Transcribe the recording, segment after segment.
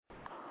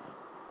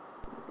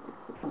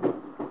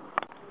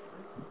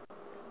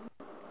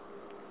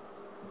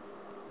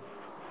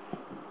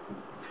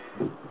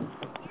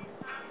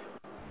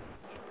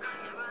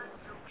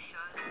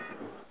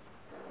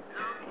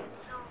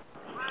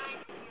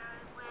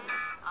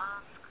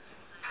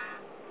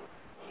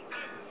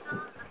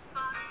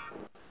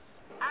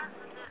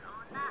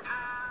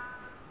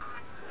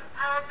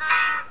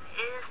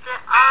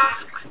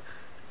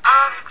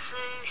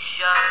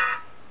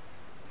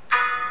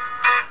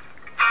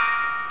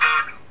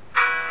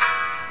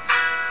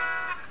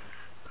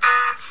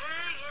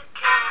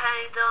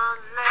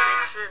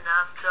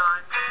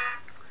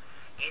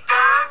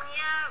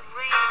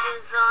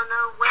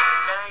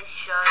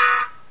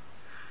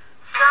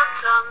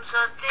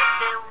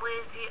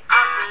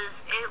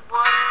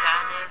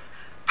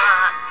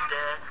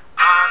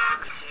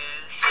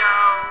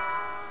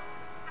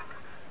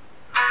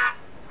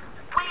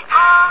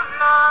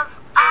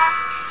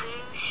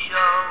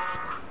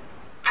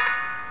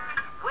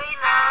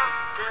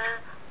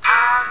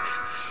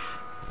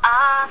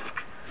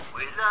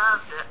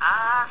the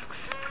Ask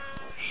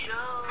Sue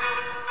Show.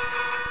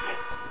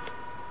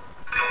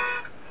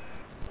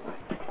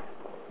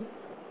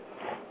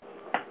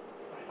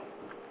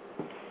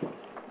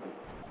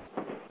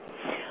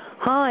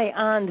 Hi,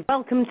 and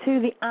welcome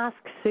to the Ask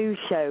Sue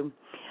Show,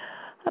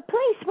 a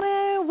place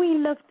where we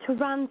love to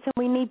rant and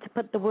we need to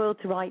put the world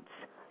to rights,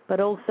 but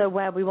also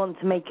where we want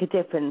to make a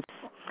difference.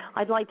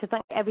 I'd like to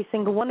thank every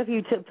single one of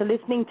you for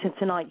listening to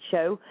tonight's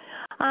show,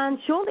 and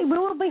shortly we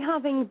will be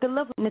having the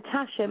lovely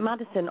Natasha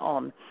Madison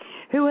on,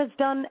 who has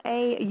done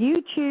a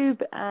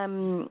YouTube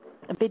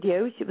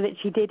video that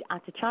she did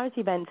at a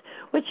charity event,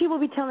 which she will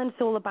be telling us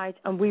all about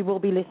and we will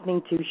be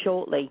listening to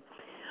shortly.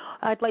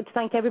 I'd like to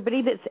thank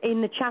everybody that's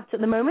in the chat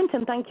at the moment,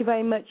 and thank you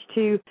very much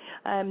to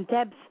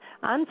Debs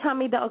and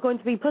Tammy that are going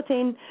to be put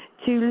in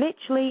to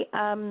literally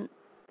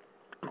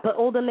put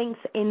all the links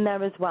in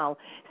there as well.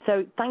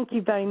 So thank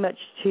you very much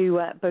to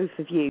both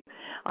of you.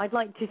 I'd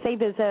like to say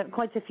there's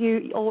quite a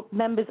few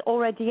members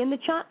already in the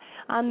chat,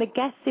 and the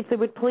guests, if they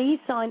would please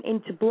sign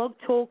into Blog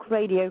Talk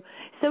Radio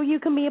so you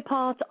can be a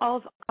part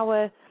of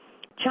our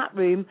chat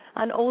room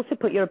and also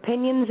put your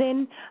opinions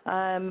in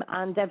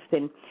and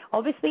everything.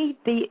 Obviously,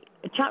 the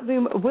chat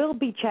room will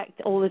be checked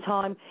all the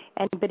time.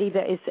 Anybody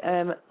that is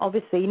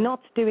obviously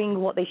not doing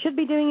what they should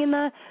be doing in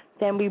there,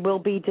 then we will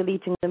be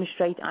deleting them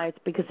straight out,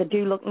 because I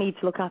do need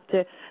to look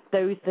after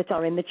those that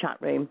are in the chat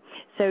room.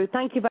 So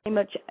thank you very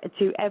much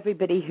to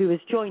everybody who has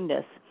joined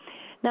us.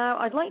 Now,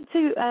 I'd like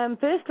to,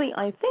 firstly,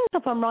 I think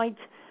if I'm right,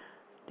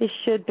 this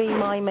should be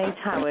my mate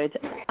Howard.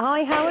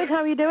 Hi, Howard, how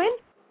are you doing?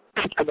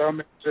 Hello,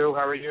 Miss Sue.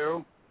 How are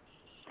you?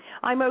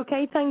 I'm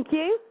okay, thank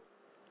you.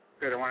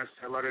 Good. I want to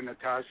say hello to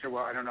Natasha.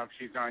 Well, I don't know if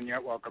she's on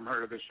yet. Welcome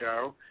her to the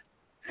show.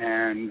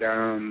 And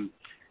I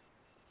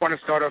want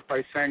to start off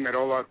by saying that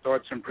all our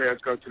thoughts and prayers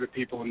go to the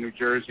people in New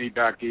Jersey,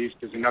 back east.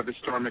 There's another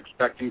storm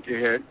expecting to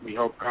hit. We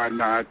hope God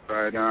not.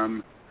 But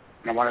and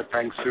I want to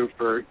thank Sue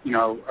for,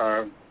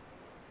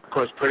 of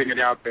course, putting it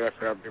out there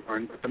for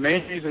everyone. But the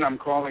main reason I'm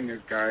calling is,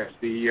 guys,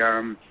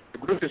 the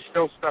group is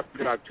still stuck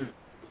at about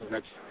 2,000.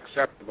 That's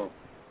acceptable.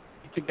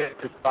 To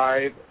get to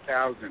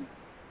 5,000.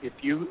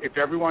 If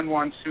everyone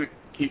wants to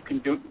keep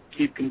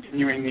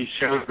continuing these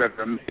shows that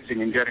are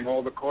amazing and getting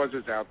all the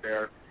causes out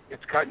there,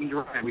 it's cut and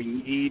dry. We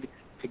need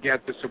to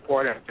get the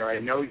support out there. I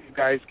know you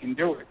guys can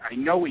do it. I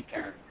know we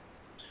can.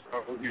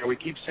 So, we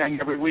keep saying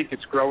every week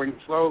it's growing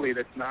slowly.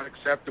 That's not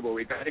acceptable.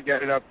 We got to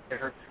get it up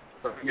there,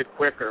 bring it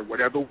quicker.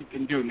 Whatever we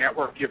can do,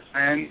 network your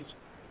friends,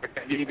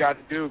 whatever you got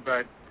to do.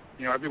 But,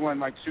 everyone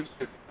like Sue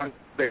says,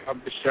 they love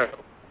the show,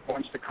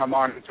 wants to come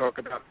on and talk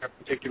about that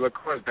particular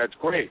cause. That's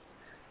great.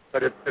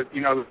 But if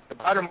the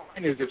bottom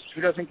line is, if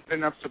Sue doesn't get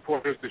enough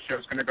supporters, the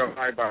show's going to go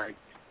bye-bye,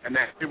 and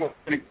then everyone's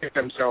going to kick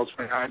themselves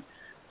for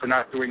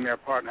not doing their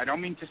part. And I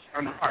don't mean to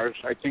sound harsh.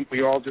 I think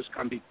we all just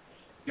come to,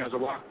 there's a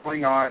lot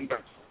going on,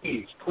 but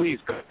please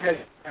go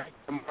ahead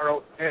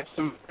tomorrow. Ask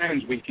some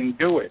friends. We can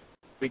do it.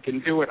 We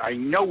can do it. I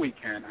know we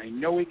can. I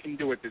know we can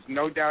do it. There's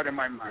no doubt in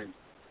my mind.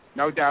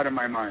 No doubt in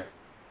my mind.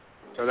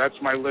 So that's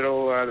my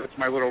little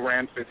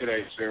rant for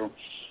today, Sue.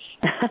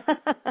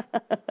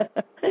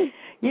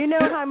 You know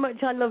how much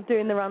I love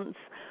doing the rants.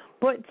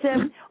 But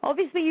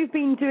obviously you've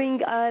been doing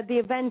the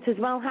event as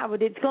well,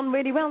 Howard. It's gone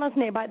really well,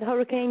 hasn't it, about the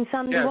Hurricane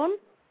Sandy one?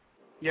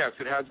 Yes,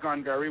 it has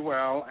gone very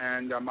well.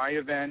 And my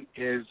event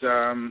is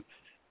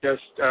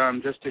just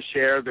to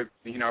share the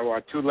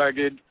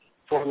two-legged,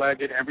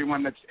 four-legged,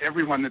 everyone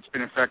that's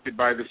been affected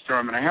by the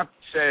storm. And I have to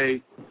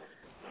say,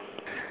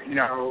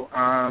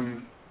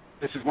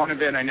 this is one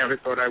event I never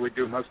thought I would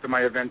do. Most of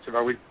my events have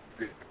always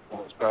been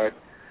difficult, but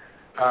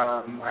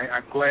I'm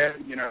glad,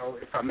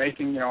 if I'm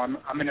making, I'm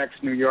an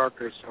ex-New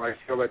Yorker, so I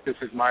feel that this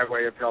is my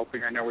way of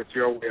helping. I know it's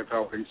your way of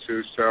helping,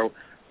 Sue, so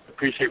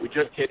appreciate. We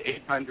just hit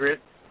 800.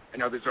 I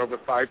know there's over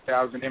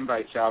 5,000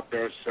 invites out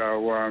there,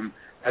 so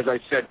as I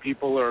said,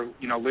 people are,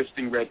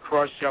 listing Red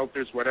Cross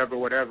shelters,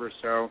 whatever,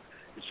 so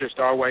it's just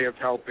our way of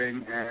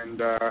helping,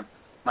 and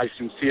my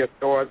sincere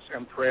thoughts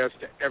and prayers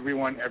to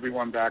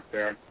everyone back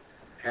there.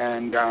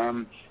 And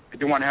I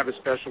do want to have a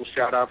special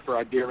shout-out for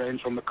our dear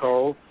Angel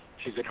Nicole.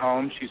 She's at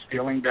home. She's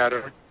feeling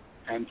better,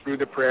 and through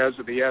the prayers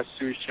of the Ask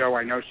Sue show,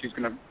 I know she's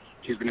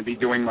gonna be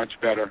doing much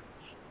better.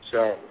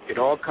 So it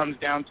all comes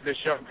down to the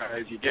show,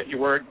 guys. You get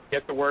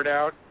the word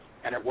out,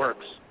 and it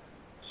works.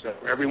 So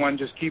everyone,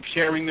 just keep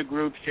sharing the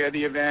group, share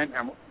the event,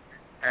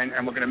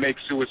 and we're gonna make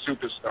Sue a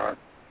superstar.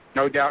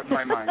 No doubt in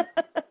my mind.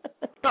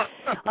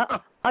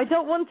 I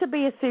don't want to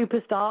be a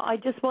superstar. I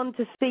just want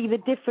to see the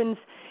difference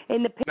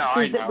in the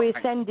pictures that we're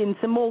sending.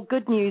 Some more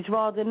good news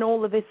rather than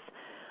all of this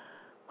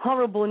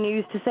horrible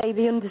news, to say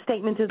the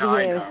understatement of the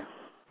year.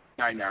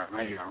 I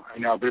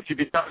know. But if you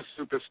become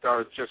a superstar,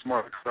 it's just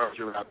more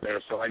exposure out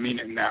there. So I mean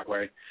it in that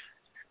way.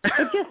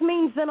 It just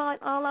means that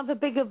I'll have a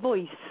bigger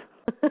voice.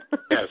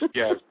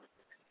 Yes.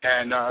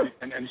 And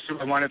Sue,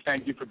 I want to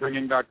thank you for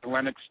bringing back the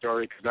Lennox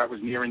Story, because that was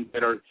near and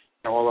dear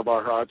to all of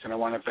our hearts. And I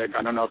want to thank,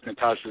 I don't know if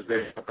Natasha's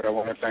there, but I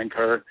want to thank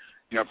her,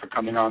 for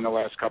coming on the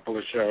last couple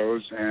of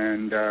shows.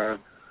 And a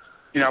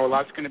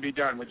lot's going to be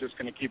done. We're just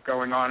going to keep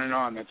going on and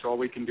on. That's all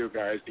we can do,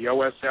 guys. The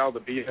OSL, the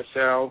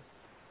BSL,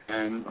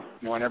 and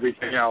and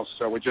everything else.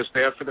 So we're just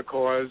there for the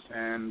cause,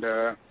 and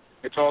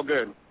it's all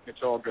good. It's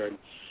all good.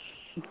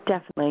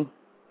 Definitely.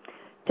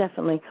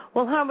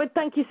 Well, Howard,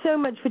 thank you so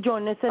much for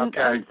joining us, and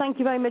thank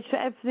you very much for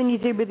everything you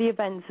do with the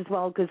events as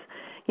well, because,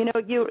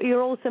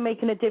 you're also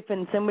making a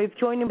difference, and we've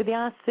joined in with the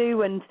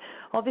ASU, and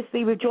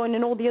obviously we've joined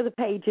in all the other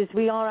pages.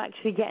 We are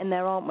actually getting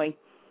there, aren't we?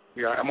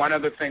 Yeah, and one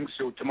other thing,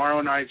 Sue,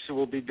 tomorrow night, Sue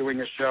will be doing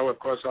a show, of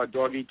course, our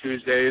Doggy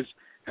Tuesdays,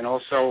 and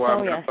also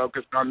I'm going to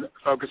focus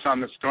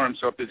on the storm.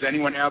 So if there's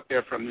anyone out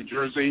there from New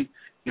Jersey,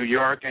 New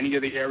York, any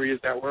of the areas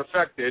that were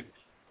affected,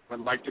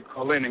 would like to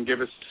call in and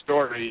give us a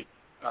story,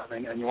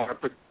 and you want to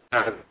put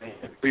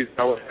please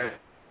go ahead.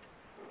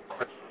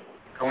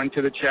 Go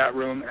into the chat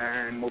room,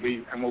 and we'll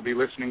be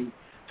listening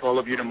to all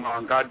of you tomorrow.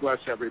 And God bless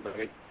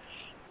everybody.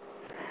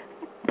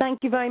 Thank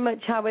you very much,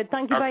 Howard.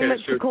 Thank you very much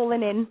for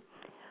calling in.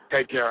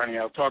 Take care, honey.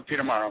 I'll talk to you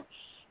tomorrow.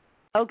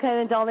 Okay,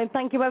 then, darling.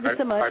 Thank you ever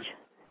so much.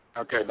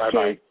 Bye. Okay, bye-bye.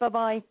 Cheers.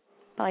 Bye-bye.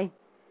 Bye.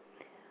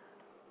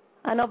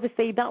 And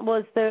obviously that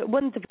was the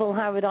wonderful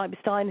Howard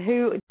Epstein,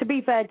 who, to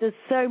be fair, does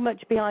so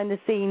much behind the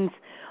scenes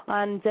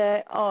and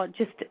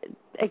just,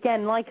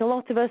 again, like a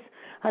lot of us,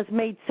 has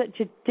made such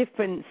a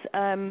difference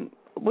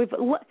with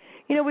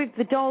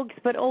the dogs,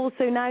 but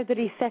also now that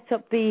he's set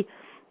up the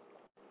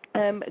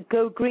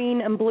Go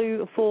Green and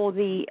Blue for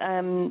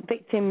the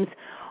victims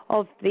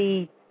of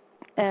the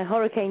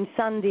Hurricane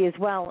Sandy as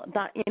well,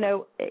 that,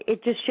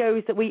 it just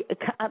shows that we,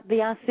 at the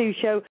ASU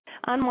show,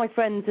 and my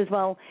friends as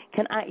well,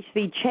 can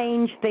actually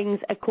change things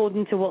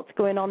according to what's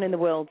going on in the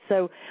world.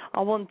 So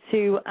I want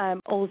to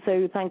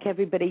also thank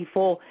everybody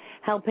for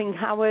helping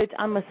Howard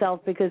and myself,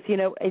 because,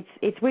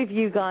 it's with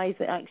you guys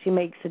that actually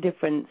makes a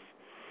difference.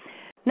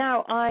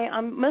 Now,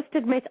 I must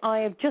admit I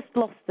have just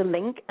lost the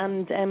link,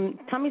 and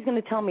Tammy's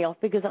going to tell me off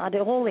because I had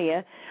it all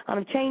here, and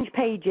I've changed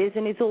pages,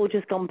 and it's all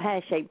just gone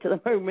pear-shaped at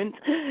the moment.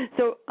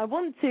 So I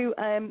want to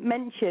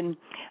mention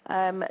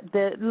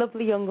the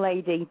lovely young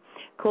lady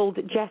called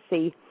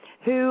Jessie,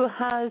 who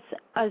has,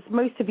 as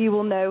most of you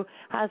will know,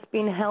 has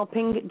been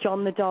helping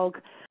John the dog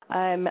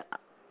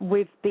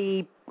with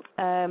the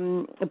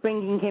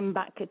bringing him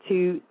back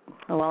to,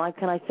 how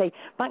can I say,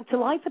 back to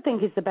life, I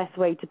think is the best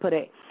way to put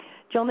it.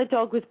 John the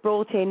dog was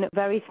brought in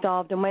very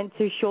starved and went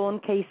to Sean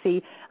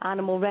Casey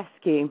Animal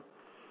Rescue.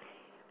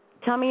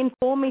 Tammy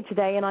informed me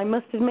today, and I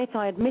must admit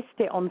I had missed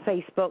it on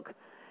Facebook,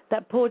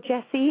 that poor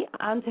Jessie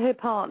and her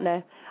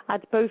partner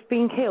had both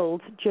been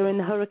killed during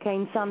the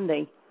Hurricane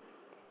Sandy.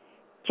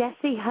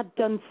 Jessie had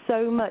done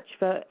so much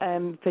for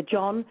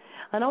John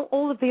and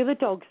all of the other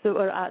dogs that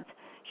were at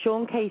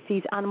Sean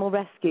Casey's Animal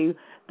Rescue,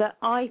 that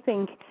I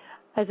think,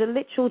 as a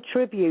literal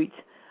tribute,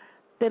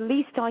 the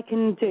least I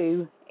can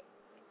do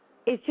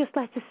is just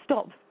let us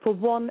stop for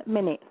 1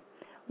 minute.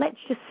 Let's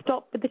just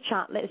stop with the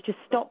chat. Let's just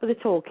stop with the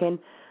talking.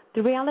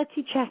 The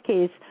reality check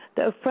is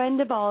that a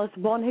friend of ours,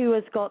 one who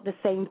has got the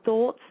same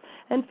thoughts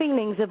and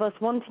feelings of us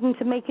wanting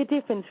to make a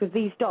difference with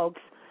these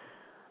dogs,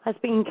 has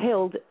been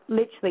killed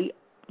literally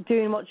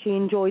doing what she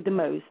enjoyed the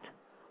most,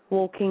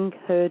 walking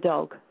her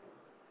dog.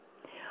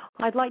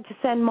 I'd like to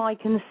send my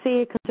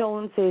sincere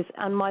condolences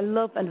and my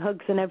love and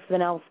hugs and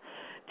everything else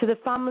to the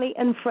family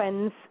and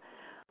friends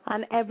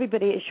and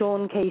everybody at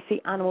Sean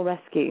Casey Animal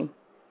Rescue.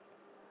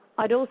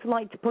 I'd also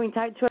like to point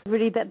out to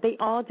everybody that they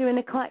are doing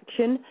a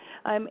collection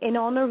in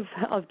honour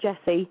of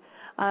Jessie,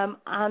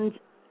 and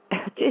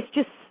it's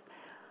just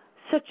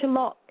such a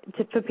lot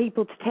for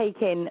people to take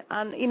in.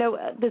 And,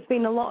 there's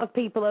been a lot of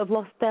people that have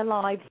lost their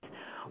lives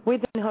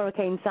within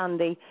Hurricane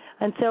Sandy,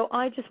 and so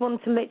I just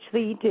want to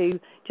literally do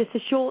just a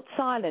short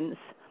silence,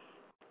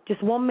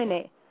 just 1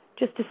 minute,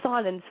 just a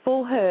silence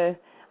for her,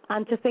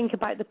 and to think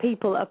about the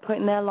people that are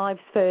putting their lives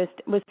first,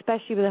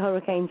 especially with the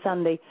Hurricane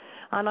Sandy.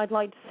 And I'd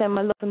like to send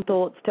my love and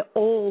thoughts to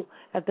all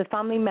of the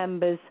family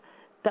members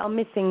that are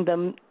missing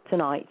them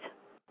tonight.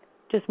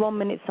 Just 1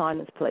 minute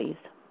silence, please.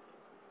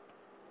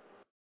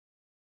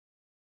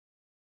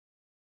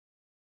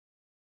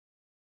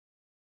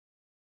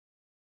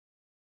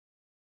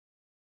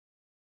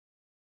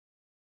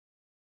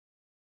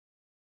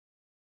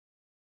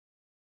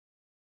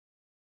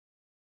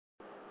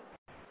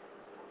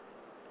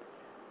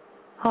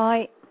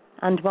 Hi,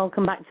 and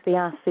welcome back to the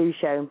Ask Sue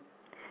show.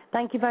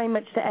 Thank you very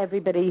much to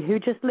everybody who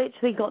just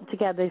literally got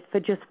together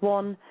for just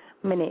 1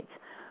 minute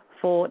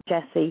for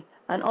Jessie,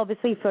 and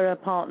obviously for her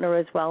partner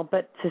as well,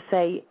 but to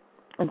say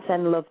and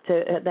send love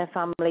to their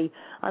family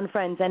and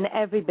friends and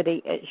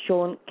everybody at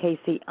Sean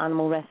Casey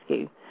Animal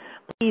Rescue.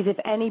 Please, if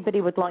anybody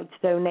would like to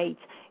donate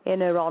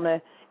in her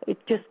honour,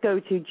 just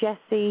go to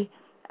Jessie.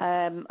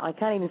 I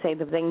can't even say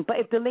the thing, but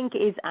if the link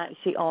is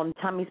actually on,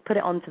 Tammy's put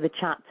it onto the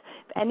chat.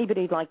 If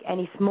anybody'd like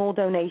any small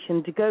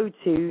donation to go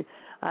to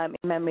in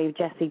memory of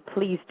Jessie,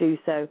 please do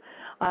so.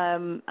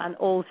 And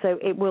also,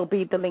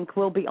 the link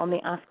will be on the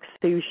Ask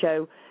Sue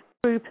show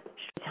group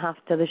straight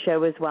after the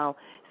show as well.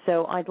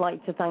 So I'd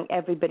like to thank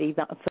everybody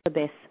for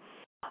this.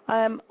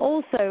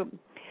 Also,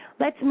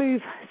 let's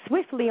move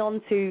swiftly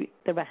on to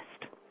the rest.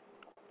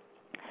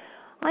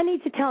 I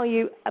need to tell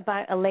you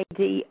about a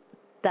lady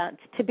that,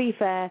 to be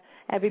fair,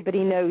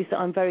 everybody knows that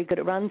I'm very good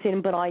at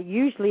ranting, but I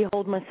usually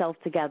hold myself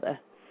together.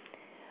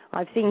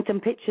 I've seen some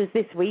pictures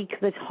this week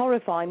that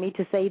horrify me,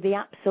 to say the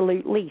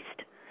absolute least.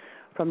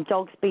 From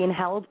dogs being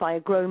held by a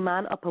grown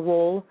man up a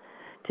wall,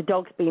 to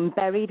dogs being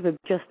buried with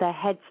just their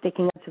head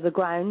sticking out of the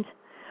ground,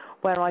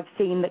 where I've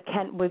seen that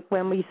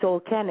when we saw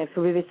Kenneth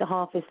with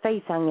half his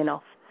face hanging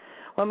off,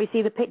 when we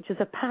see the pictures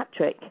of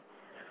Patrick.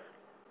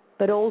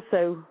 But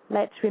also,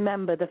 let's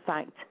remember the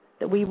fact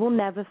that we will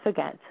never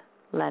forget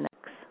Lennox.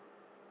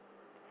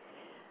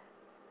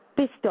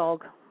 This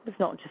dog was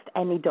not just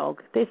any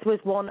dog. This was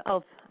one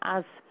of,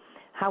 as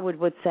Howard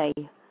would say,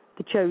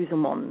 the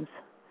chosen ones.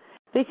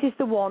 This is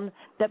the one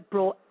that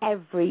brought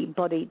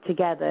everybody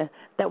together,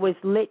 that was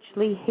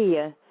literally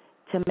here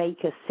to make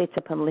us sit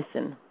up and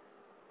listen,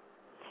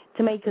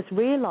 to make us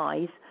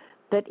realize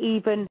that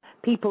even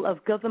people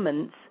of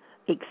governments,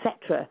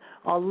 etc.,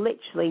 are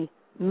literally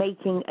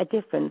making a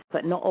difference,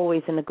 but not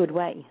always in a good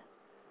way.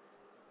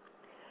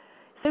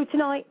 So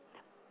tonight,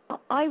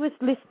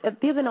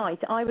 the other night,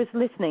 I was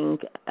listening,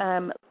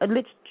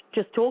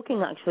 just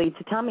talking actually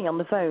to Tammy on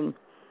the phone,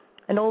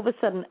 and all of a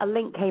sudden a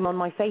link came on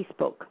my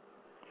Facebook,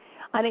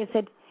 and it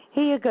said,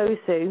 "Here you go,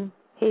 Sue,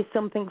 here's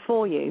something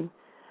for you,"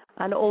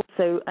 and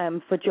also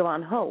for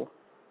Joanne Hull.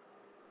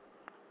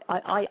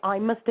 I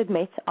must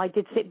admit, I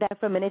did sit there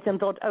for a minute and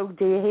thought, oh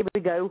dear, here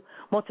we go,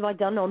 what have I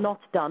done or not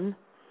done?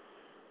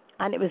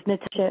 And it was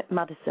Natasha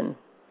Madison.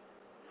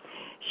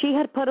 She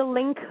had put a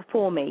link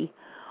for me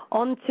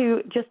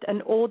onto just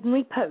an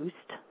ordinary post,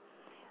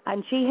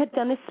 and she had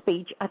done a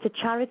speech at a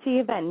charity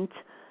event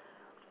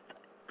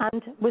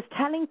and was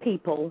telling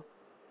people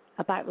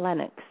about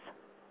Lennox.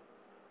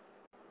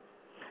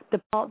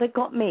 The part that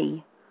got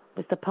me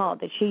was the part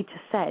that she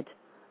just said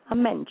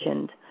and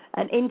mentioned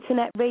an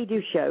internet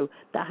radio show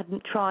that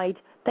hadn't tried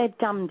their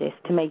damnedest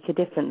to make a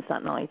difference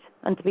that night.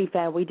 And to be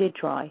fair, we did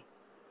try.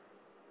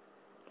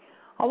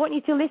 I want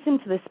you to listen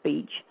to the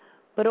speech,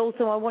 but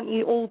also I want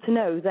you all to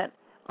know that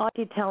I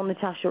did tell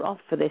Natasha off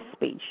for this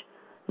speech,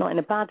 not in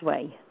a bad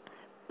way,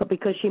 but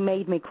because she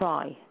made me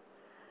cry.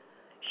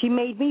 She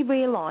made me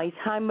realize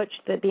how much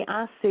that the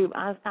Ask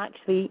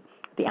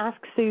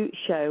Sue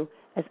show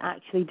has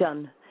actually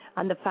done,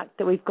 and the fact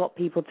that we've got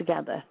people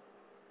together.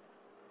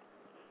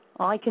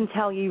 I can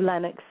tell you,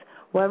 Lennox,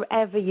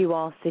 wherever you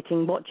are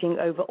sitting watching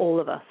over all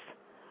of us,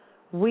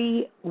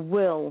 we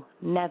will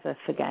never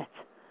forget,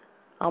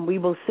 and we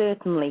will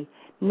certainly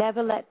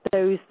never let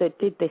those that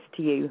did this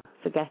to you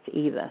forget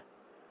either.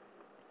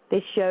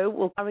 This show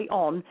will carry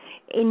on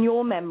in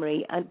your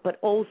memory, but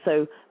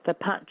also for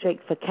Patrick,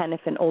 for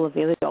Kenneth, and all of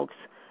the other dogs,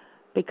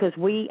 because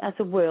we as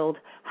a world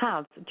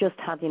have just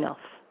had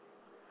enough.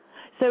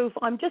 So if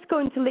I'm just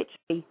going to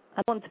literally,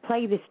 I want to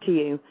play this to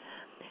you.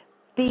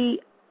 The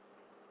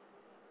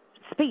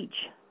speech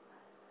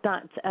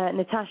that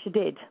Natasha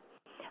did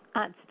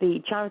at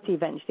the charity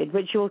event she did,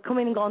 which you're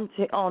coming on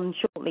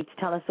shortly to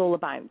tell us all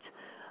about.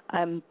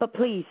 But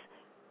please,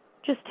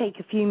 just take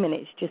a few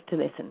minutes just to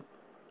listen.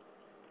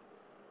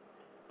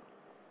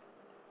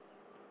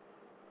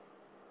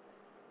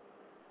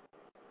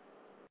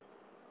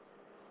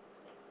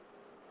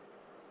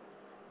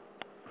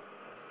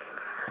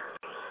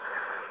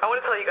 I want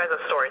to tell you guys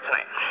a story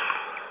tonight.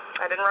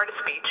 I didn't write a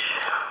speech.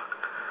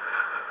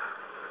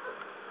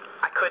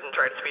 I couldn't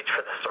write a speech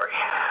for this story.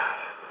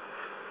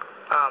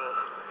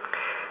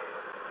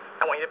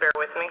 I want you to bear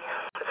with me.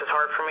 This is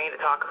hard for me to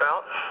talk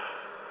about,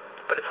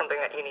 but it's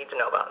something that you need to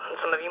know about. And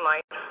some of you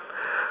might.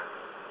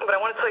 But I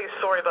want to tell you a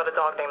story about a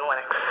dog named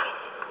Lennox.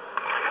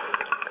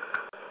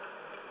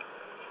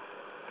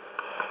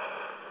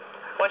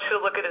 I want you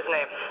to look at his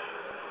name.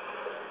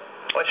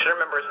 I want you to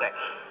remember his name.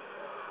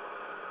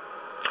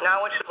 Now I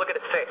want you to look at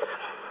his face.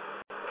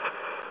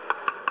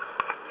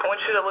 I want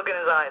you to look in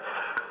his eyes.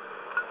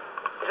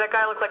 Does that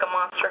guy look like a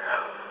monster?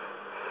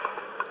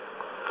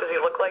 Does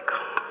he look like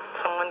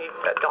someone,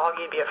 a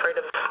dog you'd be afraid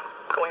of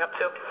going up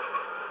to?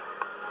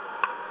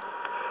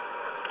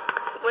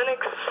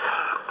 Lennox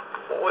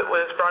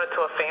was brought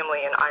into a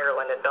family in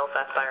Ireland, in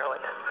Belfast,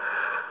 Ireland,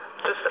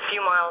 just a few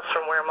miles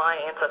from where my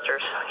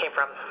ancestors came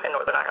from in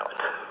Northern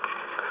Ireland.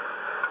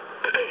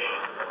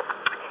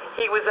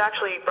 He was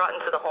actually brought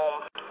into the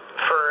home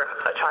for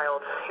a child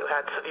who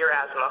had severe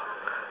asthma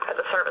as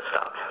a service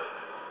dog.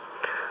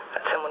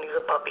 That's him when he was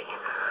a puppy.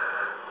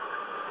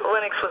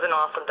 Lennox was an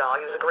awesome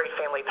dog. He was a great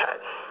family pet.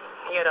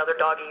 He had other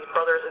doggies,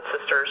 brothers and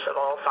sisters of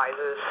all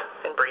sizes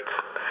and breeds.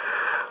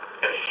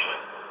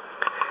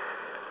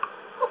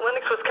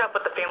 Lennox was kept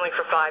with the family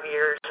for 5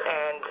 years,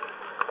 and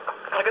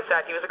like I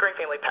said, he was a great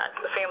family pet.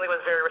 The family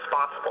was very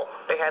responsible.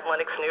 They had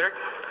Lennox neutered.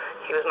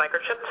 He was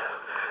microchipped.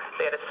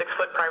 They had a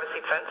 6-foot privacy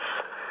fence.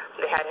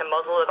 They had him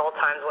muzzled at all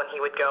times when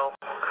he would go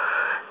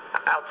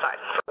outside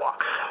for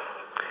walks.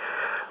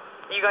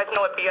 You guys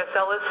know what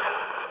BSL is?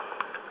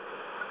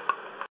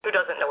 Who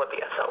doesn't know what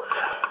BSL is?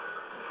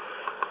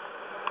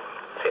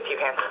 See a few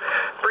hands.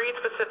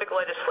 Breed-specific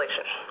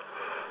legislation.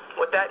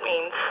 What that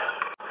means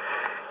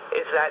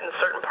is that in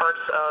certain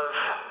parts of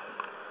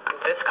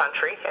this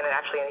country, and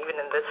actually even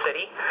in this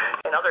city,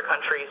 in other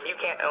countries, you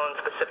can't own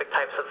specific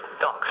types of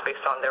dogs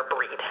based on their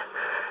breed.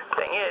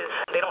 Thing is,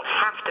 they don't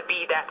have to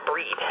be that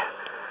breed.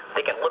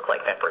 They can look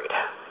like that breed,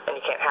 and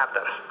you can't have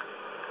them.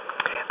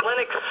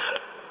 Lennox,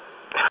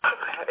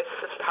 it's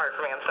just hard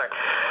for me, I'm sorry.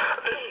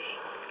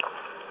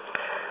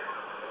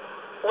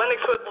 Lennox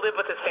would live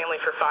with his family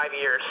for 5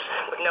 years,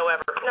 with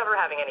never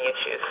having any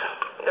issues.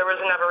 There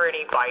was never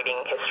any biting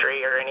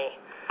history or any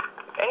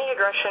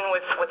aggression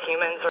with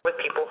humans or with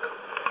people.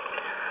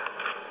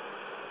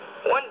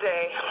 One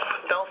day,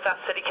 Belfast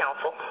City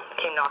Council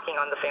came knocking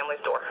on the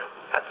family's door.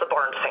 That's the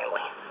Barnes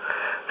family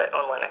that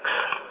owned Lennox.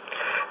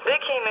 They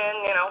came in,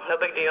 no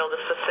big deal,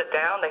 just to sit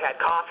down. They had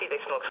coffee, they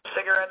smoked some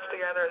cigarettes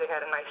together, they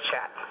had a nice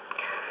chat.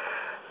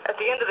 At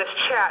the end of this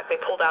chat, they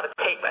pulled out a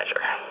tape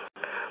measure,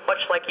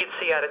 much like you'd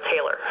see at a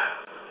tailor.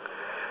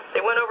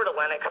 They went over to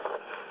Lennox,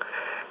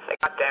 they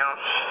got down,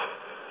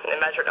 and they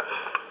measured him.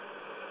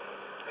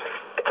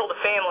 They told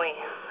the family,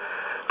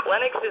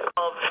 Lennox is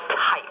of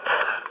type.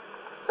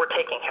 We're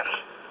taking him.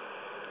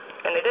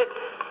 And they did.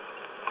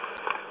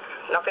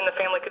 Nothing the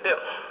family could do.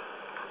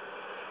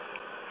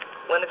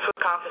 Lennox was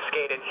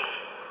confiscated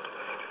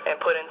and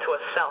put into a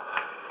cell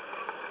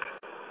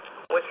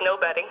with no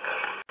bedding,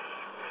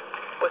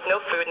 with no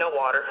food, no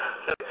water,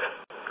 no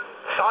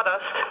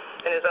sawdust,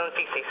 and his own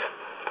feces.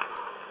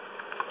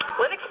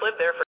 Lennox lived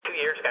there for 2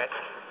 years, guys.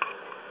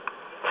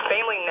 His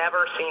family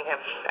never seen him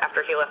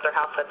after he left their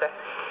house that day.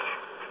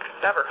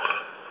 Never.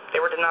 They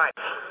were denied.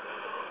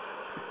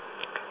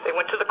 They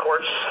went to the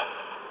courts.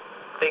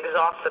 They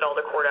exhausted all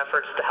the court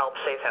efforts to help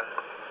save him.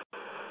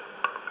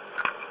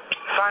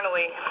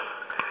 Finally,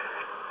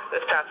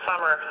 this past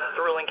summer,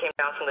 the ruling came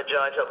down from the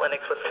judge that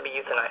Lennox was to be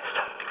euthanized.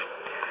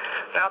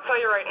 Now, I'll tell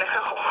you right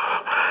now,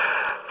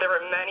 there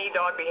are many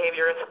dog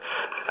behaviorists.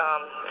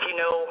 If you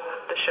know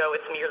the show,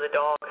 It's Me or the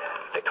Dog,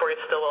 Victoria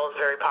Stilwell is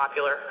very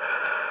popular.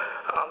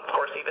 Of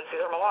course, even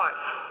Cesar Millan,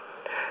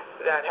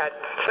 that had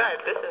said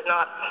this is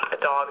not a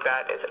dog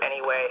that is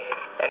any way,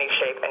 any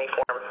shape, any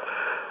form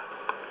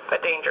a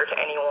danger to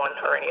anyone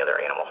or any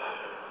other animal.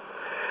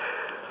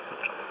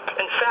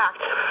 In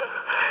fact,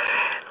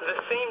 the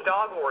same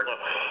dog warden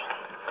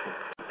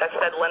that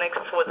said Lennox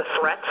was a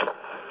threat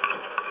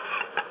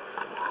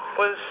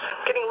was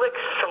getting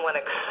licks from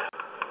Lennox.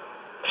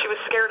 She was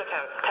scared of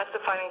him,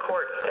 testified in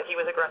court that he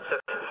was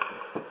aggressive,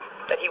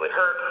 that he would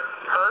hurt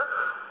her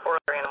or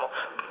other animals.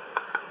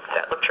 Does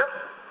that look true?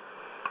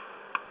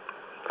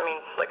 I mean,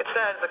 like it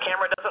says, the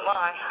camera doesn't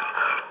lie.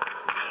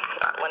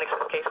 Not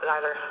Lennox's case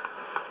either.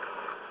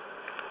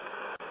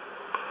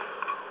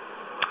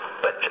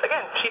 But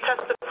again, she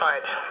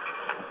testified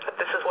that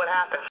this is what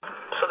happened.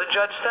 So the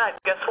judge said,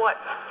 guess what?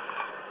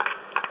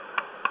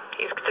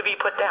 He's to be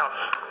put down.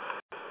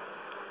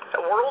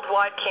 A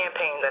worldwide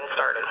campaign then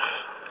started.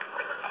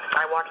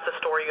 I watched the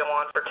story go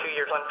on for 2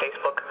 years on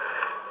Facebook.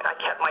 I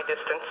kept my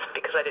distance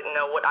because I didn't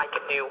know what I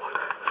could do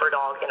for a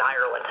dog in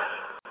Ireland.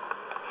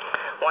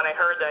 When I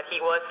heard that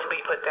he was to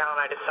be put down,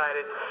 I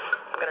decided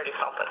I'm going to do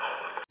something.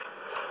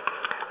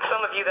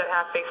 Some of you that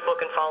have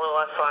Facebook and follow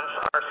us on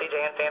our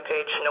CJN fan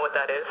page know what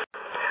that is.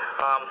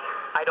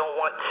 I don't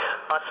want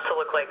us to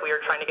look like we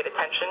are trying to get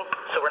attention,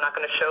 so we're not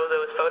going to show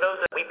those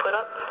photos that we put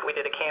up. We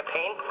did a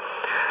campaign,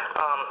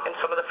 and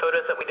some of the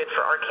photos that we did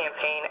for our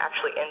campaign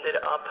actually ended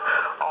up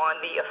on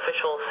the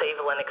official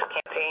Save Lennox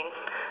campaign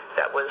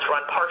that was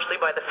run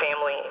partially by the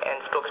family and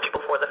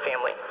spokespeople for the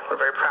family. We're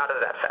very proud of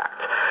that fact.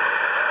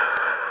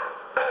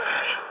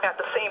 At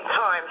the same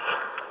time,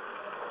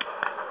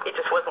 it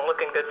just wasn't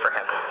looking good for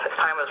him. His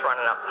time was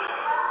running up.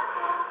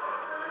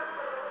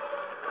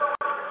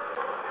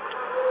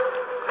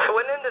 So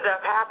what ended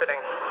up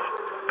happening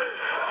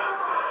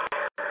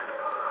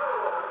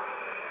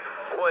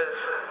was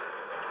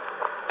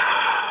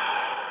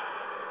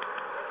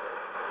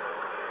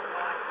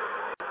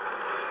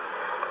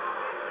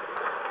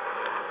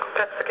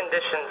that's the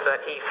conditions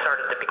that he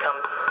started to become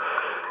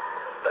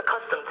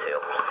accustomed to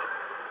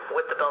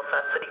with the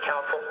Belfast City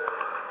Council.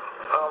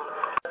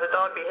 As a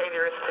dog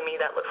behaviorist, to me,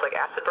 that looks like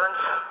acid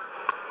burns.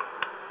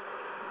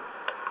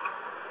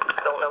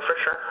 I don't know for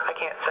sure. I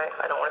can't say.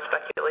 I don't want to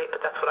speculate, but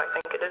that's what I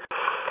think it is.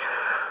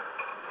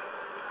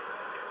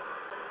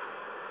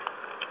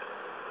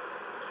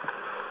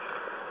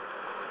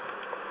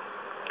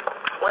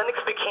 Lennox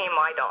became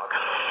my dog.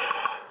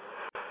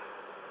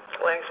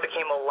 Lennox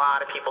became a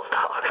lot of people's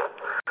dog.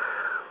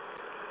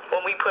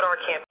 When we put our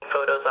camping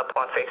photos up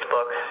on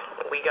Facebook,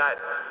 we got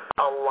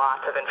a lot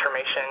of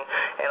information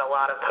and a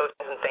lot of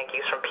postings and thank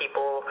yous from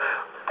people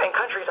in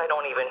countries I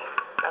don't even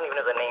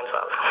know the names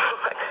of.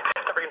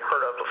 I've never even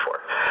heard of before.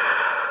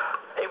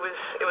 It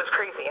was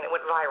crazy and it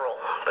went viral,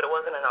 but it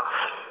wasn't enough.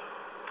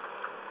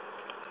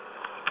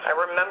 I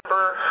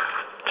remember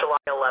July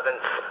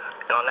 11th,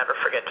 and I'll never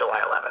forget July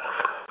 11th.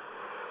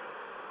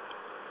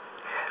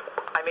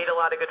 I made a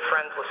lot of good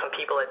friends with some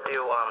people that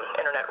do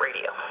internet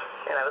radio,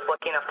 and I was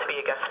lucky enough to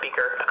be a guest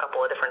speaker a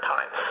couple of different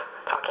times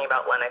talking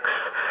about Lennox.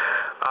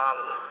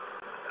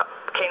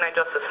 K9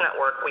 Justice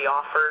Network, we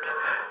offered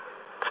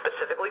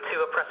specifically to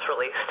a press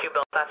release to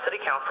Belfast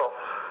City Council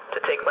to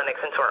take Lennox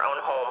into our own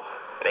home,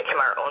 make him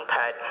our own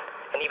pet,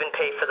 and even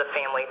pay for the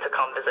family to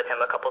come visit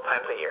him a couple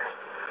times a year.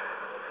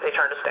 They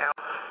turned us down.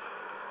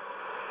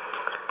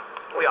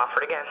 We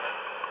offered again.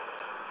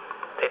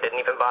 They didn't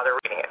even bother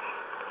reading it.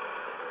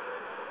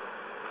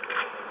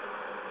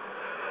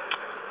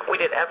 We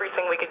did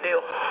everything we could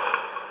do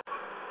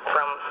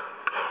from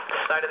the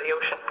side of the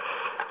ocean.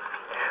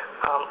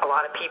 A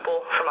lot of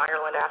people from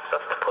Ireland asked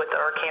us to put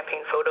our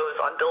campaign photos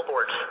on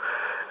billboards,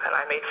 and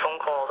I made phone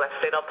calls. I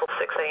stayed up till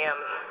 6 a.m.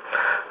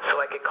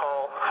 so I could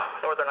call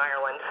Northern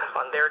Ireland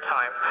on their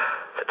time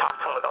to talk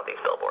to them about these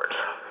billboards.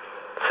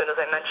 As soon as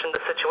I mentioned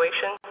the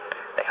situation,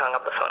 they hung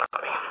up the phone on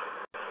me.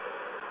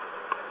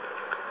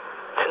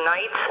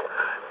 Tonight,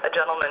 a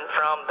gentleman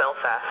from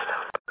Belfast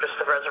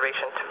purchased a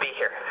reservation to be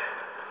here.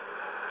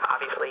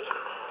 Obviously,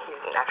 he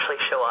didn't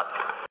actually show up,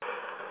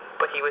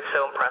 but he was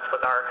so impressed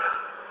with our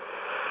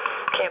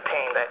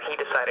campaign that he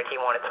decided he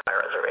wanted to buy a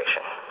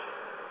reservation.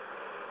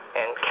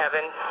 And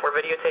Kevin, we're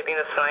videotaping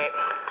this tonight.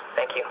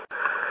 Thank you.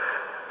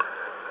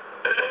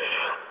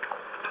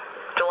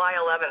 July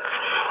 11th.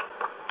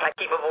 I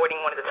keep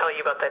avoiding wanting to tell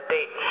you about that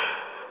date.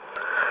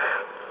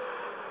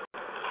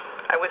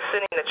 I was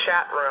sitting in the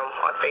chat room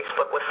on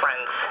Facebook with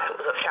friends. It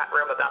was a chat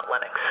room about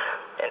Lennox,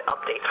 and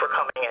updates were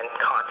coming in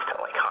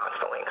constantly.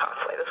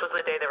 This was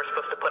the day they were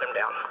supposed to put him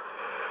down.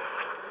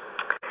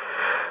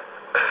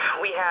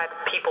 We had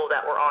people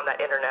that were on that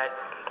internet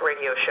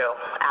radio show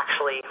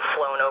actually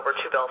flown over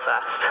to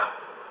Belfast,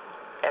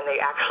 and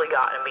they actually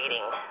got a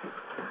meeting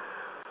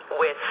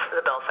with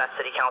the Belfast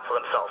City Council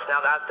themselves. Now,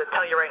 to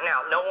tell you right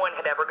now, no one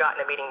had ever gotten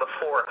a meeting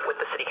before with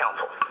the City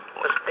Council.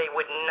 They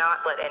would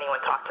not let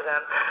anyone talk to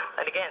them.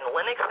 And again,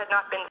 Lennox had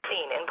not been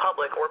seen in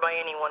public or by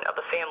anyone of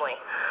the family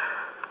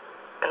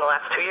in the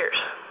last 2 years.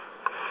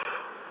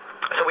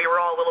 So we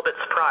were all a little bit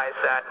surprised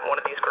that one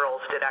of these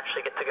girls did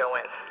actually get to go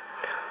in.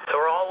 So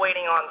we're all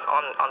waiting on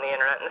the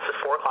internet, and this is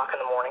 4 o'clock in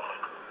the morning.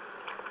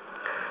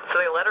 So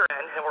they let her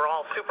in, and we're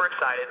all super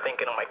excited,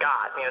 thinking, oh my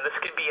God, this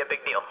could be a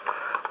big deal.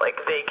 Like,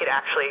 they could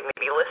actually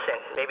maybe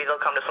listen. Maybe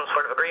they'll come to some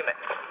sort of agreement.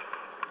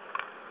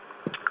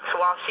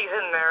 So while she's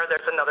in there,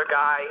 there's another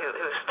guy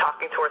who's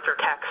talking to her through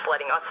text,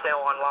 letting us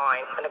know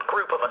online, and a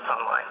group of us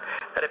online,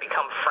 that had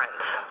become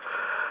friends,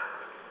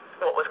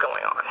 what was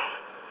going on.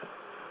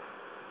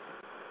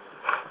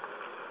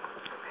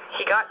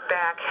 He got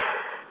back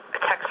a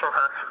text from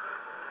her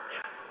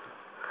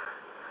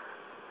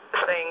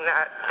saying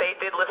that they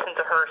did listen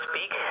to her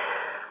speak,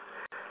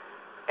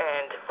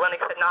 and Lennox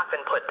had not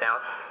been put down.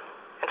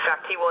 In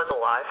fact, he was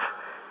alive,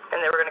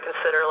 and they were going to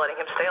consider letting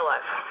him stay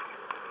alive.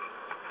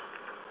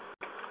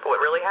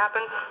 What really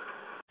happened,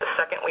 the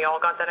second we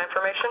all got that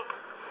information,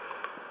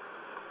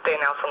 they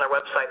announced on their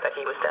website that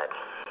he was dead.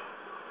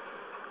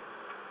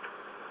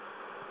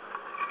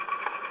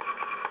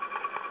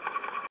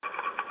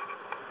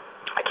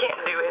 I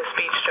can't do his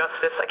speech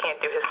justice. I can't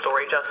do his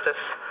story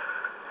justice.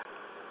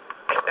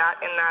 I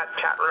sat in that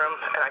chat room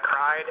and I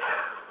cried.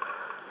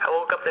 I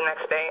woke up the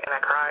next day and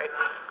I cried.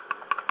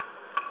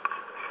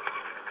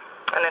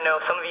 And I know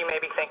some of you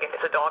may be thinking,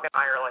 it's a dog in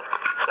Ireland.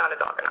 It's not a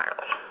dog in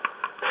Ireland.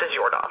 This is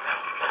your dog.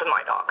 This is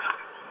my dog.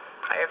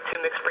 I have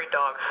 2 mixed breed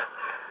dogs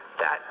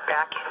that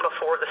back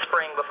before the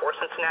spring, before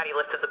Cincinnati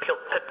lifted the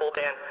pit bull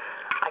ban,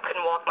 I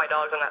couldn't walk my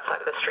dogs on that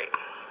side of the street.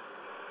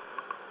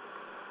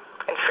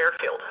 In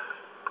Fairfield,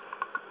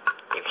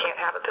 you can't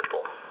have a pit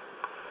bull.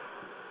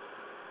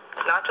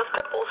 It's not just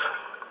pit bulls.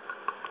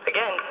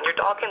 Again, your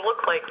dog can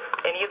look like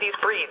any of these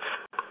breeds,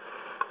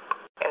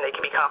 and they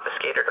can be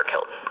confiscated or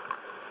killed,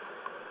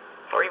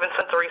 or even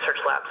sent to research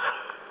labs.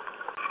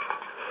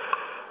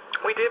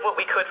 We did what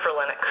we could for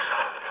Lennox.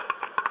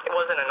 It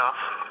wasn't enough.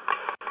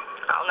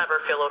 I'll never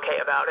feel okay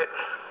about it.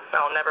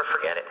 I'll never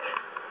forget it.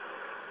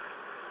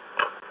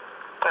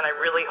 And I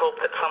really hope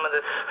that some of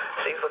this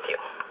stays with you.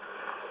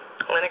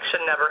 Lennox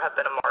should never have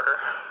been a martyr.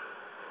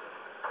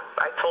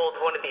 I told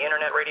one of the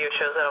internet radio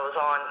shows that I was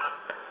on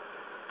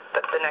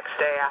that the next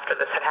day after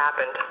this had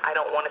happened, I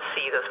don't want to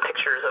see those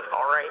pictures of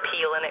R.I.P.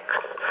 Lennox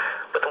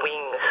with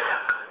wings.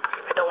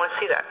 I don't want to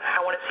see that.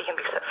 I want to see him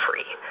be set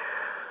free.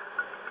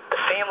 The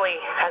family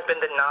has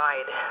been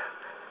denied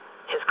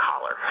his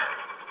collar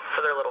for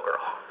their little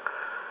girl.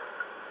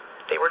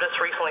 They were just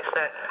recently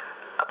sent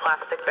a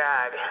plastic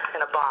bag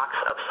and a box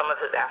of some of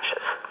his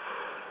ashes.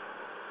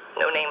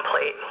 No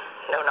nameplate,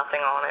 no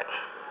nothing on it.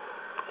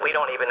 We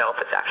don't even know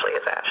if it's actually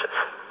his ashes.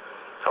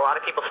 A lot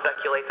of people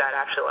speculate that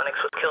actually Lennox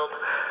was killed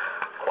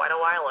quite a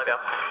while ago.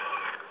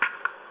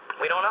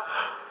 We don't know.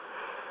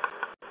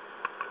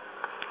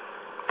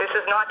 This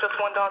is not just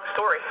one dog's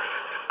story.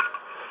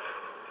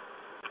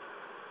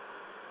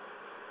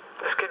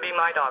 This could be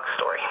my dog's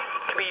story.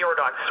 It could be your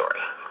dog's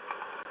story.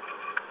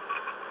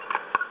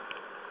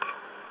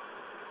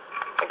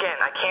 Again,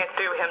 I can't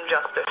do him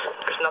justice.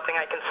 There's nothing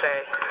I can say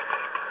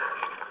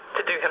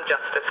to do him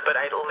justice, but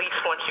I at least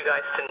want you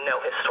guys to know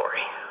his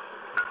story.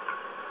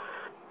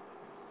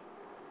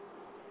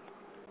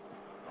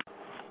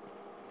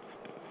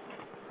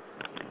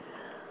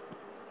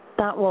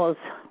 That was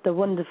the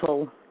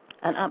wonderful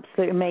and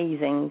absolutely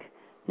amazing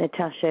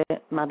Natasha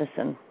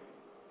Madison.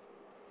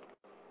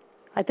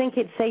 I think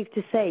it's safe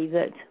to say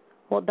that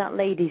what that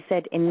lady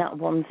said in that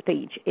one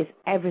speech is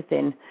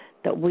everything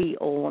that we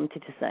all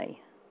wanted to say.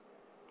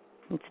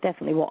 It's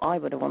definitely what I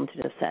would have wanted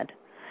to have said.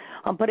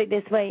 I'll put it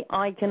this way,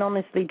 I can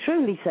honestly,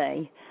 truly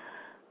say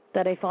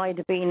that if I'd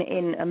have been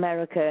in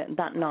America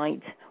that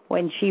night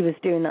when she was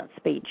doing that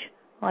speech,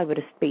 I would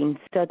have been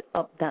stood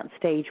up that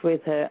stage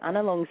with her and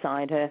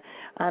alongside her,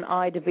 and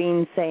I'd have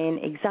been saying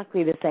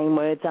exactly the same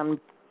words and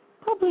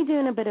probably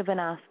doing a bit of an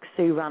Ask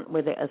Sue rant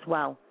with it as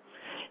well.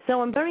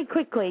 So I'm very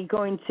quickly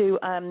going to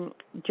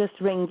just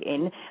ring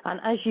in, and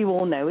as you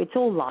all know, it's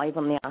all live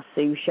on the Ask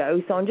Sue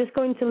show, so I'm just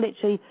going to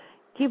literally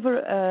give her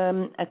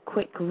a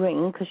quick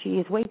ring because she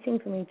is waiting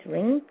for me to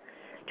ring.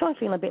 Do I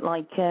feel a bit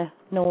like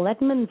Noel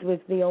Edmonds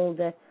with the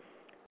older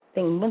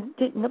thing?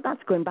 But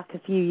that's going back a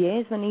few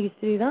years when he used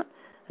to do that,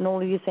 and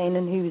all of you saying,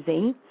 and who's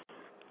he?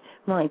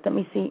 Right, let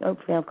me see.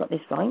 Hopefully I've got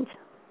this right.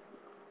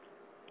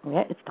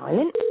 Yeah, it's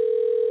dialing.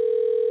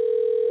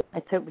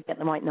 Let's hope we get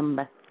the right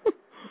number.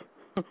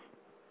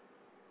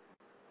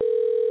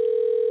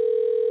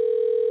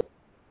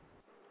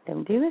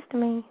 Don't do this to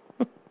me.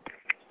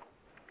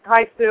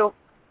 Hi, Sue.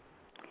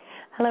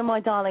 Hello, my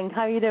darling.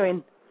 How are you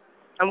doing?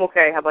 I'm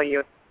okay. How about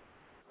you?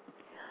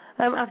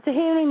 After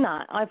hearing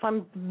that, if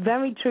I'm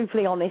very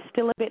truthfully honest,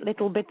 still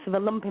little bits of a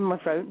lump in my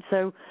throat.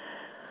 So,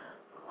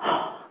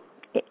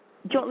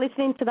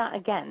 listening to that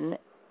again,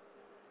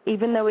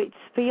 even though it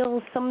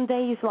feels some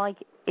days like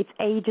it's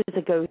ages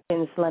ago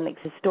since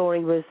Lennox's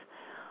story was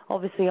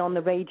obviously on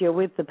the radio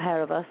with the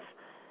pair of us,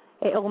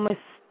 it almost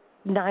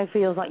now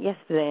feels like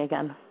yesterday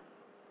again.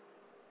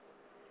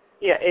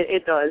 Yeah,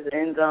 it does,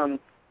 and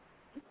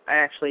I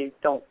actually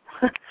don't.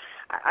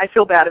 I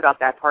feel bad about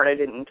that part. I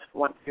didn't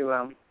want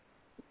to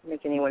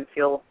make anyone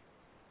feel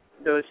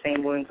those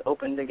same wounds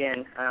opened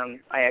again.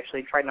 I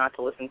actually tried not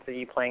to listen to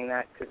you playing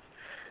that because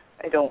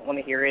I don't want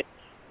to hear it.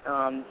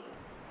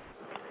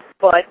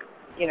 But,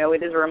 you know,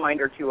 it is a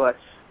reminder to us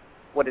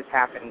what has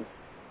happened,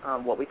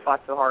 what we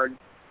fought so hard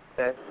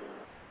to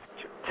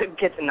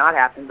get to not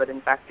happen, but in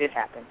fact did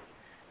happen.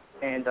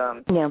 And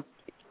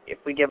if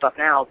we give up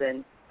now,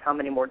 then how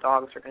many more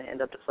dogs are going to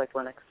end up just like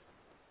Lennox?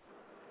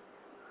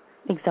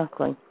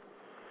 Exactly.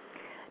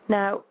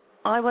 Now,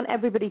 I want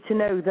everybody to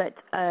know that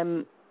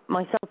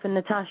myself and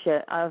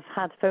Natasha have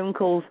had phone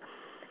calls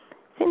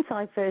since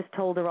I first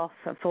told her off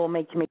for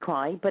making me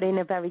cry, but in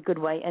a very good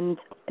way. And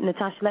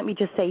Natasha, let me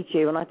just say to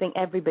you, and I think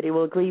everybody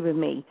will agree with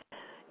me,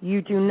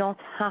 you do not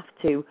have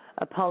to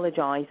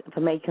apologize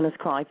for making us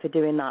cry for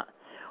doing that.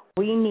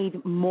 We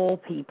need more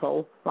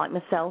people like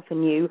myself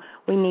and you.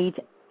 We need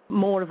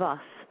more of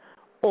us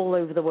all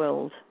over the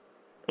world.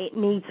 It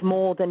needs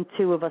more than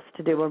two of us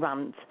to do a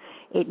rant.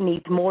 It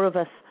needs more of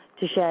us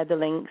to share the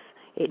links.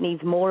 It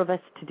needs more of us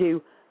to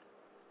do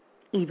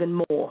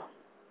even more.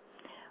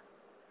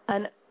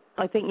 And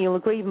I think you'll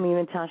agree with me,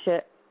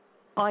 Natasha,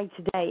 I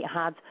today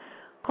had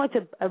quite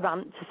a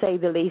rant, to say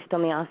the least,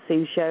 on the Ask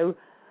Sue show.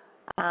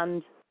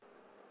 And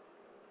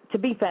to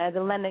be fair,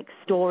 the Lennox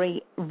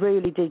story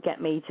really did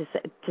get me,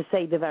 to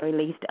say the very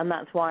least, and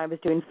that's why I was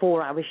doing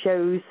 4-hour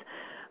shows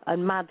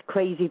and mad,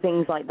 crazy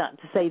things like that,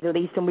 to say the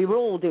least. And we were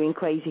all doing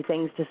crazy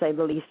things, to say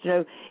the least, you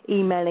know,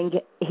 emailing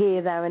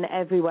here, there, and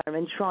everywhere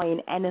and trying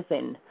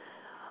anything.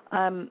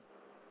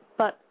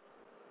 But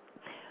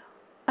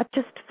I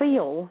just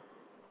feel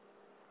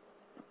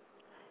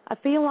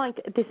like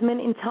at this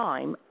minute in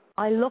time,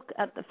 I look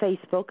at the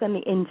Facebook and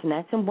the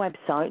internet and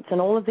websites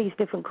and all of these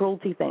different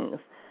cruelty things,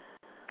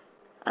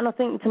 and I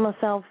think to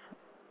myself,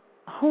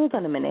 hold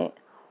on a minute,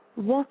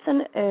 what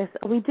on earth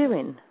are we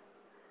doing?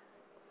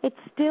 I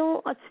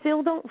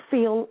still don't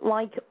feel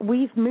like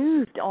we've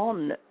moved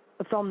on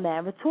from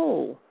there at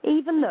all,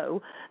 even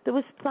though there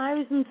was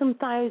thousands and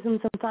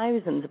thousands and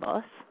thousands of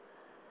us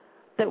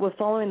that were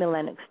following the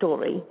Lennox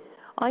story.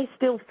 I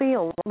still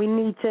feel we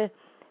need to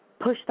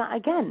push that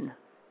again.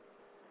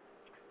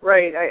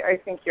 Right, I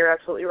think you're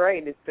absolutely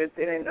right.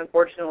 And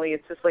unfortunately,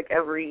 it's just like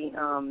every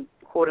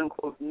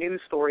quote-unquote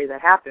news story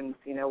that happens.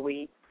 You know,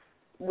 we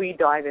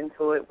dive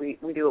into it, we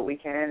do what we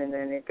can, and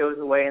then it goes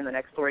away, and the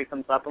next story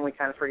comes up, and we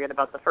kind of forget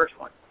about the first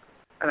one.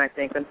 And I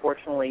think,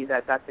 unfortunately,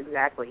 that's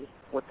exactly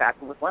what's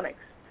happened with Lennox.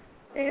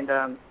 And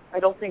I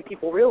don't think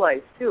people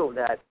realize, too,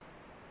 that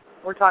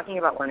we're talking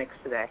about Lennox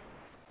today.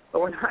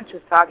 But we're not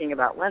just talking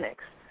about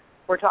Lennox.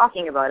 We're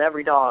talking about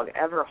every dog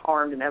ever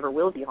harmed and ever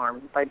will be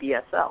harmed by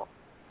BSL.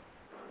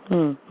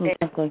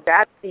 Exactly. And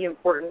that's the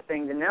important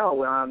thing to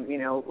know. You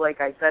know, like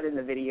I said in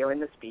the video, in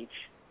the speech,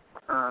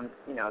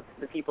 you know,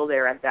 the people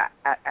there at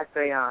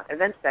the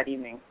events that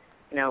evening,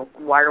 you know,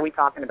 why are we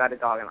talking about a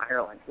dog in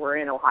Ireland? We're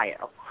in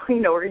Ohio. You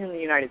know, we're in the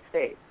United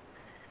States.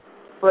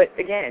 But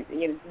again,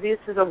 you know, this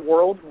is a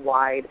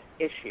worldwide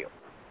issue.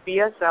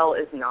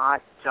 BSL is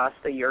not just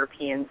a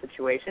European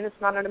situation.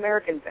 It's not an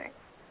American thing.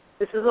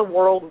 This is a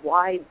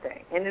worldwide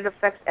thing, and it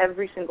affects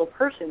every single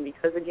person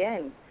because,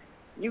 again,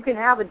 you can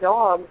have a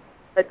dog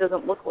that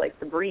doesn't look like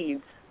the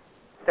breeds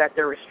that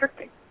they're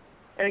restricting.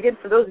 And again,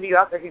 for those of you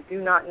out there who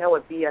do not know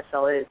what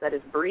BSL is, that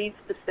is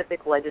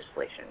breed-specific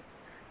legislation.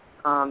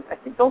 I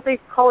think, don't they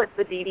call it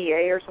the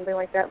DDA or something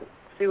like that,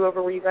 Sue,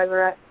 over where you guys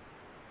are at?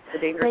 The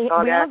Dangerous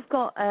Dog Act?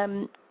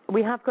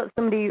 We have got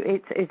somebody,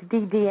 it's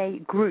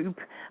DDA group,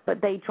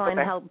 but they try and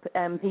help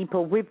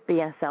people with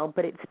BSL,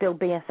 but it's still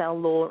BSL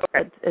law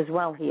as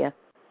well here.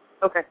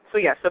 Okay,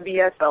 so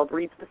BSL,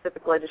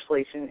 breed-specific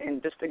legislation,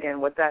 and just again,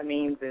 what that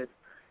means is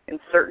in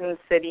certain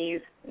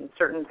cities, in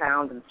certain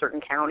towns, in certain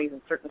counties,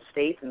 in certain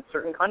states, in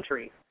certain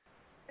countries,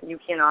 you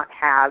cannot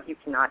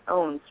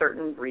own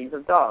certain breeds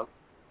of dogs.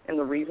 And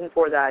the reason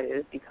for that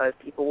is because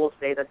people will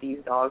say that these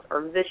dogs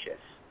are vicious.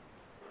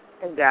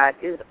 And that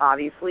is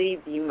obviously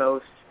the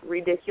most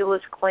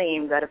ridiculous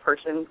claim that a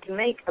person can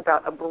make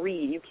about a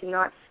breed. You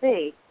cannot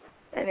say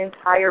an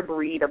entire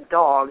breed of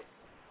dog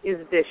is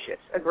vicious,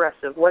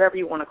 aggressive, whatever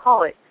you want to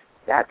call it.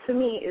 That, to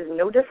me, is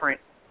no different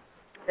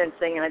than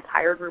saying an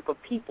entire group of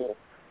people,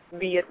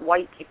 be it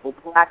white people,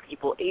 black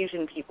people,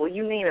 Asian people,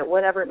 you name it,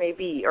 whatever it may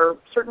be, or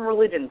certain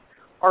religions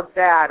are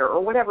bad,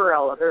 or whatever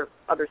other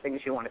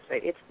things you want to say.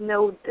 It's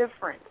no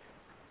different.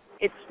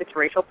 It's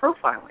racial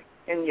profiling.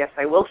 And yes,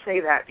 I will say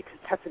that because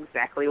that's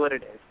exactly what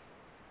it is.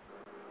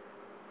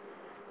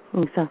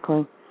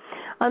 Exactly.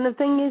 And the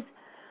thing is,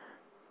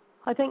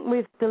 I think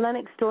with the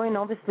Lennox Story and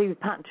obviously with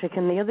Patrick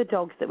and the other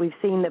dogs that we've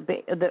seen that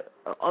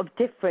of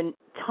different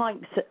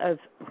types of,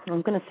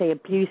 I'm going to say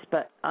abuse,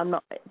 but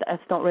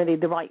that's not really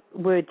the right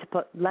word to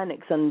put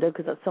Lennox under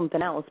because that's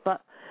something else.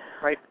 But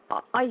right.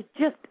 I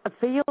just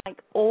feel like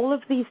all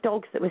of these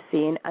dogs that we're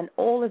seeing and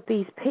all of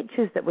these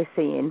pictures that we're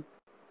seeing,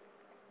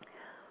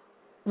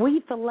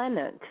 we for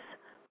Lennox,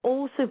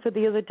 also for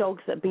the other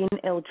dogs that are being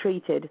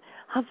ill-treated,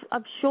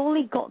 have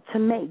surely got to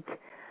make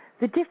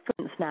the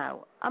difference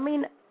now. I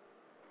mean,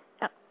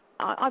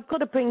 I've got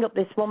to bring up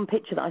this one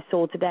picture that I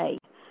saw today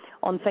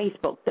on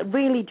Facebook that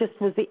really just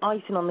was the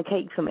icing on the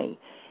cake for me.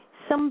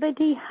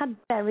 Somebody had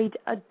buried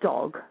a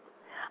dog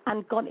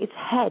and got its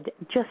head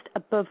just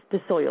above the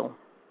soil.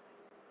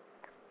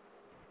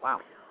 Wow.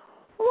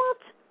 What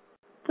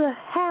the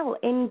hell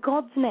in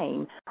God's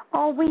name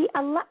are we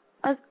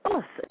as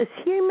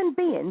human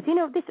beings,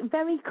 this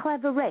very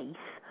clever race,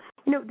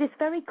 this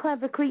very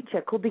clever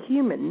creature called the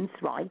humans,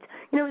 right?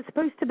 It's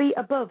supposed to be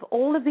above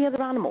all of the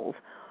other animals.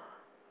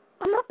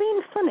 I'm not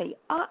being funny.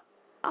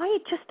 I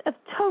just have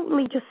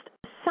totally just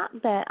sat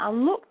there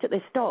and looked at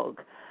this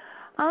dog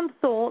and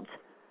thought,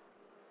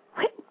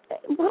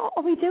 what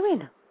are we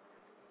doing?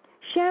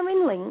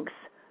 Sharing links,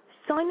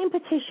 signing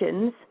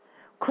petitions,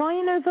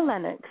 crying over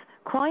Lennox,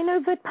 crying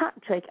over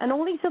Patrick, and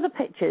all these other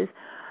pictures.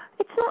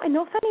 It's not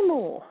enough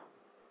anymore.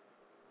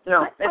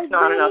 No, it's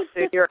not enough,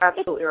 Sue. You're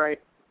absolutely right.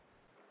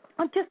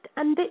 Andrea's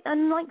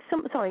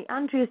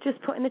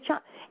just put in the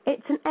chat,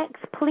 it's an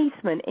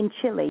ex-policeman in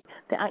Chile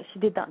that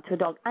actually did that to a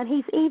dog. And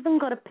he's even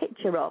got a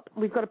picture up.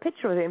 We've got a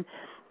picture of him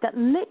that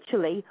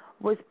literally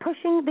was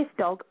pushing this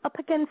dog up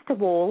against a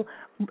wall,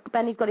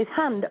 and he's got his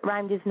hand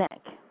around his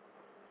neck.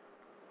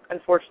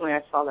 Unfortunately,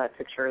 I saw that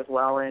picture as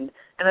well. And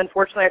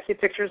unfortunately, I see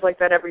pictures like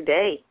that every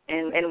day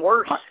and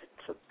worse,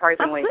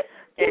 surprisingly.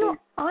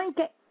 I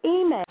get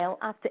email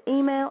after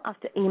email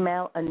after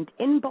email and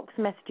inbox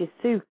messages.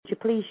 Sue, could you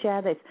please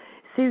share this?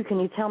 Sue, can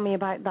you tell me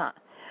about that?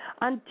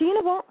 And do you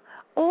know what?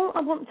 All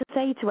I want to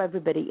say to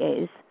everybody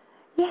is,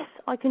 yes,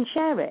 I can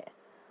share it.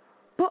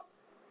 But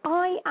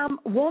I am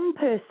one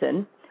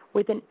person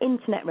with an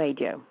internet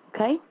radio,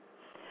 okay?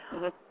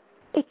 Mm-hmm.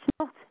 It's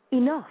not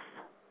enough.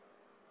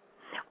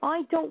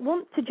 I don't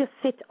want to just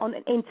sit on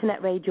an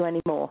internet radio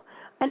anymore.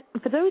 And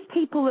for those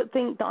people that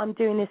think that I'm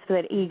doing this for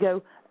their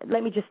ego,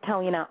 let me just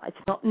tell you now, it's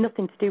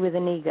nothing to do with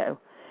an ego.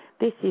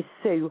 This is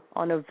Sue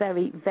on a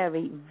very,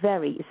 very,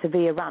 very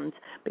severe rant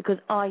because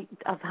I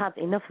have had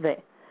enough of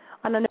it.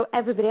 And I know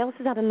everybody else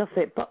has had enough of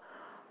it, but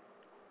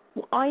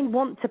I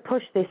want to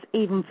push this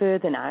even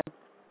further now.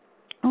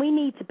 We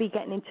need to be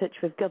getting in touch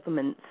with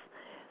governments.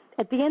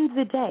 At the end of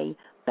the day,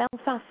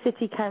 Belfast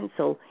City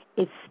Council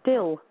is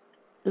still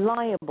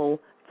liable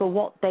for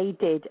what they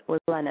did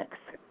with Lennox.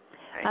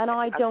 And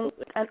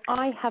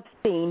I have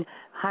seen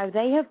how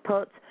they have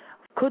put,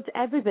 could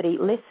everybody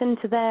listen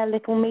to their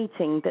little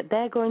meeting that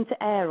they're going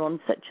to air on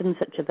such and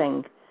such a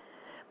thing?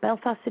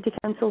 Belfast City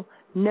Council,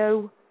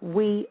 no,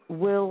 we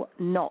will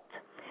not.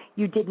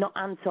 You did not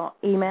answer our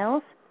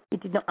emails. You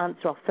did not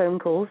answer our phone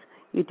calls.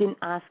 You didn't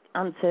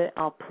answer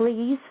our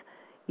pleas.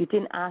 You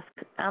didn't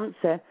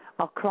answer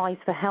our cries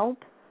for help.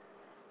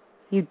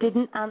 You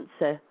didn't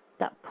answer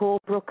that poor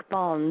Brooke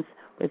Barnes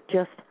with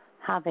just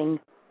having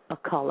a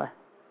collar.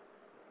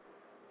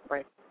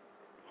 Right.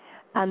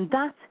 And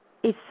that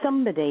is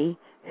somebody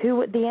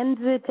who, at the end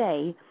of the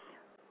day,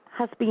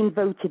 has been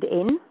voted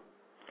in,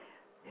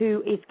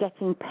 who is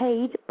getting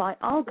paid by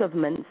our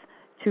governments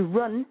to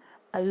run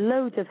a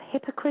load of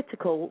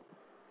hypocritical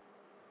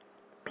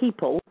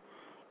people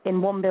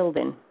in one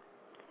building.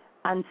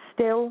 And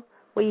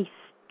we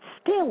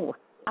still,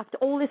 after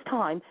all this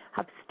time,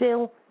 have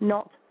still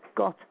not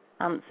got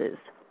answers.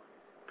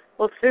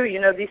 Well, Sue,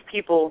 these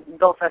people,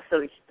 Belfast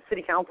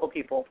City Council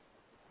people,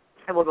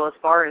 I will go as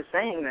far as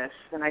saying this,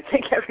 and I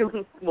think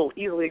everyone will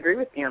easily agree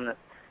with me on this.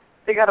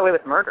 They got away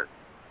with murder.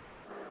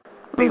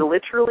 They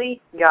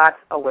literally got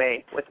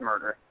away with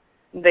murder.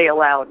 They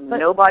allowed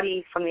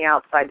nobody from the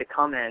outside to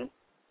come in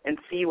and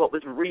see what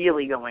was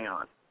really going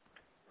on.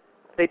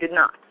 They did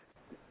not.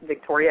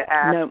 Victoria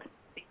asked, no.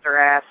 Caesar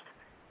asked.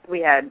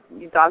 We had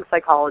dog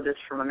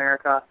psychologists from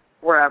America,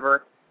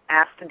 wherever,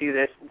 asked to do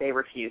this. They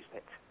refused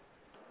it.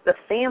 The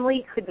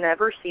family could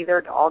never see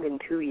their dog in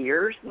 2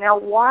 years. Now,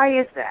 why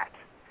is that?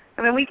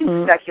 I mean, we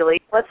can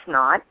speculate. Let's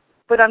not.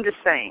 But I'm just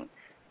saying,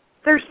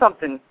 there's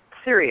something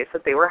serious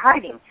that they were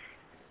hiding.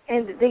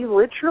 And they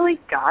literally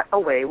got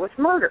away with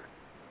murder.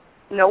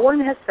 No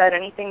one has said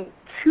anything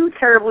too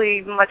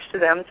terribly much to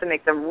them to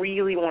make them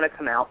really want to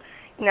come out.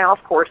 Now, of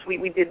course,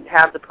 we did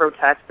have the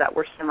protests that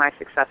were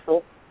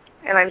semi-successful.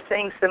 And I'm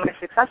saying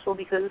semi-successful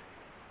because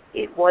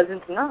it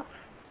wasn't enough.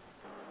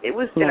 It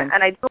was,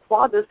 and I do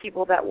applaud those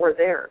people that were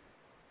there,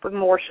 but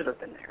more should have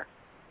been there.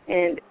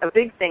 And a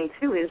big thing,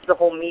 too, is the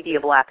whole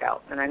media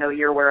blackout. And I know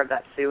you're aware of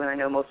that, Sue, and I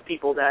know most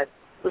people that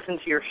listen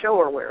to your show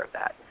are aware of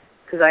that.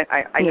 Because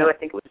I know, I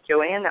think it was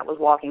Joanne that was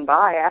walking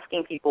by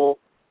asking people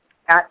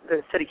at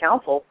the city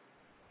council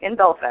in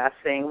Belfast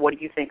saying, what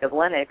do you think of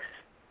Lennox?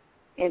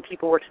 And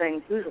people were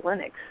saying, who's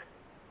Lennox?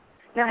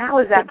 Now, how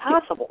is that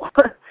possible?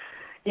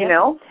 you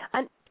know?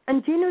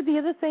 And do you know the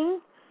other thing?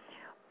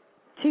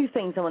 Two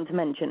things I want to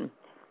mention.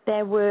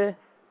 There were,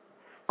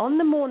 on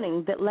the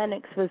morning that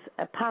Lennox was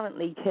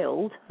apparently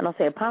killed, and I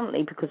say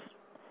apparently because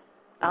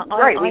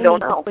we don't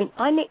know.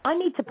 I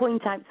need to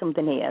point out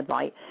something here,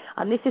 right?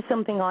 And this is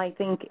something I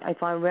think,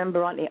 if I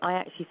remember rightly, I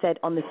actually said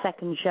on the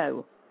second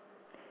show.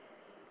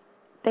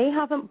 They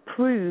haven't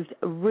proved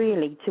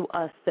really to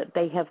us that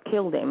they have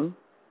killed him.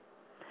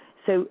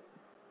 So,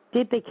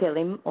 did they kill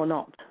him or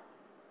not?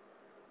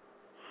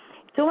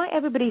 It's all right,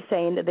 everybody's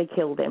saying that they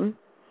killed him,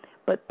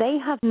 but they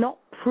have not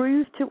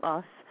proved to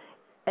us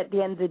at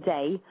the end of the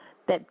day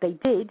that they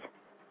did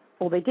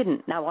or they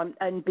didn't. Now,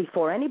 and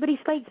before anybody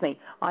slates me,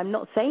 I'm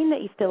not saying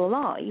that he's still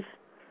alive,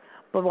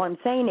 but what I'm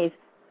saying is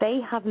they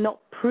have not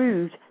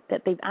proved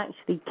that they've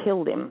actually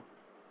killed him.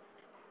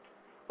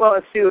 Well,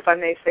 Sue, if I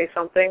may say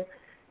something,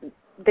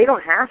 they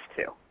don't have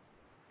to.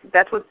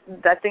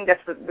 I think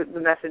that's the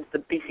message the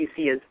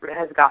BCC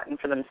has gotten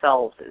for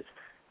themselves is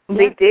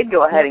they did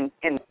go ahead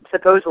and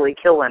supposedly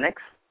kill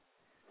Lennox,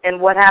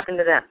 and what happened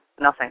to them?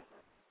 Nothing.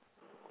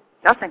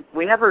 Nothing.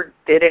 We never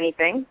did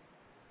anything.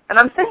 And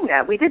I'm saying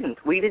that. We didn't.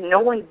 No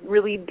one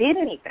really did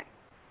anything.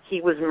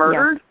 He was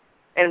murdered,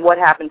 and what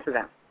happened to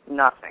them?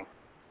 Nothing.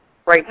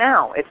 Right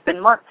now, it's been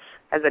months.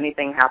 Has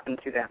anything happened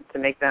to them to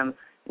make them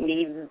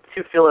need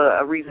to feel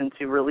a reason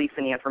to release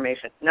any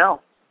information? No.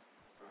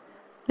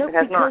 No, it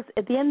has because not.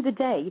 At the end of the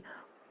day,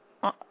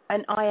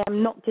 and I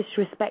am not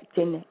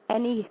disrespecting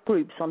any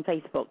groups on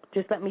Facebook,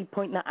 just let me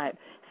point that out.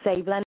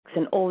 Save Lennox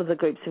and all of the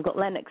groups. We've got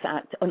Lennox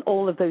Act and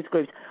all of those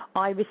groups.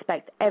 I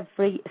respect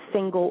every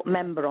single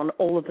member on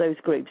all of those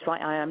groups,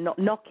 right? I am not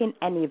knocking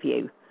any of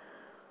you.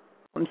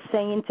 What I'm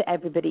saying to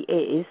everybody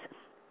is,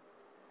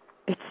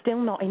 it's still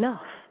not enough.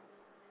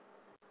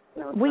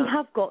 No, we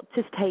have got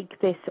to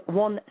take this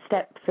one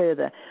step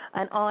further,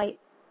 and I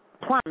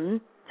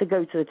plan to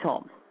go to the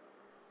top.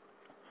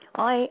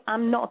 I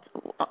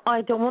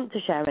don't want to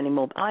share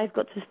anymore, but I've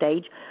got to the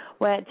stage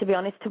where, to be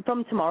honest,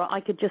 from tomorrow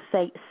I could just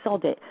say,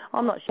 sod it.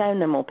 I'm not sharing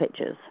no more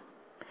pictures.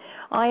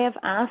 I have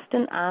asked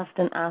and asked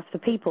and asked for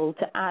people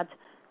to add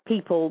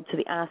people to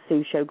the Ask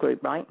Sue Show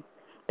group, right?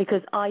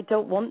 Because I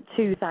don't want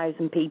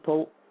 2,000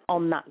 people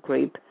on that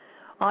group.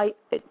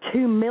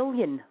 2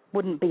 million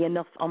wouldn't be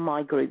enough on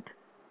my group.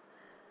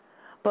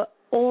 But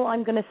all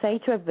I'm going to say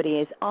to everybody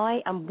is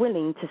I am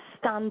willing to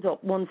stand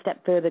up one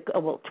step further,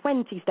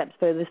 20 steps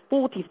further,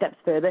 40 steps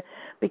further,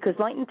 because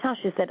like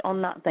Natasha said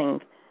on that thing,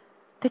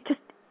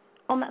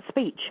 on that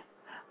speech,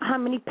 how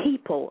many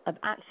people have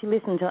actually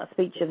listened to that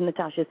speech of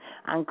Natasha's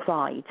and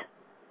cried?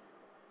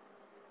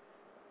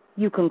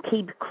 You can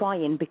keep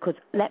crying because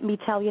let me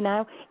tell you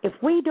now, if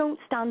we don't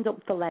stand up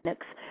for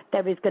Lennox,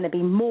 there is going to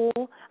be more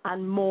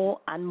and more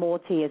and more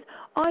tears.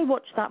 I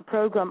watched that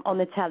program on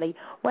the telly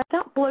where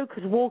that bloke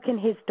was walking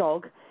his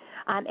dog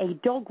and a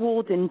dog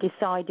warden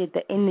decided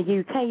that in the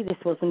UK, this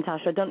was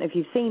Natasha, I don't know if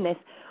you've seen this,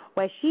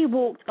 where she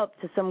walked up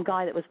to some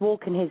guy that was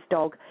walking his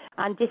dog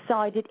and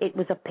decided it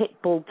was a pit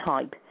bull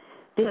type.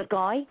 This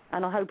guy,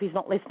 and I hope he's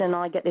not listening and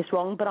I get this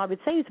wrong, but I would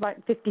say he's about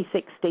 50,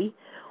 60,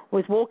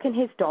 was walking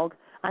his dog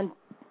and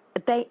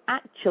they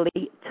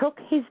actually took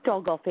his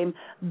dog off him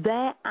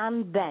there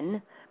and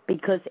then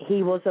because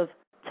he was of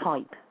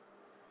type.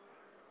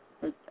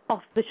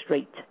 Off the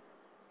street.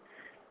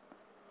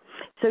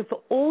 So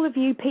for all of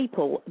you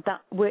people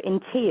that were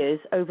in tears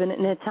over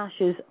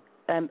Natasha's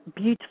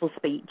beautiful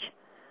speech,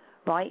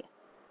 right,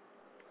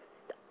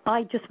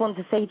 I just want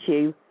to say to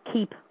you,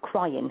 keep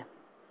crying.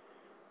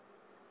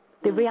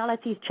 The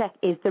reality check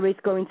is there is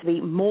going to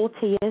be more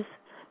tears.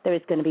 There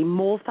is going to be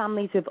more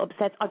families who have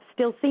upset. I'm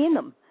still seeing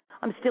them.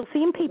 I'm still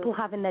seeing people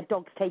having their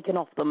dogs taken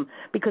off them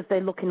because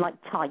they're looking like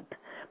type.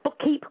 But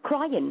keep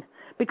crying,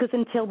 because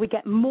until we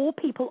get more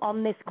people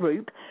on this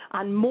group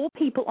and more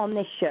people on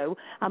this show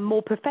and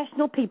more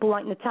professional people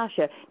like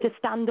Natasha to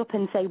stand up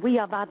and say we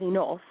have had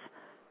enough,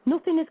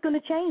 nothing is going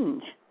to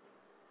change.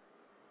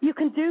 You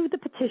can do the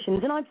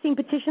petitions, and I've seen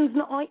petitions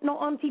not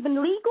aren't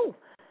even legal.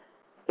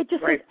 It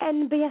just says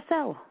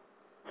NBSL.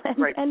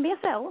 Right.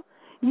 NBSL.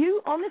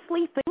 You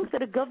honestly think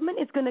that a government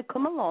is going to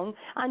come along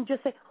and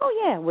just say,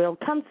 oh, yeah, we'll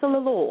cancel a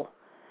law?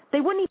 They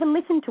wouldn't even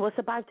listen to us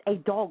about a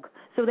dog,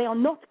 so they are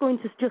not going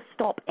to just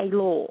stop a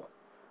law.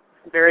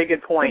 Very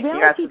good point.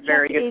 That's a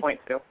very good point,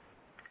 too.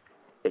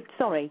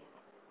 Sorry.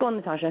 Go on,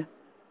 Natasha.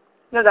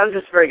 No, that was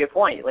just a very good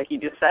point. Like you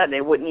just said,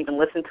 they wouldn't even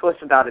listen to us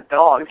about a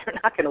dog. They're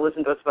not going to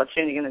listen to us about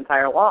changing an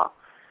entire law.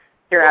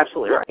 You're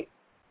absolutely right.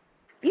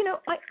 You know,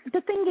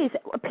 the thing is,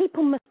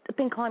 people must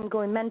think I'm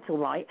going mental,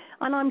 right?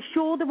 And I'm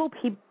sure there will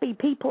be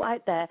people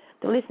out there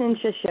that are listening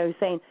to the show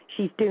saying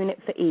she's doing it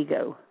for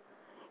ego.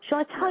 Shall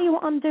I tell you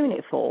what I'm doing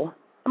it for?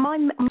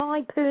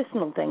 My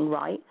personal thing,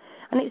 right?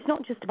 And it's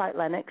not just about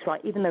Lennox, right?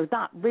 Even though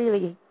that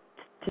really,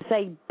 to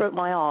say broke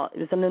my heart,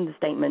 is an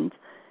understatement.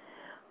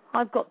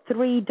 I've got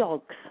 3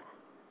 dogs,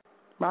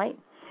 right?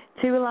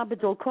 2 are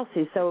Labrador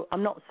crosses, so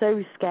I'm not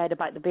so scared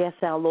about the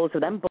BSL laws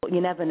of them, but you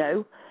never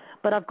know.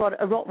 But I've got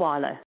a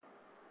Rottweiler.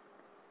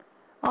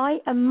 I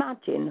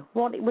imagine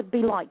what it would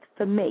be like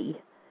for me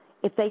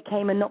if they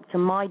came and knocked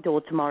on my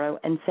door tomorrow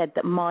and said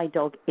that my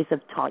dog is of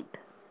type.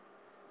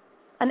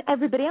 And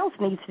everybody else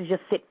needs to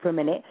just sit for a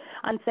minute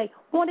and say,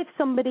 what if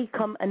somebody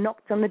come and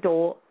knocked on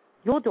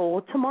your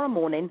door tomorrow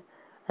morning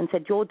and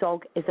said your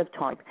dog is of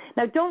type?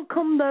 Now, don't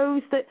come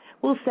those that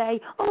will say,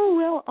 oh,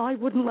 well, I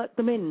wouldn't let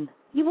them in.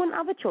 You wouldn't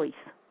have a choice.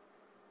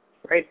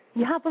 Right.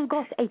 You haven't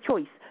got a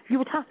choice. You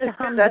would have to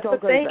hand the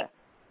dog over.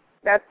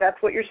 That's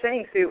what you're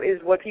saying, Sue,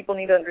 is what people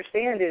need to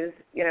understand is,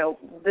 you know,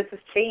 this has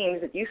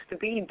changed. It used to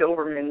be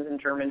Dobermans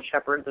and German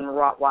Shepherds and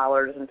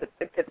Rottweilers and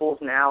Pit Bulls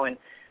now,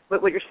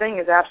 but what you're saying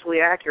is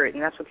absolutely accurate,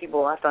 and that's what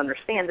people have to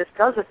understand. This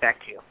does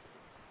affect you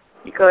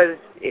because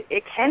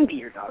it can be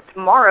your dog.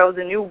 Tomorrow,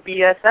 the new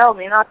BSL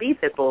may not be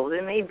Pit Bulls.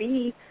 It may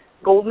be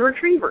Golden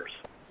Retrievers.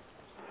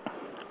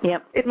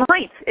 Yep. It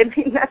might. I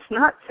mean, that's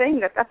not saying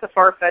that that's a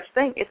far-fetched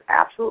thing. It's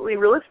absolutely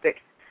realistic.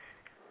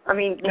 I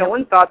mean, no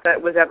one thought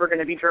that was ever going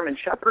to be German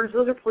Shepherds.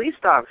 Those are police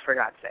dogs, for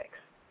God's sakes.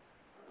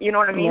 You know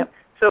what I mean? Yep.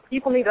 So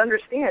people need to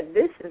understand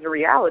this is a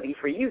reality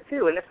for you,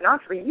 too. And if not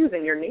for you,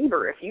 then your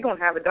neighbor. If you don't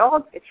have a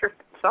dog, it's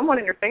someone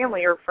in your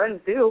family or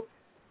friends do,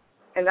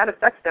 and that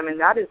affects them, and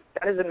that is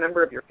a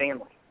member of your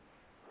family,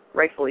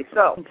 rightfully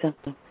so.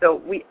 Exactly.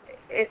 So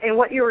and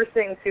what you were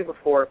saying, too,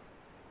 before,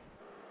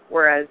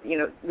 whereas, you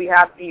know, we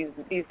have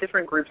these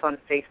different groups on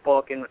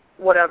Facebook and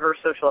whatever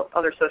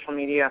other social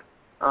media,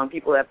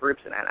 people that have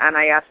groups in that. And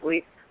I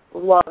absolutely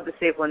love the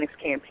Save Lennox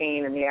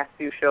campaign and the Ask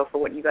Sue show for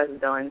what you guys have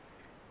done.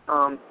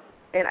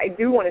 And I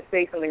do want to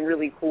say something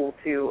really cool,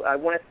 too. I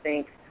want to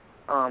thank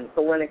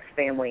the Lennox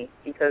family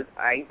because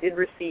I did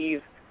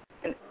receive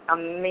an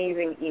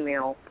amazing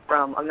email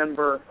from a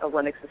member of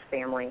Lennox's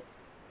family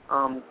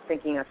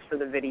thanking us for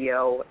the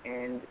video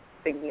and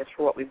thanking us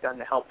for what we've done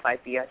to help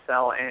fight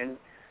BSL. And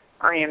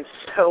I am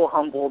so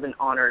humbled and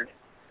honored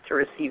to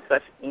receive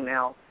such an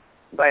email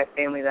by a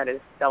family that has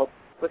dealt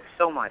with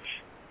so much.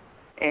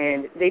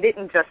 And they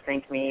didn't just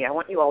thank me. I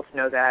want you all to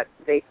know that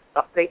they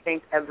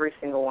thanked every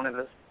single one of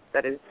us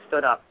that has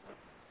stood up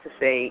to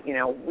say, you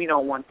know, we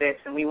don't want this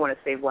and we want to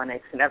save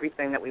Lennox and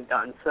everything that we've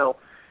done. So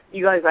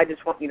you guys, I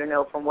just want you to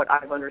know from what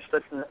I've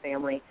understood from the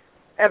family,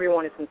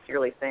 everyone is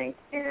sincerely thanked.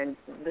 And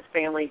this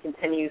family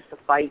continues to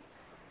fight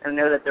and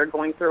know that they're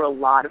going through a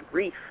lot of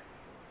grief.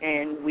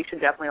 And we should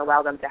definitely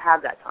allow them to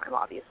have that time,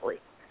 obviously.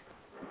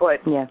 But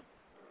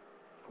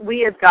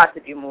we have got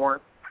to do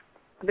more.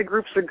 The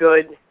groups are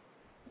good,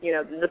 you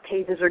know, the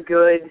pages are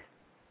good,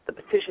 the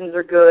petitions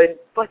are good,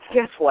 but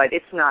guess what?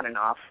 It's not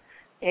enough.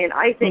 And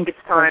I think it's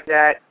time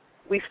that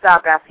we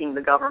stop asking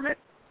the government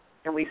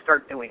and we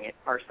start doing it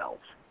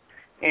ourselves.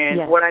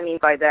 And what I mean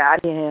by that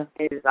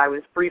is I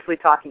was briefly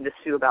talking to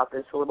Sue about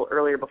this a little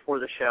earlier before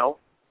the show.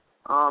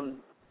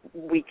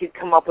 We could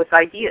come up with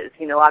ideas.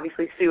 You know,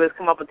 obviously Sue has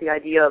come up with the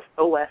idea of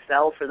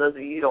OSL. For those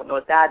of you who don't know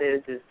what that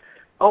is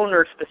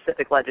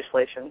owner-specific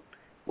legislation,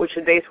 which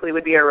basically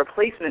would be a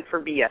replacement for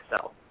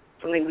BSL,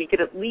 something we could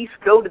at least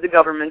go to the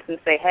governments and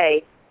say,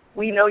 hey,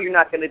 we know you're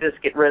not going to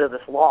just get rid of this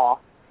law,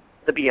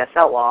 the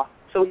BSL law,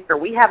 so here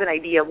we have an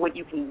idea of what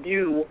you can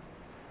do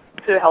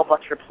to help us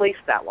replace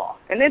that law.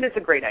 And it is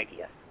a great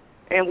idea.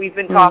 And we've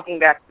been talking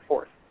back and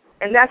forth.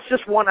 And that's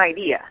just one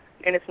idea,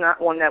 and it's not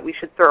one that we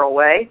should throw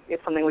away.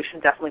 It's something we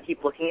should definitely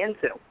keep looking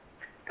into.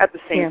 At the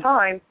same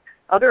time,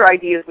 other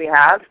ideas we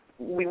have,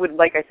 we would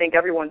like, I think,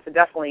 everyone to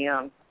definitely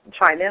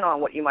chime in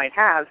on what you might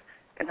have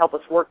and help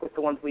us work with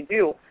the ones we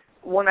do.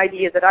 One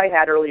idea that I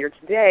had earlier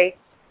today,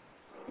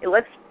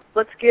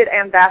 let's get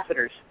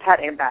ambassadors, pet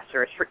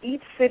ambassadors, for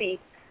each city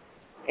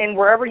and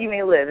wherever you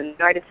may live, in the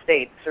United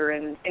States or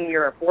in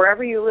Europe,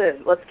 wherever you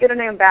live, let's get an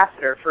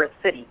ambassador for a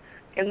city.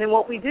 And then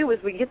what we do is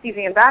we get these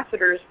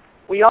ambassadors,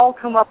 we all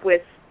come up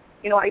with,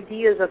 you know,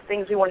 ideas of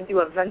things we want to do,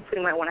 events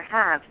we might want to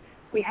have.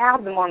 We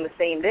have them on the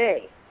same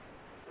day.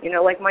 You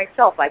know, like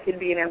myself, I could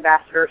be an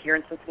ambassador here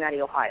in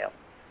Cincinnati, Ohio.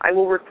 I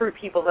will recruit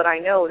people that I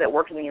know that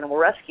work in the animal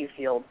rescue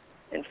field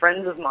and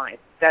friends of mine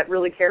that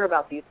really care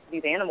about these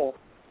animals,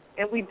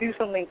 and we do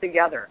something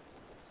together.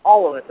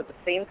 all of us at the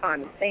same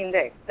time, the same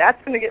day, that's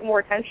going to get more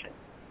attention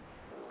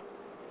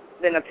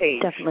than a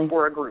page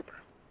or a group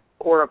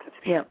or a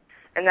petition. Yeah.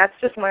 And that's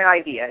just my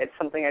idea. It's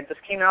something I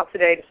just came out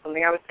today, just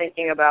something I was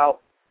thinking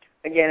about.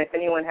 Again, if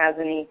anyone has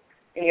any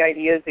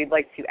ideas they'd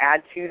like to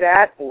add to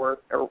that or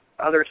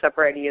other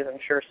separate ideas, I'm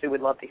sure Sue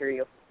would love to hear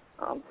you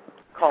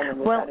call in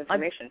with that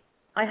information.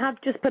 I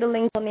have just put a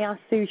link on the Ask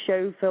Sue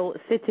show for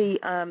city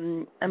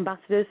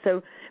ambassadors, so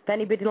if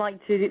anybody would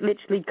like to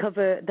literally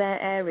cover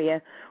their area,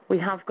 we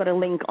have got a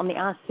link on the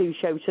Ask Sue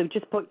show. So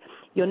just put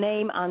your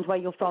name and where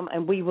you're from,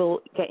 and we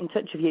will get in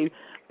touch with you.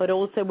 But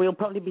also we'll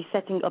probably be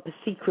setting up a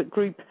secret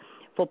group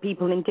for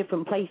people in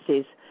different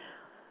places.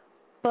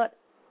 But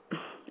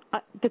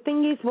the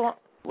thing is well,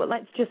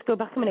 let's just go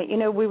back a minute. You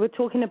know, we were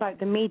talking about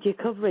the media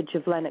coverage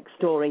of Lennox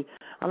Story,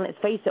 and let's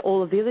face it,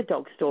 all of the other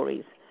dog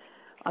stories.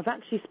 I've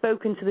actually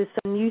spoken to the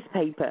Sun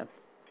newspaper,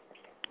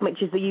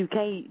 which is the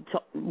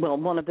UK,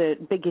 one of the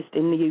biggest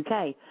in the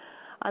UK,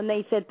 and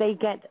they said they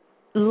get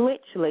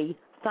literally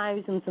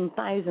thousands and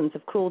thousands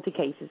of cruelty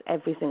cases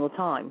every single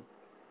time.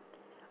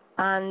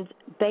 And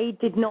they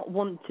did not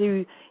want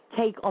to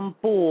take on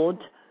board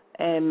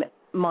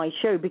my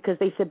show because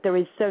they said there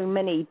is so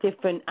many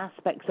different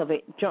aspects of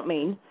it. Do you know what I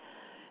mean?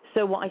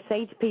 So what I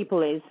say to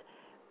people is,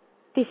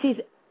 this is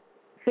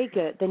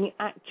bigger than you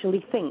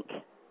actually think.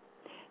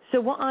 So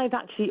what I've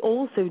actually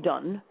also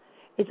done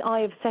is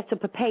I have set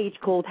up a page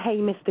called Hey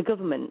Mr.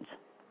 Government.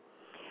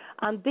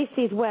 And this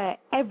is where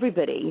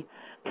everybody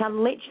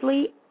can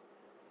literally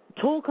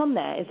talk on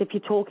there as if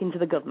you're talking to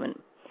the government.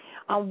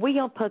 And we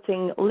are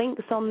putting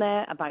links on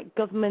there about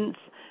governments,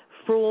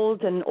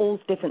 fraud and all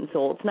different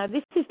sorts. Now,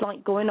 this is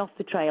like going off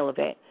the trail of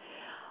it.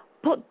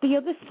 But the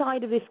other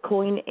side of this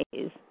coin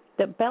is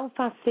that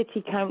Belfast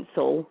City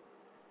Council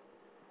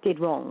did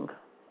wrong.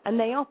 And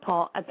they are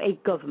part of a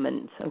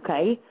government,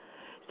 okay?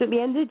 So at the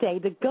end of the day,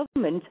 the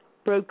government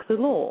broke the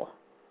law.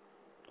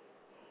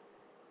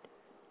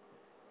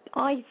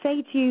 I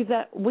say to you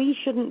that we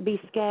shouldn't be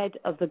scared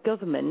of the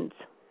government,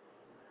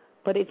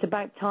 but it's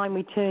about time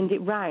we turned it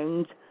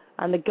round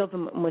and the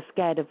government was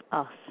scared of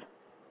us.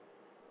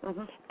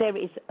 Mm-hmm. There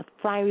is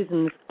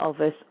thousands of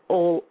us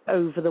all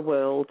over the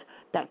world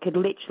that could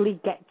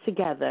literally get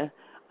together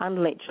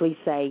and literally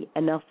say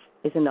enough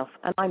is enough.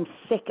 And I'm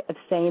sick of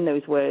saying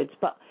those words,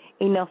 but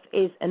enough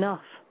is enough.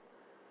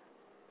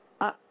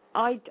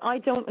 I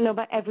don't know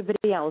about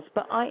everybody else,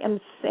 but I am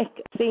sick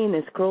of seeing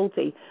this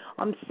cruelty.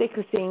 I'm sick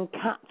of seeing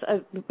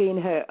cats being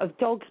hurt, of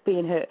dogs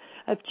being hurt,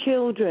 of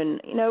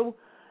children. You know,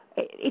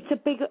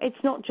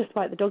 it's not just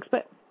about the dogs,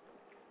 but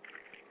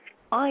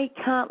I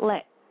can't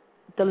let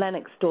the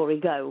Lennox story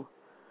go.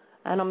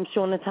 And I'm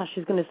sure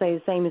Natasha's going to say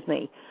the same as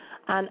me.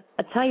 And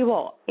I tell you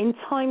what, in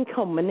time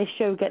come when this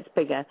show gets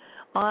bigger,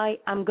 I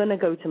am going to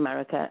go to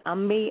America,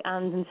 and me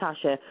and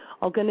Natasha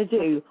are going to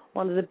do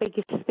one of the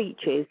biggest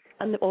speeches,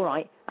 and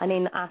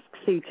in Ask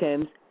Sue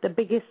terms, the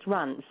biggest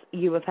rants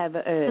you have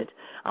ever heard.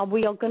 And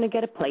we are going to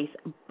get a place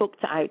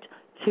booked out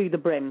to the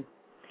brim.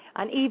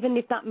 And even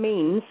if that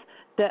means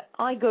that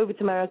I go over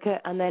to America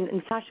and then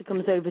Natasha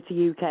comes over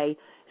to UK,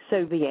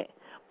 so be it.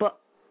 But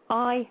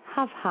I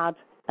have had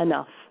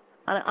enough.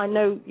 And I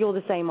know you're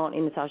the same, aren't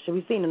you, Natasha?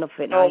 We've seen enough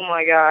of it now. Oh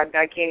my God,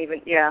 I can't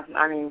even. Yeah,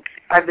 I mean,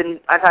 I've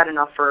had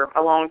enough for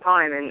a long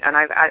time, and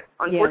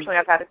unfortunately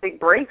I've had to take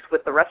breaks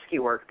with the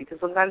rescue work because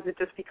sometimes it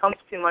just becomes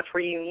too much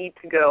where you need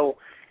to go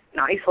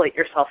and isolate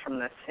yourself from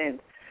this. And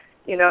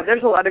you know,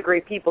 there's a lot of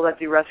great people that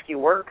do rescue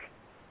work,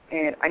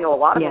 and I know a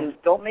lot of them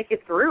don't make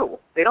it through.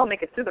 They don't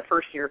make it through the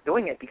first year of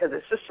doing it because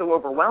it's just so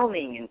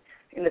overwhelming,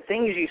 and the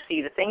things you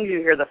see, the things you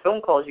hear, the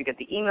phone calls you get,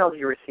 the emails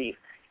you receive,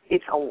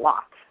 it's a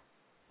lot.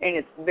 And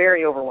it's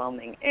very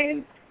overwhelming.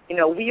 And, you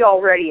know, we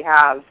already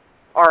have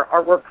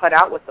our work cut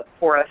out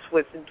for us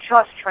with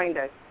just trying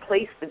to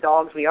place the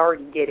dogs we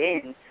already get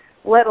in,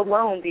 let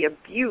alone the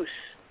abuse.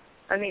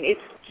 I mean, it's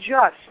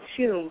just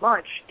too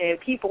much, and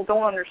people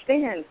don't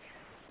understand.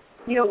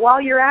 You know, while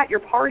you're at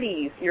your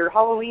parties, your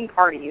Halloween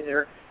parties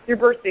or your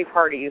birthday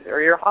parties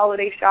or your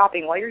holiday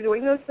shopping, while you're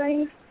doing those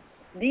things,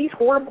 these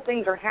horrible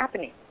things are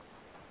happening.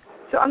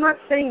 So I'm not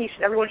saying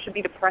everyone should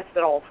be depressed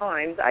at all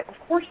times. Of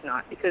course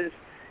not, because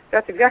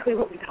that's exactly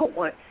what we don't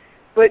want.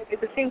 But at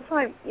the same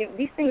time, you know,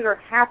 these things are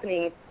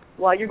happening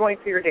while you're going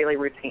through your daily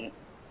routine.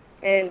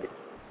 And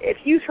if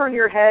you turn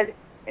your head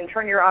and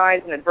turn your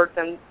eyes and avert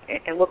them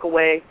and look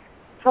away,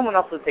 someone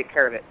else will take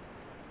care of it.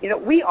 You know,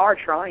 we are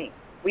trying.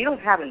 We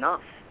don't have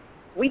enough.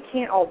 We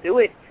can't all do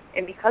it.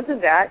 And because of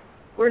that,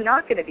 we're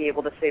not going to be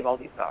able to save all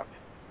these dogs.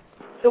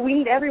 So we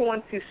need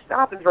everyone to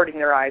stop averting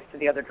their eyes to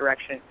the other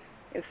direction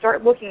and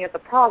start looking at the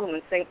problem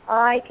and saying,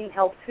 I can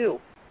help too.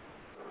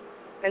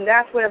 And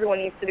that's what everyone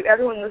needs to do.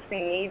 Everyone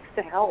listening needs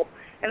to help.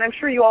 And I'm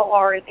sure you all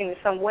are in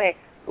some way,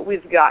 but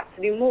we've got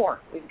to do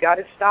more. We've got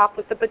to stop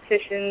with the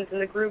petitions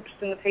and the groups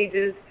and the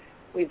pages.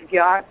 We've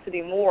got to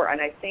do more. And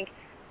I think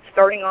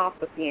starting off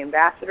with the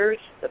ambassadors,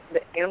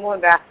 the animal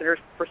ambassadors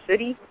per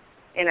city,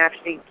 and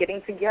actually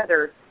getting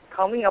together,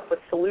 coming up with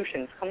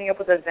solutions, coming up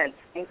with events,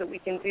 things that we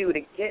can do to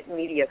get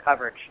media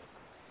coverage.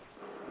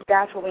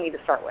 That's what we need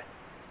to start with.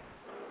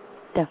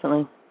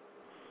 Definitely.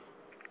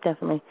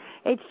 definitely.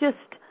 It's just,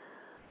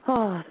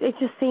 it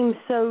just seems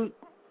so.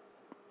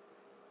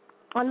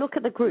 I look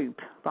at the group,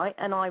 right,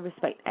 and I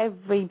respect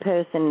every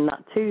person in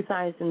that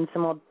 2,000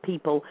 some odd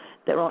people,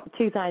 there are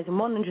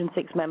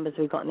 2,106 members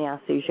we've got in the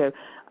Ask Sue show,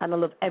 and I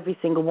love every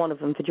single one of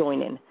them for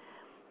joining.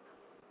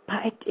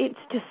 But it's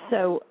just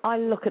so, I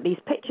look at these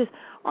pictures,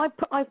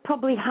 I've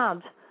probably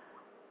had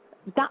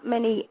that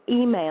many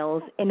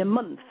emails in a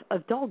month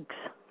of dogs.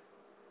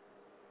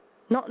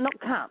 Not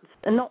cats,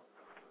 and not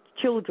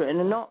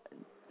children, and not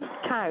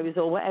cows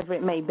or whatever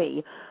it may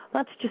be.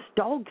 That's just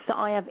dogs that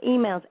I have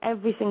emails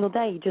every single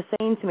day just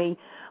saying to me,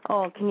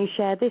 oh, can you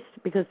share this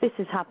because this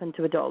has happened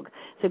to a dog.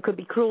 So it could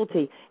be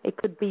cruelty, it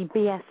could be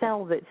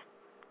BSL that's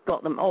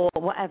got them, or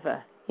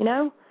whatever, you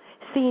know,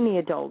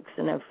 senior dogs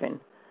and everything.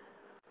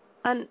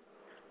 And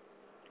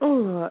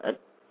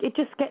it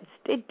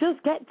does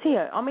get to you.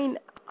 I mean,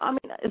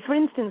 for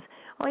instance,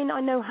 I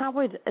know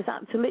Howard has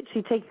had to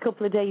literally take a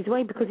couple of days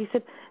away because he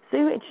said,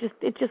 Sue,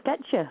 it just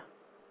gets you.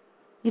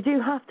 You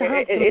do have to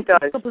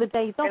have a couple of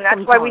days off. And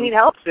that's why we need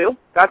help, Sue.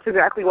 That's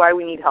exactly why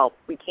we need help.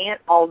 We can't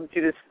all do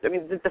this. I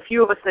mean, the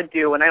few of us that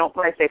do, and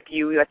when I say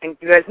few, I think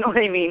you guys know what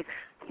I mean.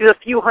 There's a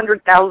few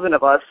 100,000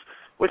 of us,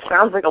 which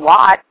sounds like a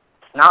lot.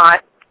 It's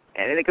not.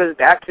 And it goes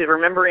back to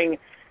remembering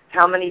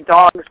how many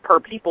dogs per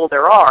people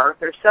there are.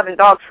 There's 7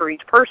 dogs for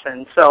each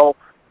person. So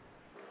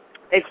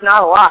it's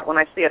not a lot. When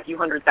I say a few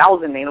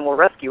 100,000 animal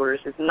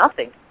rescuers, it's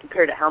nothing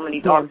compared to how many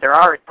dogs there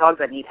are, dogs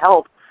that need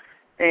help.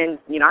 And,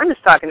 I'm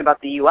just talking about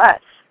the U.S.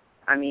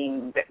 I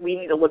mean, we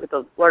need to look at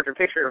the larger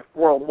picture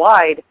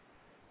worldwide.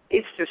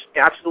 It's just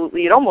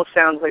absolutely, it almost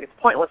sounds like it's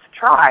pointless to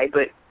try,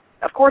 but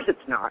of course it's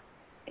not.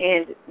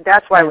 And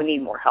that's why we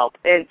need more help.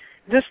 And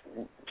just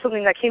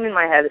something that came in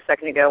my head a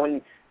second ago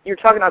when you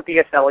were talking about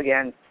BSL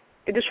again,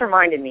 it just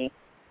reminded me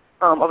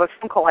of a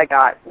phone call I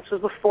got. This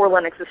was before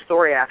Lennox's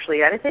story,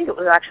 actually. And I think it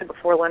was actually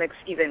before Lennox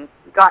even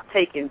got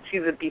taken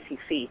to the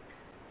BCC.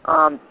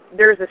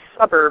 There's a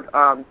suburb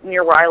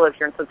near where I live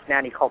here in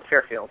Cincinnati called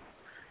Fairfield.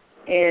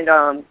 And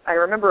I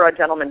remember a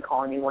gentleman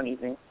calling me one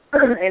evening.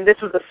 And this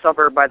was a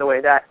suburb, by the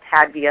way, that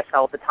had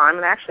BSL at the time.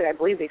 And actually, I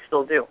believe they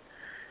still do.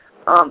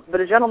 But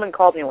a gentleman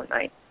called me one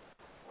night.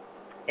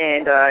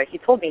 And he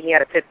told me he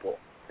had a pit bull.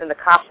 And the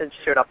cops had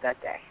showed up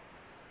that day.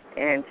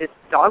 And his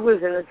dog was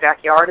in his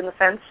backyard in the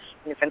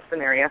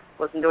fenced-in area.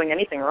 Wasn't doing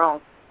anything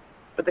wrong.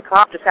 But the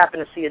cop just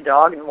happened to see a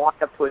dog and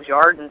walked up to his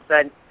yard and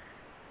said,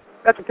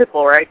 "That's a pit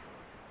bull, right?"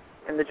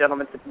 And the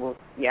gentleman said, "Well,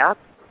 yeah,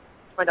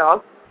 it's my dog.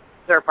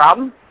 Is there a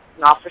problem?"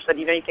 And the officer said,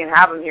 "You can't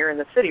have him here in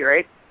the city,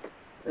 right?"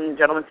 And the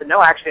gentleman said,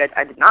 "No, actually,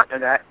 I did not know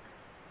that."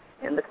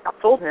 And the cop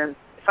told him,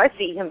 "If I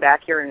see him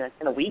back here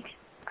in a week,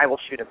 I will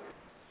shoot him.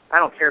 I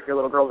don't care if your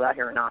little girl's out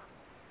here or not."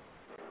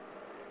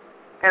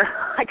 And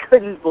I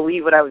couldn't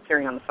believe what I was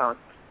hearing on the phone.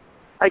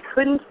 I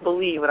couldn't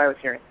believe what I was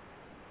hearing.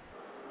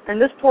 And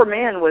this poor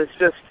man was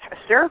just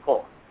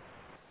hysterical.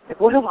 Like,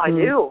 what do I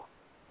do?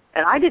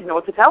 And I didn't know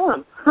what to tell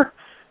him.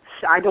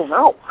 I don't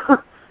know.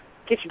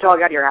 Get your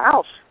dog out of your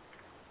house,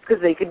 because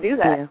they could do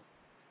that. Yeah.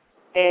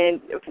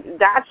 And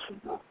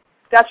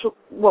that's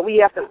what we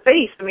have to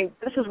face. I mean,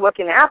 this is what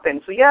can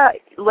happen. So yeah,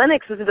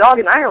 Lennox is a dog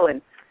in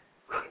Ireland,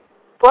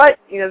 but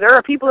there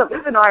are people that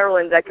live in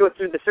Ireland that go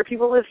through this. There are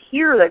people that live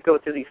here that go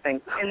through these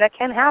things, and that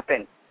can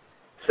happen.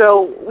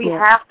 So we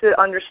have to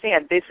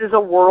understand this is a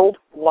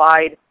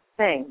worldwide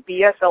thing.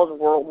 BSL is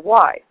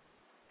worldwide.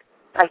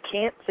 I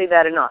can't say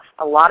that enough.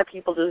 A lot of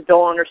people just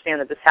don't understand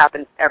that this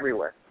happens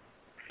everywhere.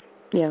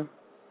 Yeah,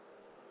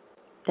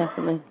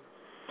 definitely.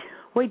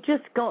 We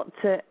just got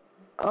to,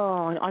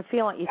 I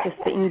feel like you just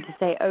need to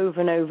say it over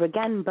and over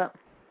again, but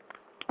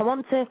I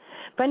want to,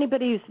 for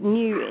anybody who's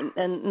new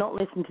and not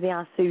listened to the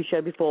Ask Sue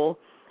show before,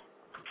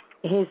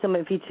 here's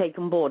something for you to take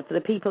on board. For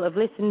the people that have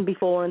listened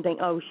before and think,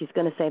 oh, she's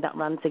going to say that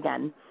rant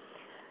again.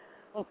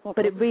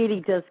 But it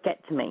really does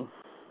get to me.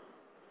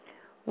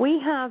 We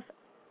have,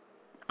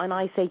 and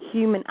I say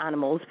human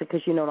animals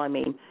because you know what I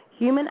mean,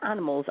 human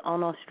animals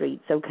on our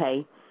streets,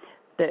 okay,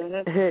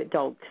 that hurt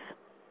dogs,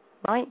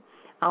 right?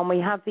 And we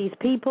have these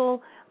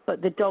people,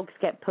 but the dogs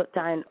get put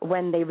down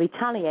when they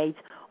retaliate,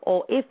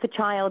 or if the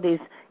child is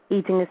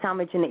eating a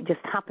sandwich and it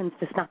just happens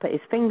to snap at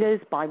his fingers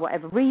by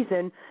whatever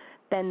reason,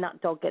 then that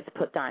dog gets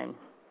put down.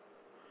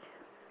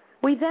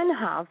 We then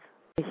have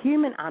a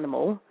human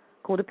animal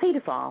called a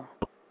paedophile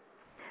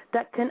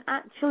that can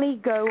actually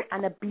go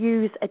and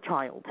abuse a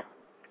child.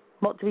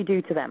 What do we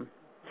do to them?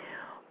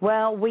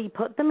 Well, we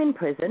put them in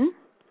prison.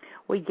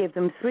 We give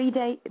them 3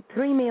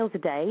 meals a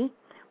day.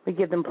 We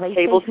give them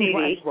PlayStation,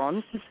 whatever they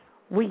want.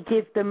 We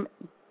give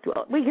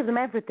them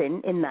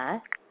everything in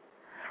there.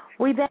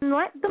 We then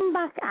let them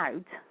back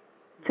out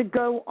to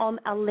go on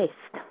a list.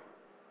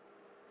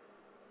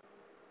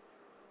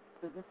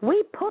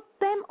 We put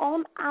them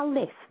on a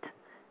list.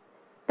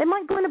 They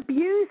might go and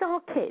abuse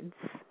our kids.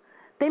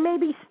 They may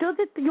be stood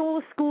at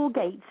your school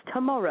gates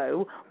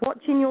tomorrow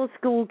watching the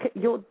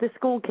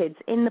school kids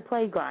in the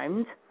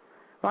playground,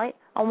 right?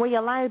 And we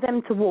allow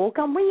them to walk,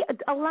 and we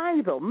allow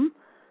them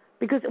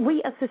because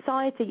we as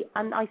society,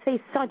 and I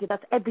say society,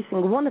 that's every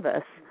single one of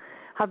us,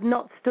 have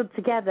not stood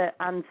together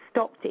and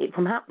stopped it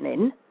from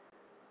happening.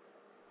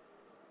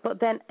 But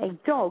then a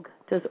dog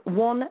does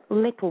one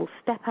little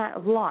step out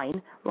of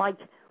line, like,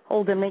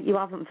 hold on a minute, you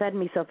haven't fed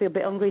me, so I feel a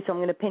bit hungry, so I'm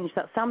going to pinch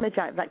that sandwich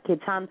out of that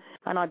kid's hand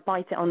and I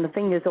bite it on the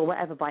fingers or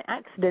whatever by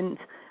accident.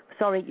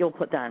 Sorry, you're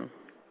put down.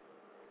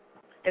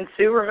 And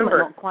Sue, remember,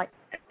 not quite.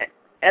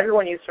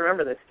 Everyone used to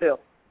remember this too.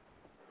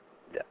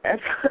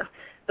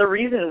 The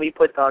reason we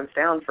put dogs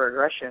down for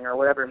aggression or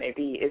whatever it may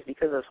be is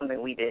because of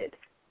something we did.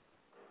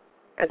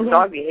 As a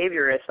dog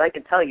behaviorist, I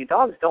can tell you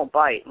dogs don't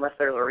bite unless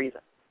there's a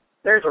reason.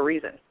 There's a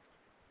reason.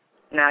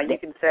 Now, you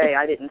can say,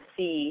 I didn't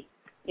see,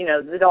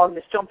 the dog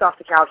just jumped off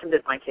the couch and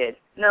bit my kid.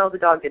 No, the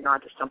dog did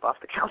not just jump off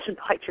the couch and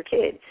bite your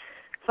kid.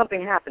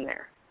 Something happened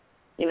there.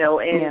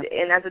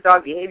 And as a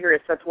dog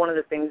behaviorist, that's one of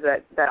the things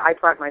that I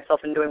pride myself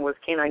in doing with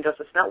Canine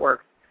Justice Network,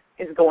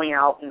 is going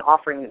out and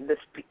offering this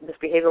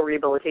behavioral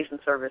rehabilitation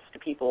service to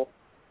people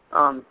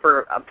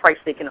for a price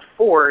they can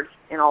afford,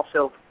 and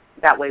also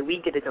that way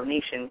we get a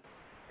donation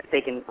that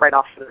they can write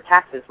off for their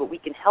taxes, but we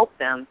can help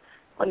them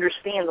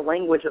understand the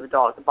language of a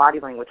dog, the body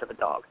language of a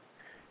dog,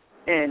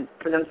 and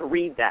for them to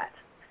read that,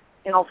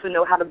 and also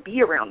know how to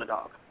be around a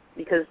dog.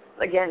 Because,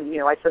 again,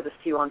 I said this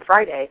to you on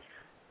Friday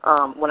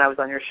when I was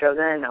on your show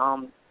then,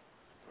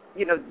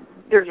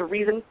 there's a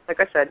reason, like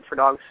I said, for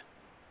dogs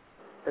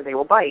that they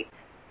will bite.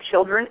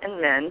 Children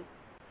and men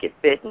get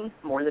bitten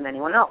more than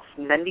anyone else.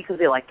 Men because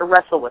they like to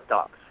wrestle with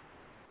dogs.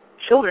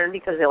 Children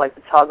because they like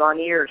to tug on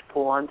ears,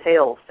 pull on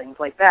tails, things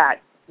like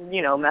that.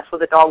 Mess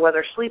with a dog while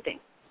they're sleeping.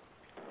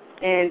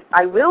 And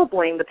I will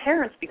blame the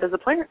parents, because the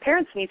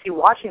parents need to be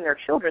watching their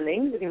children. They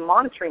need to be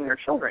monitoring their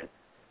children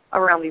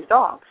around these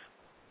dogs.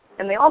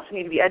 And they also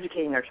need to be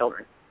educating their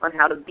children on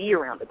how to be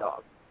around a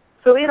dog.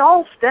 So it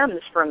all stems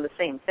from the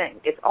same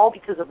thing. It's all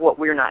because of what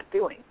we're not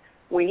doing.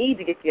 We need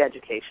to get the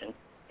education.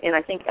 And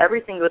I think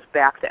everything goes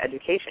back to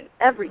education.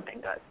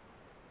 Everything does.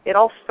 It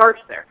all starts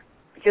there.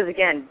 Because,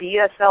 again,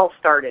 BSL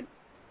started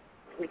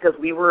because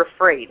we were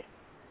afraid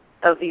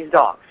of these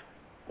dogs,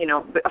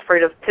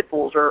 afraid of pit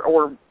bulls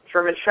or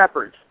German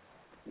shepherds.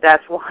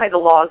 That's why the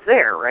law is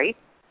there, right?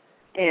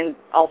 And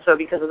also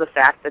because of the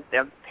fact that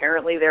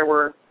apparently there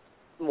were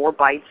more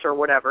bites or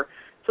whatever.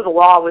 So the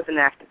law was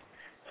enacted.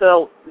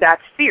 So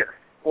that's fear.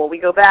 Well, we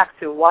go back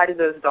to why did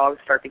those dogs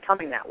start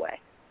becoming that way?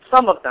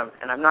 Some of them,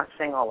 and I'm not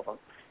saying all of them.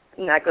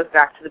 And that goes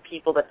back to the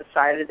people that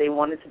decided they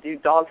wanted to do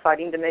dog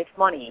fighting to make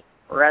money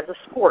or as a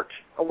sport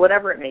or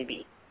whatever it may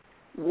be.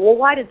 Well,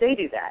 why did they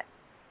do that?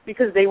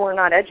 Because they were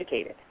not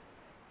educated.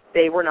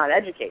 They were not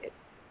educated.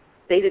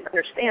 They didn't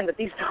understand that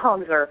these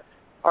dogs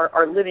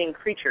are living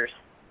creatures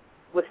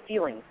with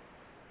feelings,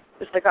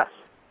 just like us.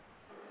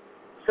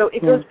 So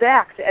it goes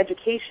back to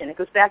education. It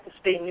goes back to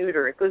spay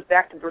neuter. It goes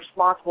back to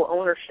responsible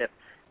ownership.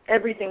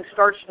 Everything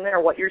starts from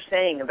there. What you're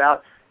saying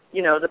about,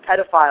 the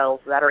pedophiles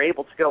that are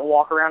able to go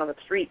walk around on the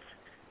streets,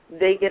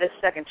 they get a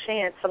second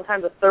chance,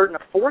 sometimes a third and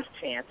a fourth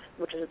chance,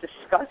 which is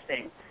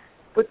disgusting.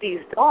 But these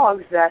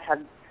dogs that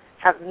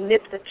have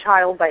nipped a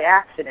child by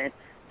accident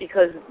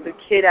because the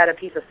kid had a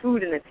piece of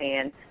food in his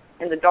hand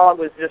and the dog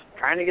was just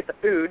trying to get the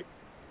food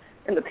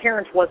and the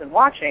parents wasn't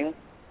watching.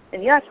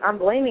 And yes, I'm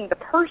blaming the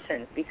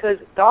person, because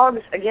dogs,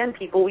 again,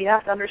 people, we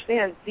have to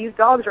understand, these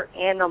dogs are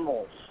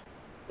animals.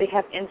 They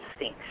have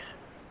instincts.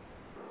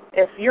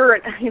 If you're,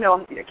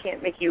 I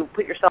can't make you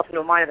put yourself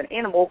into the mind of an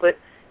animal, but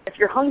if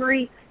you're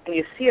hungry and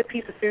you see a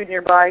piece of food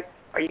nearby,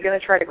 are you going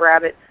to try to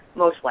grab it?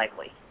 Most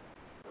likely.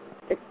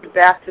 It's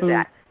back to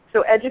that.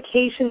 So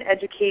education,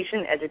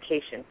 education,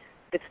 education.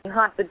 It's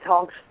not the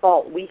dog's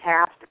fault. We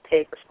have to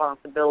take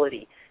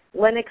responsibility.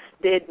 Lennox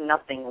did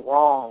nothing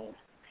wrong.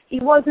 He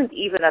wasn't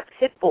even a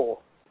pit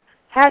bull.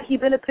 Had he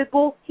been a pit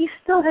bull, he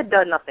still had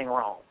done nothing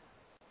wrong.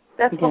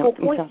 That's the whole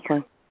point.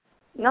 Exactly.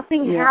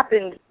 Nothing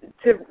happened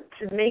to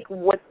make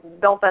what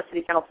Belfast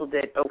City Council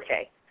did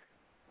okay.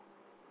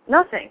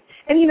 Nothing.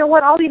 And you know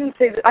what? I'll even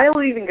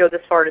go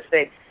this far to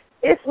say,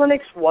 if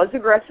Lennox was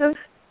aggressive,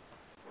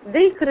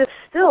 they could have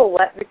still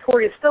let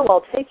Victoria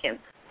Stillwell take him.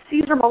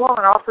 Cesar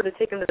Millan offered to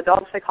take him to the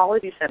Dog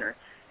Psychology Center.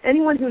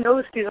 Anyone who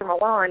knows Cesar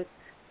Millan,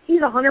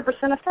 he's 100%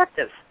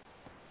 effective.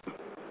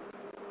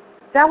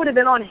 That would have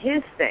been on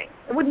his thing.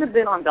 It wouldn't have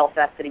been on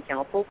Belfast City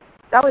Council.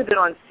 That would have been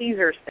on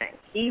Caesar's thing.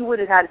 He would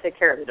have had to take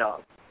care of the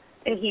dog.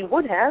 And he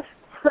would have.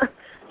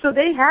 So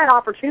they had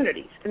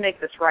opportunities to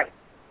make this right,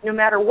 no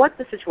matter what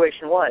the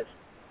situation was.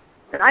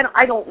 And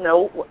I don't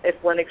know if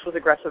Lennox was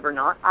aggressive or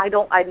not. I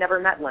never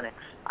met Lennox.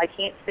 I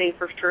can't say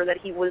for sure that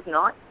he was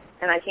not,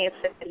 and I can't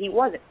say that he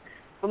wasn't.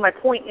 But my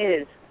point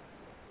is,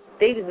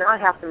 they did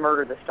not have to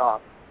murder this dog.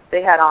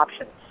 They had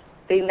options.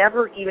 They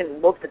never even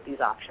looked at these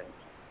options.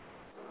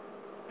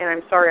 And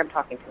I'm sorry I'm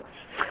talking too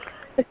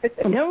much.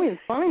 No,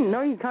 it's fine.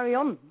 No, you carry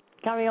on.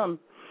 Carry on.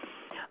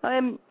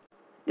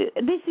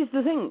 This is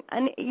the thing.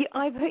 And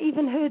I've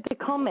even heard the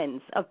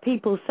comments of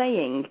people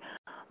saying,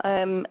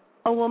 oh,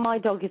 well, my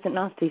dog isn't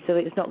nasty, so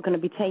it's not going to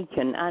be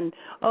taken. And,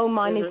 oh,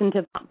 mine isn't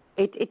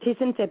it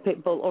isn't a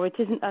pit bull, or it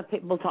isn't a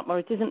pit bull type, or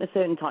it isn't a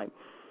certain type.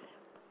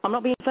 I'm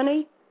not being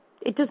funny.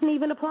 It doesn't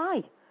even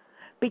apply.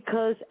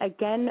 Because,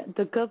 again,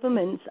 the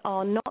governments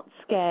are not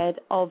scared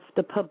of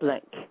the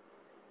public.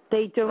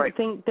 They don't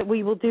think that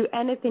we will do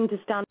anything to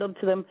stand up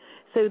to them,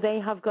 so they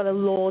have got a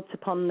law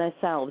upon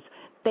themselves.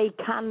 They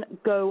can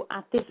go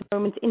at this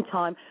moment in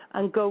time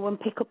and go and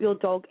pick up your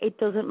dog. It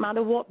doesn't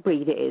matter what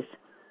breed it is.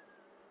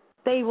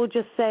 They will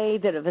just say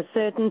that of a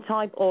certain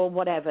type or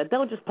whatever.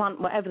 They'll just plant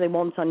whatever they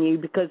want on you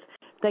because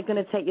they're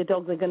going to take your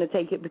dog. They're going to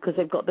take it because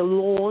they've got the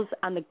laws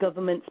and the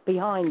governments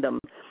behind them,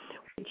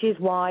 which is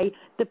why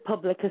the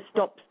public has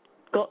got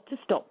to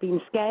stop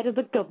being scared of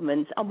the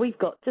government, and we've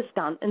got to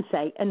stand and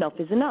say enough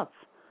is enough.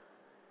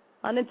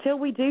 And until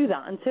we do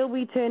that, until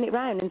we turn it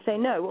round and say,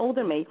 no, hold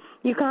on me,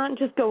 you can't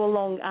just go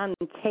along and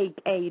take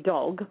a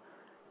dog. Do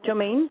you know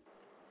what I mean?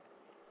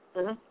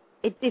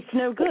 Mm-hmm. It's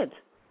no good.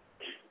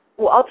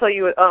 Well, I'll tell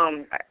you,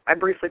 I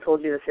briefly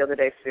told you this the other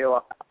day, Sue.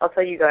 I'll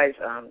tell you guys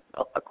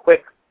a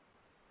quick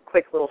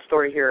little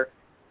story here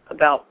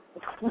about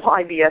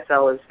why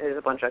BSL is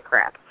a bunch of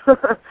crap.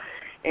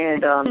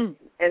 and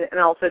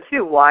also,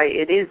 too, why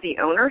it is the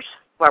owners,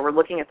 why we're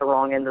looking at the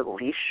wrong end of the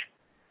leash,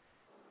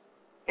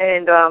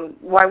 and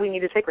why we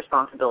need to take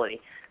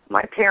responsibility.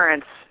 My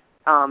parents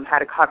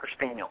had a Cocker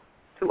Spaniel,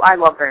 who I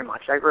love very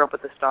much. I grew up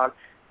with this dog.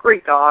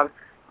 Great dog,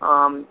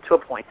 to a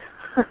point.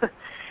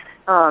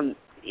 I'm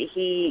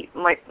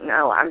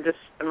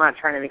not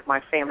trying to make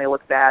my family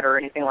look bad or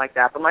anything like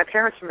that, but my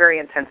parents were very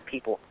intense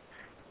people.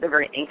 They're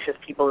very anxious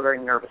people, they're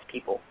very nervous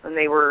people, and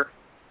they were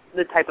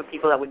the type of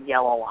people that would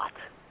yell a lot,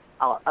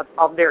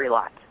 a very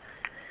lot.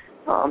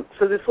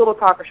 So this little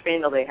Cocker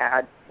Spaniel they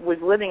had was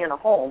living in a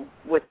home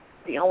with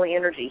the only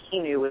energy he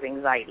knew was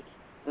anxiety,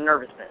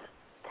 nervousness,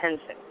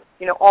 tension,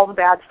 all the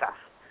bad stuff.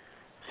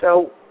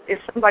 So if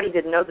somebody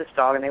didn't know this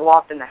dog and they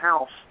walked in the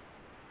house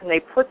and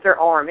they put their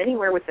arm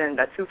anywhere within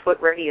that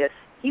 2-foot radius,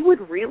 he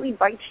would really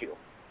bite you.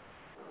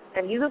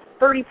 And he's a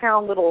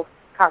 30-pound little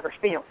Cocker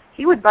Spaniel.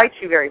 He would bite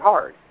you very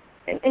hard,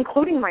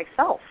 including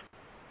myself.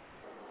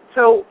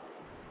 So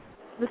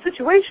the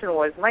situation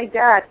was my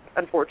dad,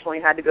 unfortunately,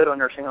 had to go to a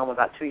nursing home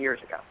about 2 years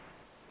ago.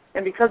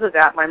 And because of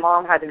that, my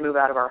mom had to move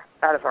out of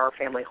our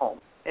family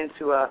home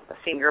into a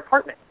senior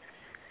apartment.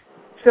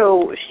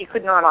 So she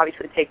could not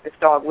obviously take this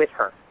dog with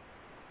her.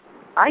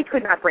 I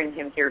could not bring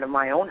him here to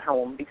my own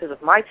home because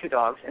of my 2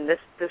 dogs, and this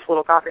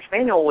little Cocker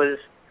Spaniel was,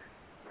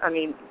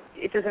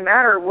 it doesn't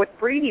matter what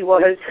breed he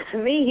was. To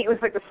me, he was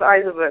like the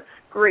size of a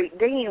Great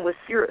Dane with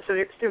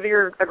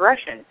severe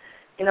aggression.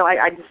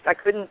 I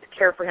couldn't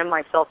care for him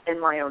myself in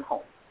my own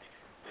home.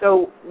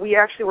 So we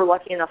actually were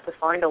lucky enough to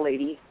find a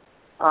lady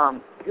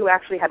who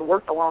actually had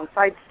worked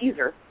alongside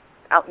Caesar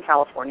out in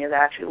California that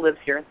actually lives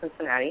here in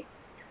Cincinnati.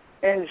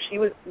 And she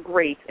was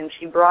great, and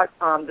she brought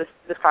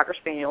this Cocker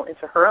Spaniel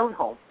into her own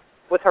home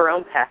with her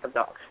own pack of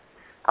dogs.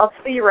 I'll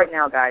tell you right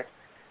now, guys,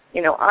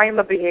 I am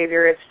a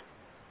behaviorist,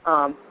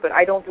 but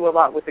I don't do a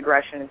lot with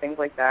aggression and things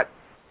like that.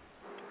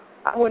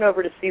 I went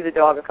over to see the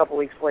dog a couple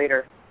weeks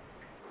later.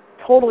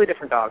 Totally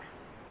different dog.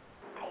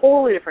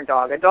 Totally different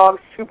dog. A dog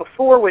who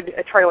before would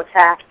try to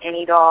attack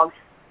any dog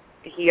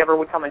he ever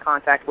would come in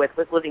contact with,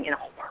 was living in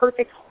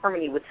perfect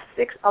harmony with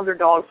 6 other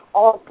dogs,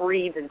 all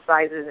breeds and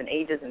sizes and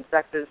ages and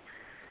sexes.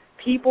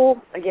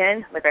 People,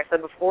 again, like I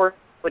said before,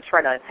 would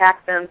try to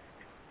attack them.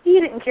 He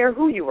didn't care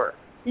who you were.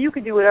 You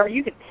could do whatever.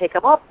 You could pick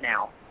him up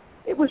now.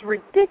 It was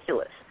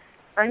ridiculous.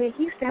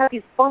 He used to have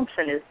these bumps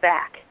in his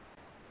back,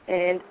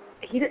 and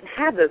he didn't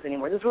have those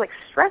anymore. Those were like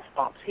stress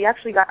bumps. He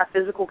actually got a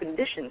physical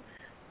condition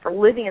from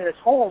living in this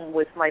home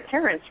with my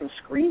parents from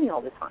screaming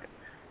all the time.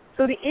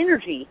 So the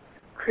energy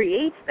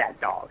creates that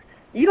dog.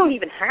 You don't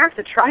even have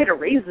to try to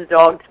raise the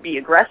dog to be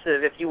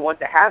aggressive if you want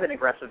to have an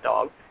aggressive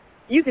dog.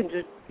 You can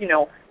just,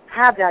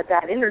 have that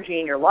energy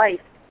in your life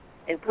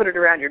and put it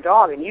around your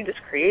dog, and you just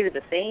created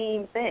the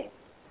same thing.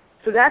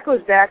 So that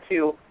goes back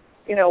to,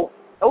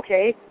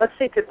 okay, let's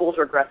say pit bulls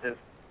are aggressive.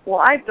 Well,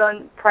 I've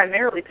done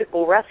primarily pit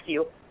bull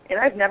rescue, and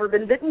I've never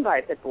been bitten by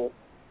a pit bull.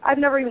 I've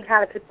never even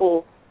had a pit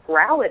bull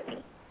growl at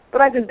me,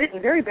 but I've been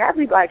bitten very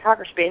badly by a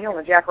Cocker Spaniel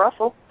and a Jack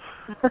Russell.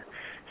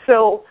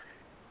 So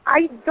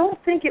I don't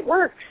think it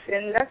works,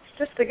 and that's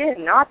just,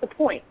 again, not the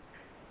point.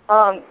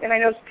 And I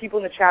know some people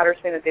in the chat are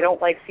saying that they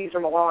don't like Cesar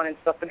Millan and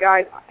stuff. The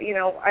guy,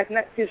 I've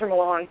met Cesar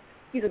Millan.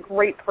 He's a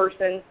great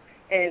person,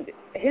 and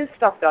his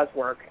stuff does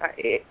work.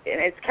 And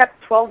it's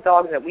kept 12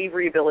 dogs that we've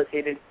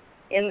rehabilitated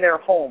in their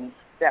homes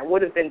that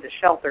would have been to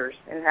shelters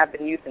and have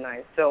been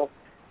euthanized. So,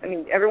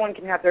 everyone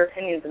can have their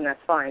opinions, and that's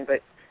fine,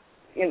 but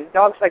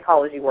dog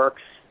psychology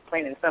works,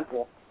 plain and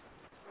simple.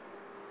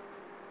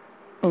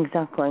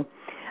 Exactly.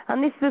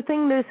 And this is the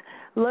thing, there's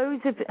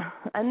loads of,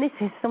 and this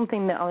is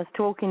something that I was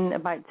talking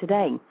about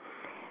today.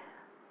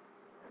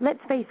 Let's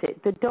face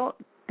it,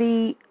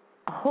 the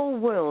whole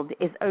world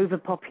is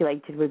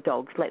overpopulated with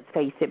dogs, let's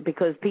face it,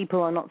 because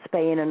people are not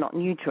spaying and not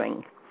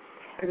neutering.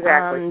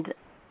 Exactly. And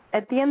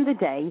at the end of the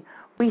day,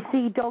 we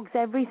see dogs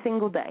every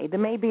single day. There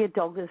may be a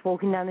dog that's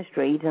walking down the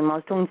street, and I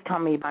was talking to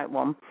Tammy about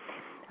one,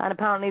 and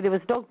apparently there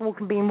was a dog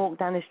being walked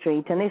down the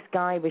street, and this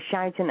guy was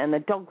shouting, and the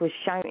dog was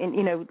shouting,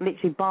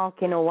 literally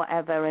barking or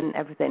whatever and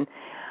everything.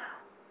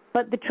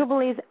 But the trouble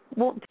is,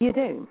 what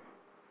do?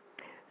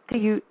 do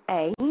you,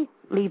 A,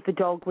 leave the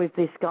dog with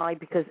this guy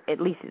because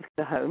at least it's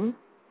the home?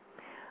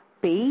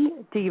 B,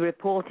 do you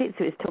report it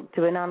so it's took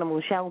to an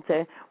animal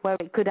shelter where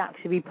it could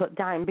actually be put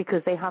down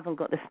because they haven't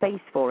got the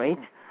space for it?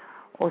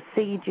 Or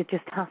C, do you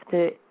just have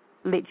to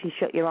literally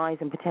shut your eyes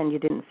and pretend you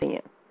didn't see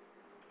it?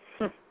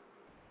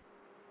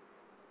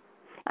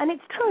 And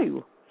it's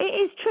true. It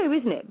is true,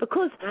 isn't it?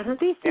 Because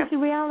this is the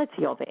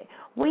reality of it.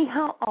 We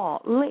are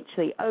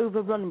literally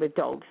overrun with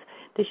dogs.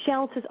 The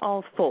shelters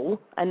are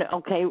full, and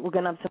okay, we're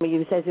going to have somebody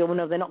who says, "Oh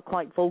no, they're not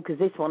quite full because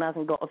this one has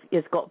got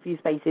a few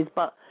spaces."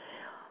 But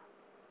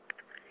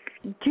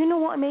do you know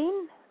what I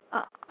mean?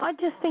 I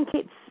just think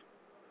it's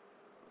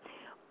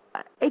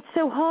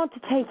so hard to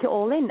take it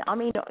all in. I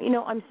mean,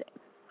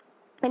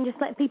 and just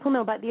let people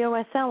know about the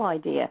OSL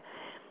idea.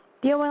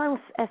 The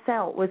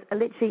OSL was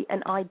literally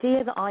an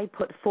idea that I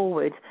put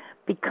forward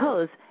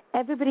because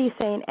everybody's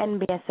saying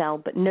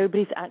NBSL, but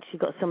nobody's actually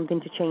got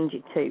something to change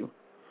it to.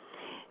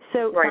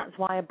 So that's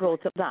why I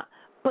brought up that.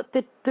 But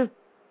the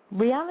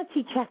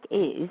reality check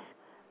is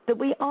that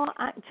we are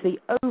actually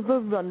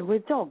overrun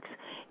with dogs.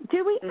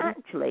 Do we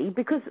actually?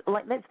 Because,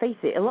 let's face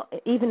it,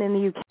 even in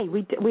the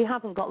UK, we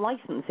haven't got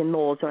licensing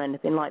laws or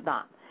anything like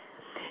that.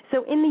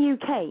 So in the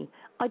UK,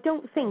 I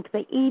don't think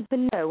they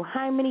even know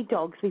how many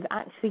dogs we've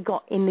actually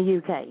got in the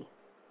UK.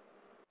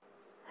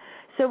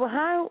 So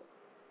how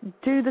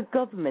do the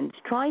governments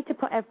try to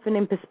put everything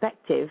in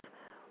perspective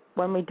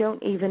when we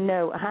don't even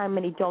know how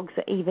many dogs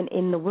are even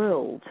in the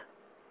world?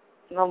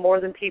 No more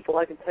than people,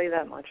 I can tell you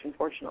that much,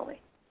 unfortunately.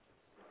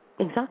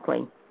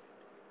 Exactly.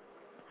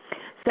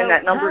 So and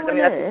that number,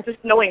 that's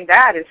just knowing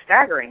that is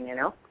staggering,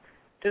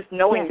 Just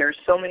knowing there's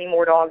so many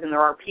more dogs than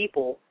there are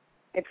people,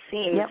 it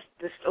seems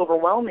just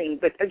overwhelming.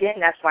 But again,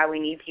 that's why we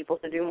need people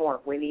to do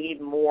more. We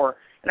need more.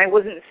 And I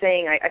wasn't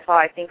saying,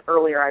 I think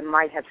earlier I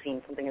might have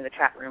seen something in the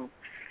chat room,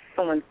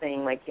 someone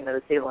saying,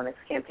 the Save Lennox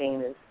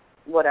campaign is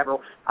whatever.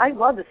 I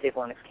love the Save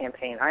Lennox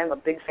campaign. I am a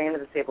big fan of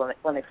the Save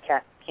Lennox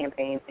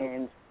campaign,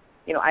 and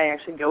I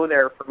actually go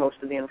there for most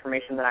of the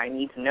information that I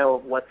need to know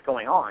of what's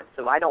going on.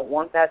 So I don't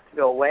want that to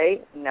go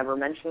away. Never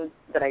mentioned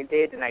that I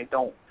did, and I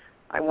don't.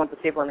 I want the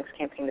Save Lennox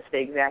campaign to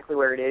stay exactly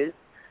where it is.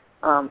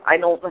 I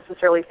don't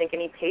necessarily think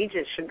any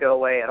pages should go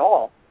away at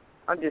all.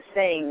 I'm just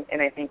saying,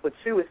 and I think what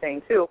Sue was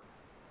saying too,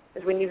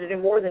 is we need to do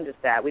more than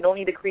just that. We don't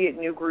need to create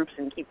new groups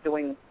and keep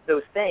doing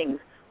those things.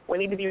 We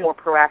need to be more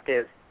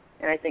proactive.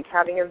 And I think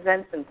having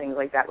events and things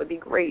like that would be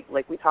great.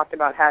 Like we talked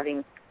about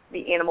having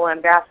the animal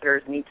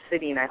ambassadors in each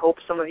city, and I hope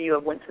some of you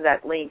have went to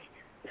that link.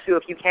 Sue,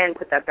 if you can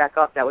put that back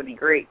up, that would be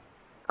great.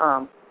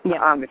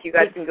 If you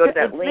guys can go to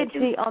that link.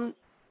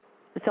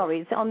 It's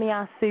on the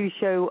Ask Sue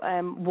show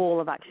wall.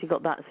 I've actually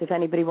got that, so if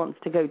anybody wants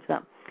to go to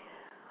that.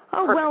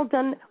 Oh, perfect. Well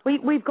done.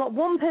 We've got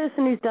one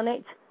person who's done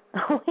it.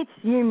 Oh, it's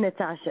you,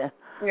 Natasha.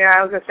 Yeah,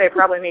 I was going to say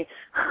probably me.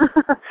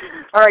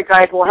 All right,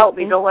 guys, well, help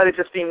me. Don't let it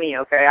just be me,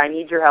 okay? I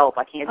need your help.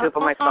 I can't do it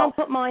by myself. I'll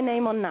put my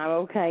name on now,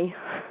 okay?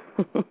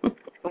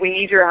 We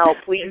need your help.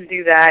 Please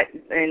do that.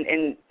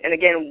 And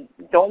again,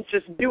 don't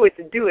just do it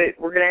to do it.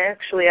 We're going to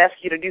actually ask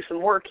you to do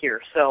some work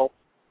here. So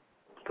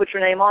put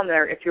your name on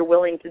there if you're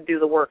willing to do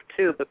the work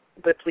too.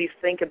 But please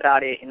think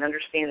about it and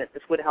understand that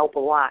this would help a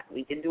lot.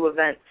 We can do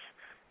events.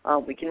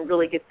 We can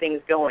really get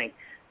things going.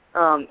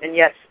 And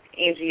yes,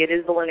 Angie, it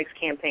is the Lennox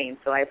campaign,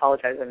 so I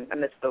apologize. I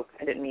misspoke.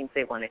 I didn't mean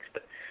Save Lennox,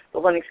 but the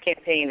Lennox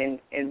campaign,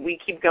 and we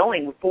keep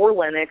going for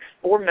Lennox,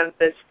 for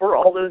Memphis, for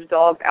all those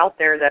dogs out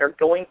there that are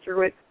going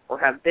through it or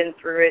have been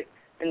through it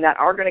and that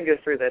are going to go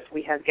through this.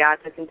 We have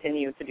got to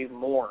continue to do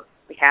more.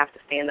 We have to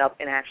stand up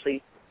and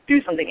actually do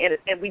something,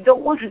 and we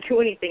don't want to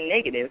do anything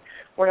negative.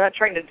 We're not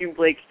trying to do,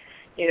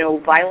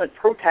 violent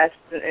protests,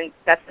 and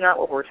that's not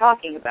what we're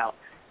talking about.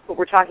 But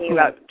we're talking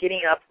about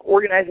getting up,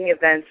 organizing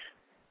events,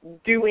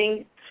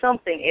 doing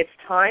something. It's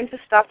time to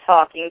stop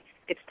talking.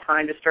 It's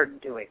time to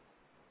start doing.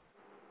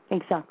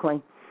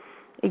 Exactly.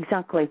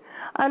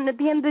 And at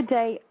the end of the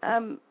day,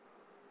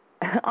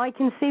 I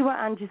can see where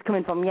Angie's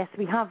coming from. Yes,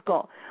 we have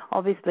got,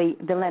 obviously,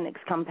 the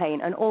Lennox campaign,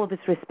 and all of us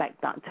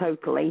respect that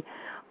totally.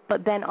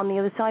 But then on the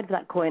other side of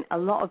that coin, a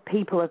lot of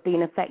people have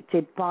been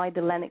affected by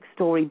the Lennox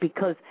story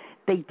because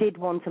they did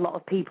want a lot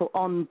of people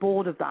on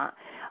board of that.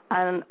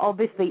 And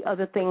obviously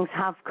other things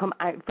have come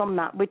out from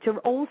that, which are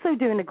also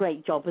doing a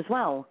great job as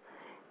well.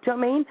 Do you know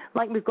what I mean?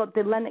 Like we've got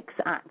the Lennox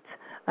Act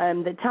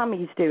that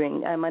Tammy's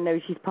doing, I know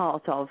she's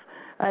part of.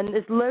 And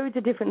there's loads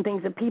of different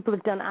things that people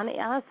have done, and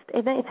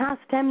it has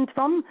stemmed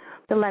from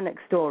the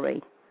Lennox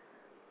story.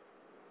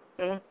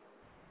 Mm-hmm.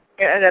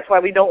 Yeah, and that's why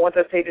we don't want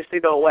those pages to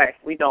go away.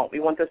 We don't. We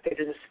want those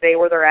pages to stay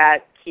where they're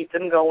at, keep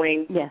them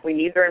going. Yes. We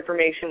need their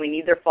information. We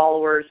need their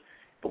followers.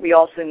 But we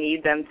also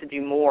need them to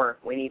do more.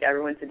 We need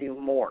everyone to do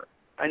more.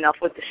 Enough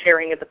with the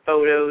sharing of the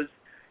photos.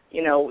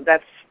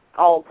 That's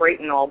all great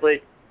and all,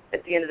 but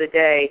at the end of the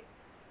day,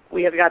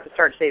 we have got to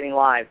start saving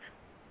lives.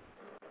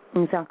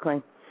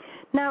 Exactly.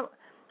 Now,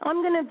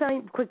 I'm going to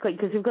very quickly,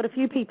 because we've got a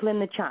few people in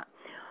the chat.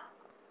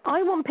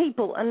 I want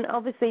people, and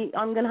obviously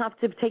I'm going to have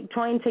to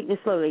try and take this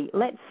slowly.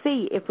 Let's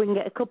see if we can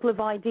get a couple of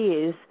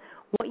ideas.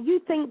 What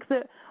you think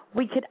that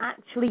we could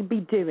actually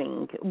be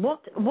doing?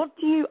 What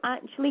do you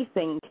actually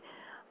think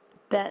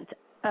that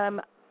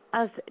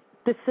as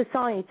the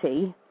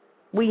society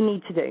we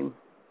need to do?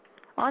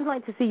 I'd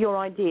like to see your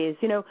ideas.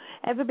 You know,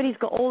 everybody's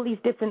got all these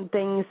different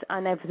things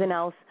and everything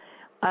else,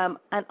 and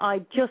I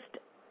just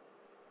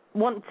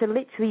want to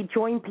literally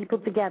join people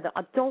together.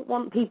 I don't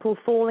want people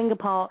falling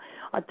apart.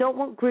 I don't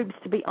want groups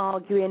to be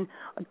arguing.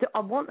 I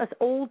want us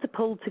all to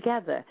pull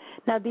together.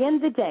 Now, at the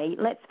end of the day,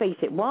 let's face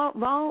it,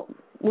 while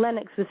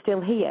Lennox was still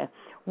here,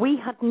 we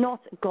had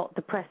not got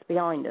the press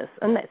behind us.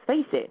 And let's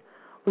face it,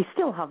 we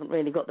still haven't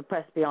really got the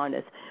press behind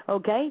us,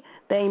 okay?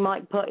 They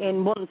might put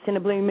in once in a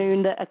blue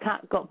moon that a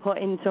cat got put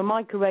into a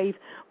microwave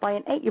by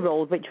an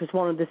 8-year-old, which was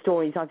one of the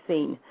stories I've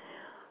seen.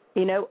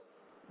 You know,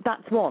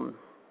 that's one.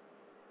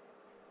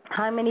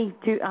 How many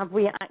have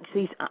we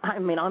actually, I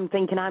mean, I'm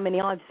thinking how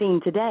many I've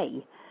seen today.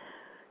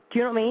 Do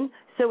you know what I mean?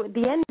 So at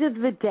the end of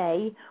the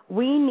day,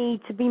 we need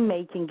to be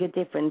making a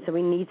difference, and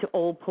we need to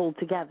all pull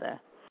together.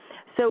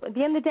 So at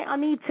the end of the day, I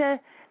need to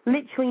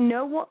literally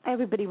know what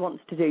everybody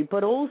wants to do,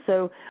 but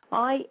also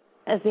I,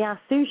 as the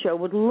Ask Sue Show,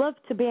 would love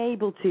to be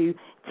able to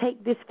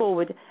take this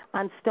forward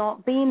and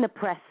start being the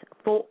press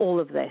for all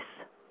of this.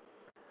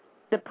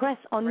 The press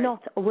are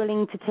not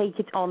willing to take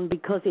it on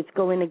because it's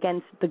going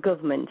against the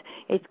government.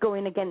 It's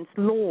going against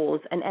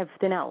laws and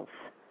everything else.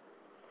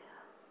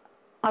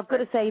 I've got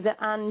to say that,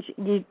 Ange,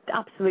 you're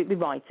absolutely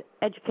right.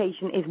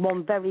 Education is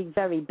one very,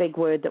 very big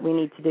word that we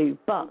need to do.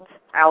 But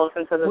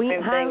Allison said the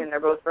same thing, and they're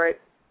both right.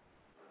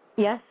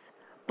 Yes,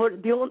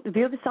 but the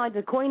other side of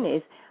the coin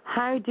is,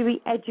 how do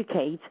we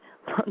educate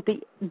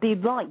the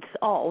likes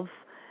of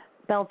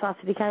Belfast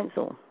City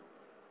Council?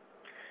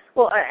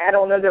 Well, I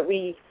don't know that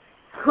we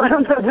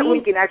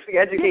can actually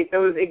educate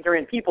those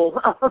ignorant people.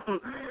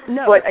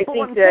 No, but I think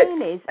what I'm that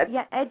saying is,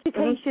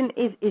 education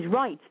is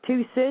right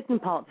to certain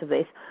parts of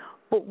this,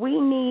 but we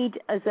need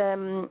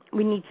to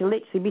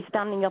literally be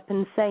standing up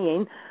and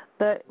saying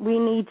that we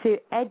need to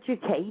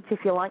educate, if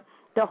you like,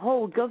 the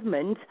whole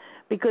government,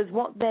 because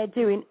what they're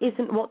doing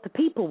isn't what the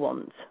people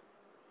want.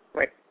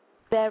 Right.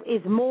 There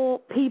is more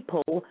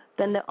people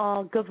than there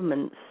are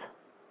governments.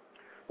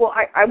 Well,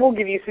 I will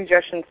give you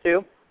suggestions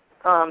too.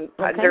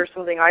 Okay. There's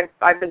something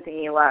I've been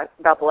thinking a lot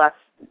about the last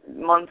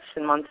months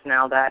and months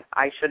now that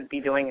I should be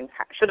doing and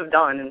should have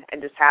done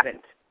and just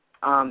haven't.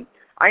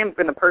 I am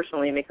going to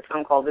personally make a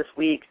phone call this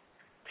week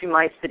to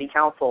my city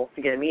council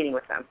to get a meeting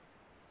with them,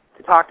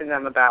 to talk to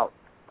them about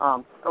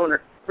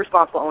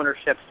responsible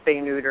ownership,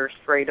 spay neuter,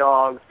 stray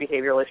dogs,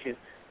 behavioral issues,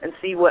 and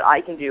see what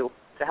I can do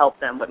to help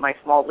them, what my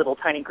small little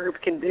tiny group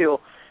can do,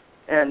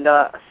 and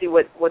see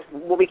what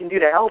we can do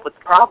to help with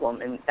the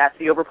problem, and that's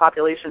the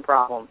overpopulation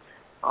problem.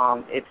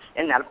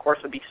 And that, of course,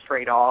 would be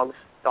stray dogs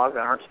that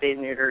aren't spayed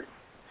and neutered.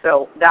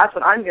 So that's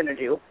what I'm going to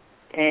do.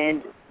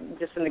 And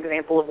just an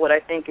example of what I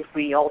think if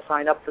we all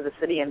sign up for the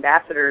city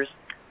ambassadors,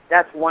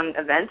 that's one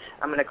event.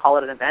 I'm going to call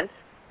it an event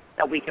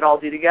that we could all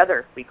do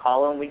together. We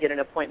call them, we get an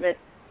appointment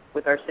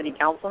with our city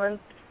councilman.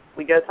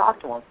 We go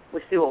talk to them.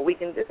 We see what we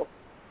can do.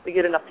 We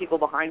get enough people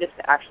behind us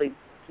to actually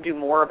do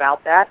more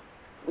about that.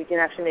 We can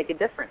actually make a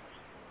difference.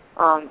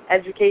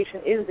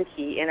 Education is the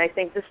key, and I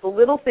think just the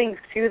little things,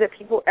 too, that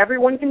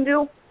everyone can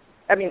do,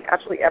 I mean,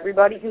 actually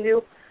everybody can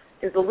do,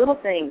 is the little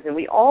things. And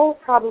we all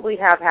probably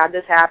have had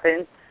this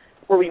happen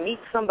where we meet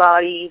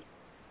somebody,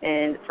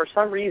 and for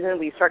some reason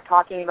we start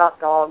talking about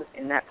dogs,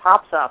 and that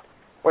pops up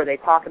where they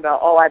talk about,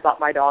 I bought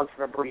my dog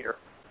from a breeder.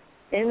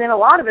 And then a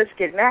lot of us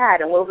get mad,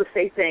 and we'll just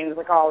say things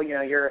like,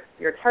 you're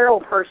a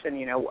terrible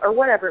person, or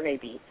whatever it may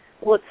be.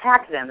 We'll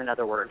attack them, in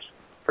other words,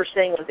 for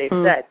saying what they've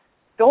said.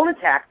 Don't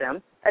attack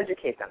them.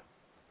 Educate them.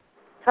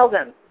 Tell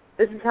them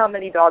this is how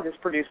many dogs is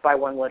produced by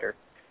one litter.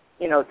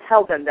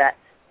 Tell them that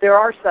there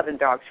are 7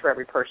 dogs for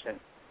every person.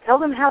 Tell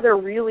them how they're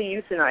really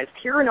euthanized.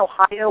 Here in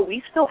Ohio,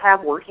 we still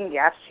have working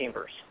gas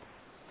chambers.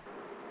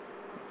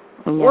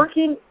 Yeah.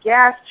 Working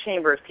gas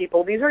chambers,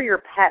 people. These are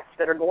your pets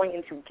that are going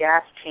into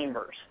gas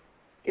chambers.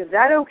 Is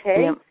that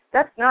okay? Yep.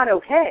 That's not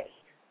okay.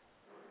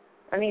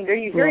 I mean, are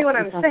you hearing what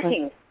I'm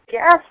saying?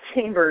 Gas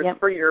chambers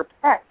for your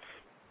pets.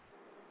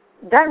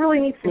 That really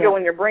needs to go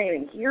in your brain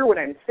and hear what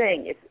I'm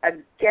saying. It's a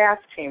gas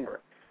chamber.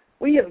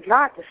 We have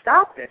got to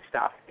stop this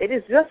stuff. It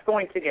is just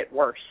going to get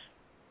worse.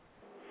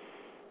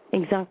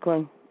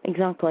 Exactly.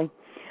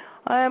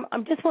 I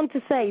just want to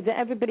say that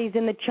everybody's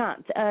in the chat.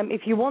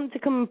 If you want to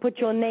come and put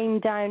your name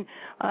down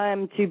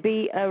to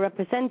be a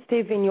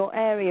representative in your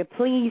area,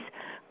 please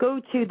go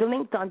to the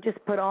link that I've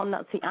just put on.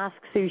 That's the Ask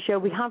Sue Show.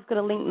 We have got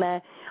a link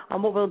there,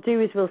 and what we'll do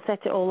is we'll set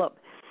it all up.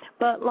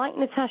 But like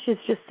Natasha's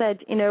just said,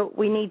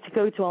 we need to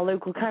go to our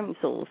local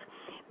councils.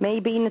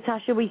 Maybe,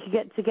 Natasha, we could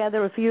get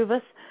together, a few of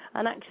us,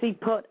 and actually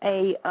put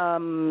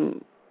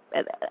I'm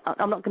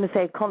not going to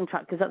say a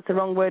contract because that's the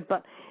wrong word,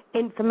 but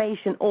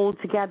information all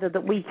together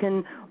that we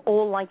can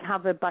all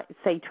have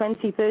say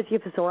 20, 30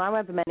 of us or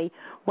however many,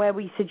 where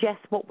we suggest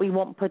what we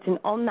want putting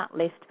on that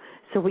list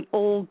so we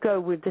all go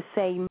with the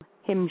same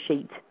hymn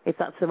sheet, if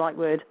that's the right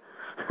word.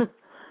 Do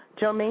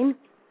you know what I mean?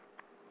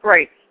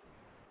 Right.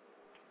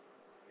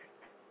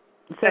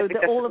 So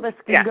that all of us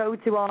can go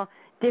to our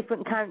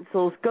different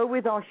councils go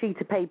with our sheet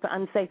of paper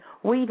and say,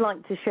 we'd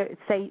like to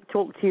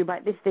talk to you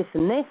about this, this,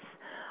 and this.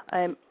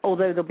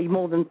 Although there'll be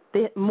more than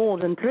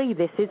 3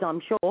 this is,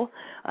 I'm sure.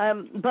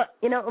 But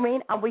you know what I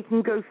mean? And we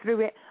can go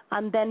through it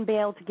and then be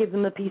able to give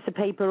them a piece of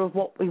paper of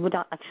what we would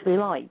actually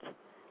like.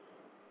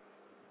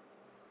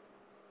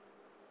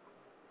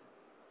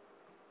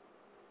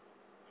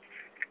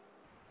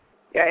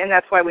 Yeah, and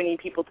that's why we need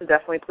people to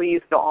definitely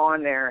please go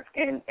on there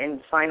and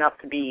sign up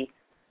to be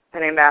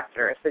an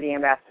ambassador, a city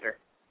ambassador.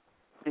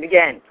 And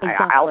again,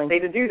 exactly. I'll say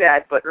to do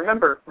that, but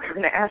remember, we're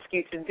going to ask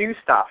you to do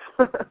stuff.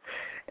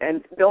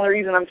 And the only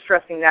reason I'm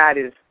stressing that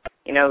is,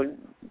 you know,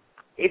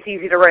 it's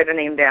easy to write a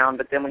name down,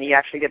 but then when you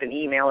actually get an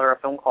email or a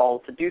phone call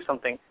to do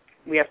something,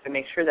 we have to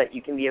make sure that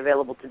you can be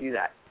available to do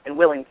that and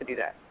willing to do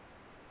that.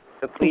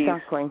 So please,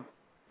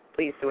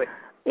 please do it.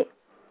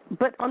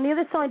 But on the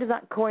other side of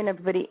that coin,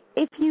 everybody,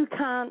 if you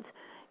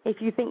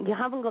think you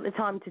haven't got the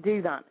time to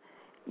do that,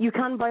 you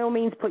can by all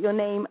means put your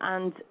name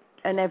and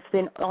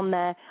everything on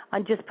there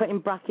and just put in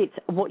brackets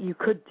what you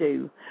could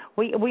do.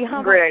 We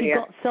have actually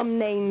got some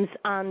names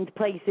and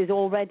places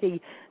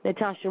already,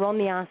 Natasha, on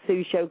the Ask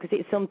Sue show because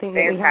it's something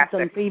that we have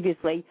done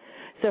previously.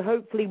 So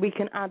hopefully we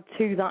can add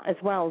to that as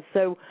well.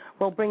 So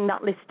we'll bring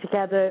that list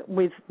together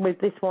with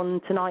this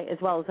one tonight as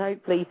well. So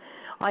hopefully,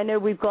 I know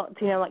we've got,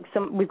 you know,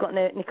 we've got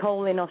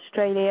Nicole in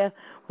Australia,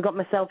 we've got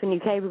myself in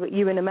UK, we've got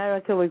you in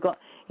America, we've got,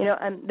 you know,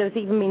 and there's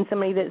even been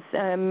somebody that's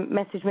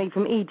messaged me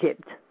from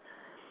Egypt.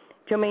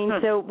 Do you know what I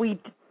mean? So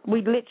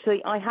we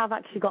literally, I have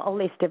actually got a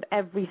list of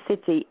every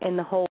city in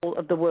the whole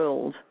of the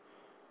world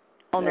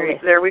on the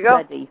list. There we go.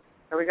 Ready.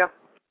 There we go.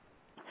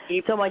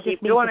 Keep doing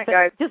it,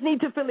 guys. Just need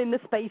to fill in the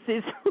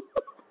spaces.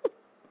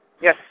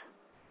 Yes.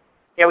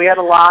 Yeah, we had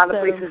a lot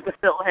of places to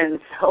fill in,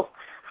 so.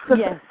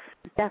 Yes,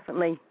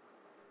 definitely.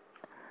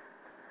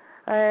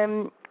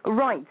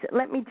 Right,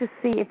 let me just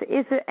see.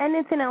 Is there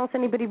anything else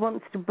anybody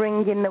wants to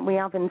bring in that we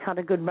haven't had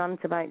a good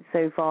rant about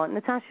so far?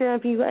 Natasha,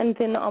 have you got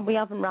anything that we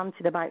haven't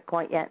ranted about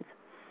quite yet?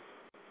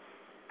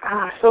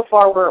 So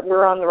far,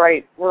 we're on the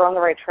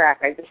right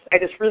track. I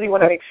just really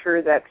want to make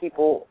sure that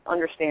people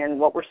understand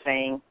what we're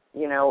saying.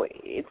 You know,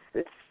 it's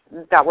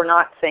that we're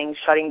not saying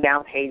shutting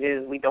down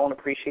pages. We don't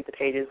appreciate the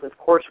pages. Of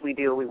course we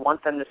do. We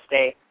want them to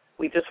stay.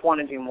 We just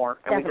want to do more,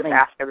 and Definitely. we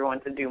just ask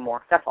everyone to do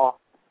more. That's all.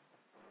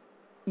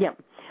 Yeah,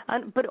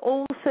 but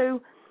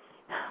also,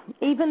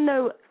 even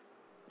though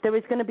there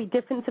is going to be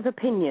difference of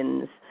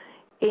opinions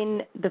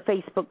in the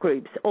Facebook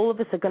groups, all of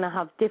us are going to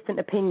have different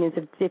opinions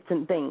of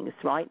different things,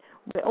 right?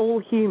 We're all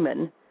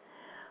human.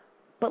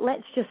 But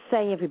let's just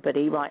say,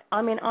 everybody, right,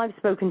 I mean, I've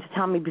spoken to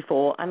Tammy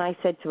before, and I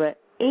said to her,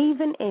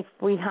 even if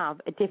we have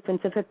a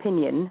difference of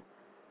opinion,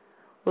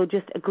 we'll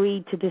just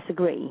agree to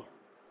disagree.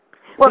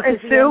 Well, because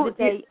and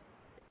Sue,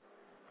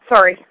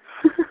 sorry.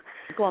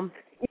 Go on.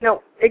 You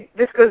know,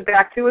 this goes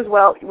back to as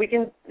well, we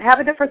can have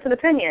a difference in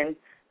opinion,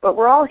 but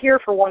we're all here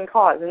for one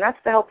cause, and that's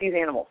to help these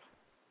animals.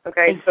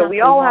 Okay? Exactly. So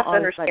we all have to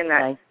understand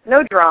that.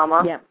 No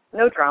drama. Yeah.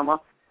 No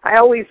drama. I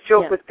always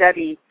joke with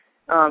Debbie,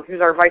 who's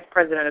our vice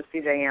president of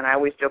CJN. I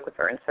always joke with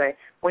her and say,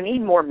 we need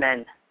more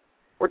men.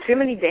 We're too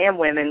many damn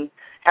women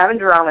having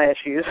drama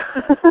issues.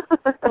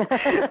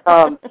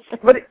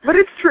 But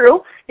it's true.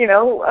 You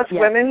know, us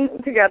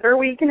women together,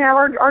 we can have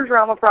our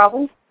drama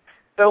problems.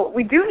 So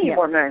we do need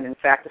more men, in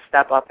fact, to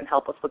step up and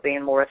help us with the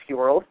animal rescue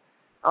world.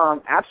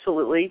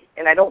 Absolutely.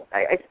 And I don't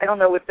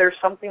know if there's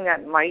something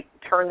that might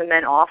turn the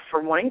men off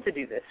from wanting to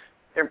do this.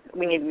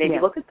 We need to maybe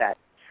look at that.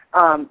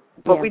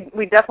 But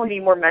we definitely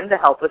need more men to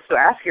help us. So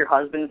ask your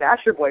husbands,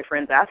 ask your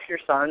boyfriends, ask your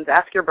sons,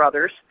 ask your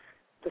brothers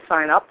to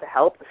sign up, to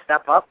help, to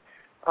step up.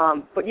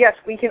 But yes,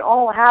 we can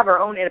all have our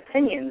own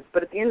opinions,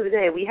 but at the end of the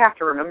day, we have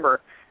to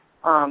remember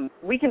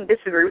we can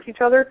disagree with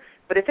each other,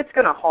 but if it's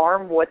going to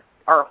harm what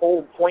our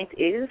whole point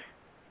is,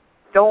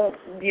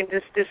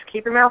 just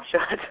keep your mouth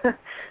shut.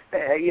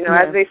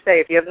 As they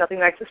say, if you have nothing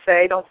nice to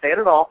say, don't say it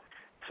at all.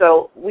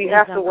 So we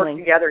have to work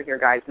together here,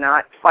 guys,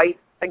 not fight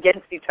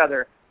against each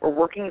other. We're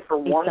working for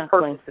one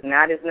purpose, and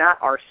that is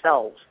not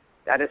ourselves.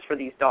 That is for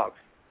these dogs.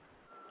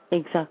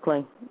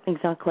 Exactly.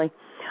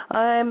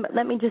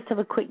 Let me just have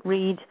a quick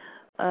read.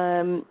 So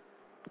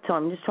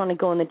I'm just trying to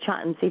go on the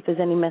chat and see if there's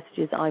any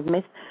messages I've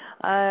missed.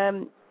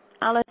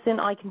 Alison,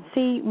 I can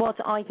see what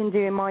I can do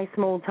in my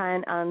small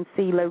town and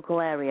see local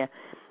area.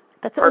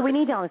 That's all we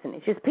need, Alison.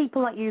 It's just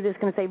people like you that's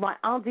going to say, right,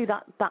 I'll do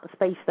that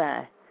space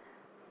there.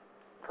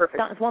 Perfect.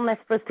 That's one less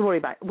for us to worry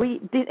about.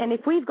 And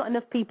if we've got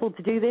enough people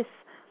to do this,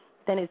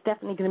 then it's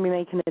definitely going to be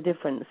making a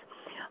difference.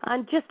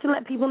 And just to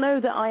let people know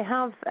that I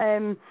have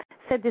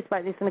said this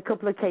about this on a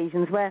couple of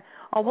occasions where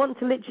I want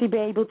to literally be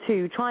able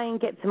to try and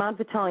get some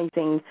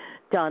advertising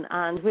done.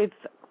 And with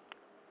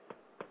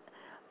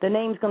the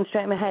name's gone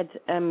straight in my head,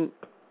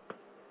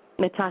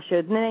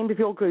 Natasha, the name of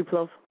your group,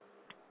 love?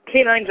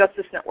 Canine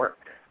Justice Network.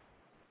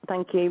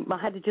 Thank you. My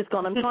head had just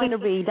gone. I'm trying to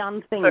read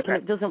and think, and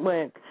it doesn't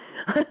work.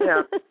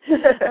 Yeah.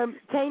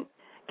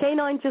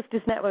 Canine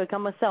Justice Network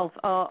and myself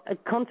are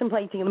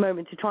contemplating at the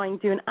moment to try and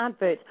do an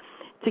advert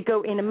to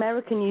go in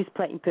American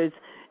newspapers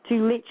to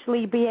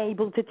literally be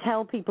able to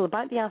tell people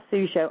about the Ask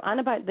Sue show and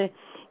about the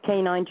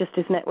Canine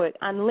Justice Network,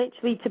 and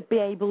literally to be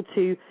able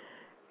to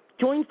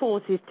join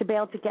forces to be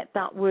able to get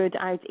that word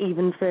out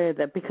even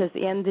further, because at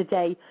the end of the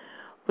day,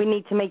 we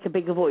need to make a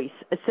bigger voice.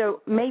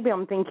 So maybe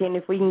I'm thinking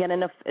if we can get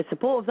enough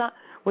support of that,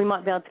 we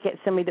might be able to get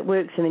somebody that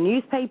works in the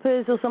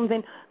newspapers or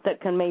something that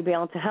can maybe be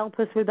able to help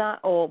us with that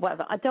or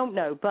whatever. I don't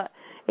know, but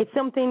it's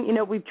something,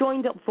 we've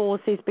joined up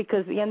forces because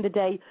at the end of the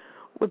day,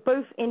 we're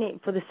both in it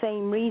for the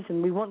same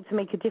reason. We want to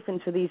make a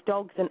difference for these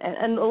dogs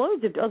and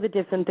loads of other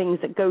different things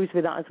that goes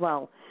with that as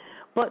well.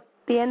 But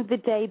at the end of the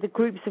day, the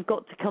groups have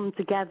got to come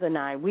together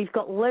now. We've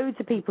got loads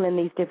of people in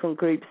these different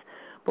groups,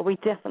 but we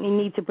definitely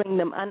need to bring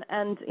them. And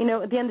at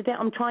the end of the day,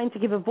 I'm trying to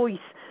give a voice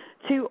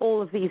to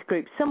all of these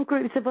groups. Some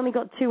groups have only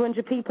got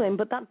 200 people in,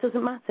 but that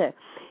doesn't matter.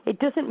 It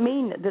doesn't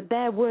mean that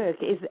their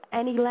work is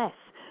any less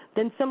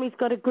than somebody's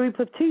got a group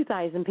of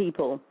 2,000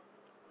 people.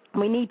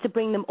 We need to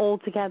bring them all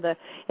together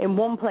in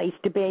one place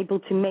to be able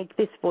to make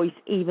this voice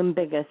even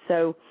bigger.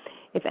 So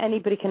if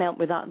anybody can help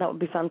with that, that would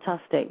be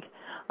fantastic.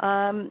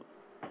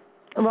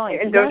 Right.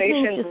 And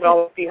donations would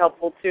always be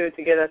helpful, too,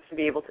 to get us to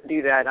be able to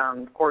do that.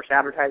 Of course,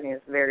 advertising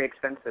is very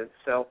expensive.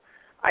 So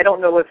I don't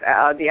know if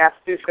the Ask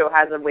Sue show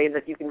has a way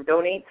that you can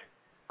donate,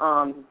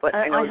 but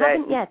I know that... I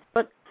haven't yet,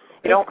 but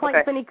it's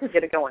quite funny because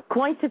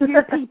quite a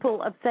few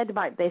people have said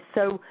about this.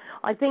 So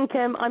I think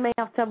I may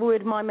have to have a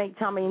word with my mate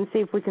Tammy and see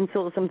if we can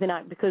sort something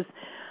out, because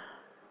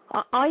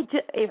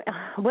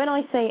when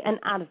I say an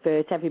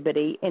advert,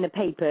 everybody, in a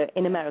paper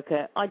in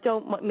America, I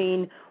don't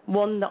mean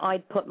one that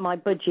I'd put my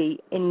budgie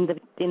in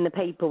the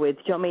paper with.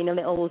 Do you know what I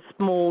mean? A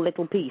small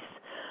little piece.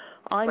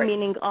 I'm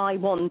meaning I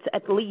want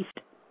at least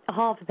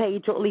half a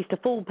page or at least a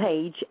full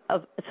page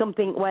of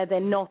something where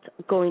they're not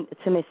going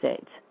to miss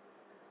it.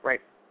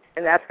 Right.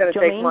 And that's going to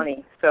take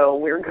money. So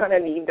we're going to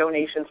need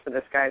donations for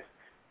this, guys.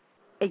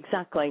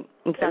 Exactly.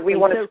 And we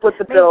want to split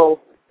the bill.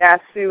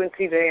 Ask Sue and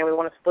CJ, and we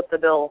want to split the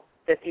bill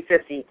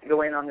 50-50 to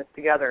go in on this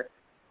together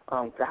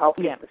to help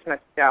get this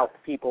message out to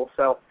people.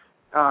 So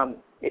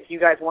if you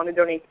guys want to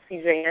donate to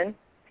CJN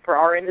for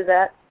our end of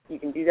that, you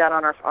can do that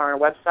on our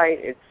website.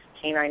 It's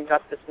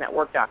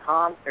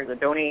caninejusticenetwork.com. There's a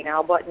Donate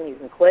Now button you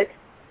can click.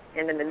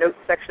 And in the notes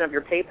section of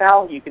your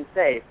PayPal, you can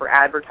say, for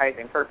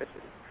advertising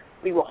purposes.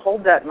 We will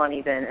hold that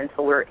money then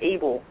until we're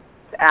able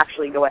to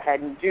actually go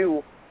ahead and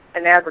do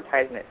an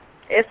advertisement.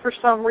 If for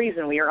some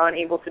reason we are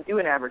unable to do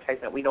an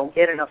advertisement, we don't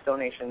get enough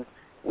donations,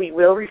 we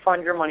will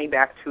refund your money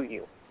back to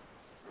you.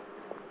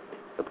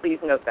 So please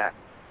note that.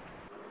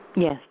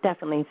 Yes,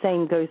 definitely.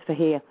 Same goes for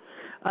here.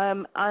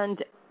 Aaron,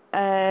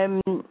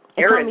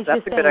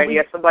 that's a good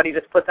idea. Somebody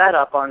just put that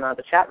up on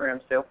the chat room,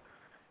 Sue.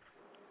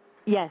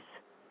 Yes.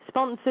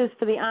 Sponsors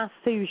for the Ask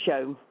Sue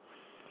show.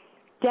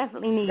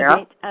 Definitely need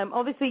it.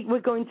 Obviously, we're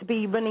going to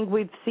be running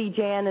with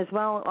CJN as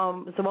well,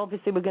 so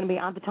obviously we're going to be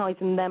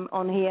advertising them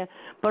on here,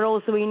 but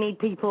also we need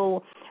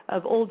people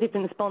of all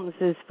different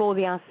sponsors for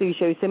the Ask Sue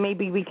show, so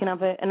maybe we can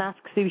have an Ask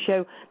Sue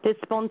show that's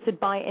sponsored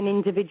by an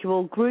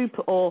individual group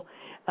or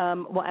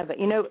whatever.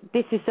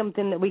 This is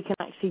something that we can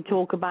actually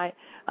talk about,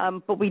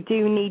 but we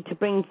do need to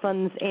bring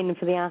funds in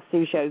for the Ask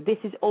Sue show. This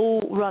is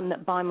all run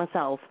by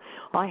myself.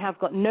 I have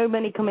got no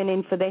money coming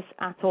in for this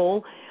at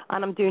all,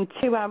 and I'm doing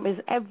 2 hours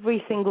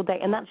every single day,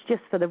 and that's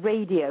just for the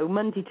radio,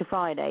 Monday to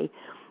Friday.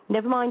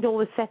 Never mind all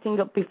the setting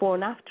up before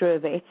and after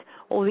of it,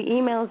 all the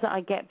emails that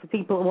I get for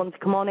people who want to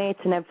come on it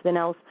and everything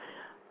else,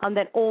 and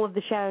then all of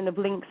the sharing of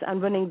links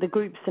and running the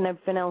groups and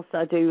everything else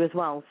that I do as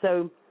well.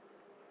 So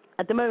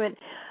at the moment,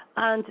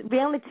 and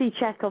reality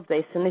check of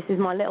this, and this is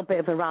my little bit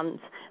of a rant,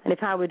 and if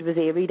Howard was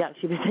here, he'd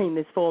actually be saying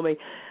this for me.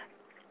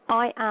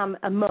 I am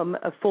a mum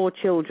of 4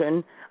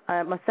 children.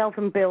 Myself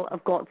and Bill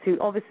have got to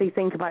obviously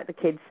think about the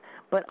kids,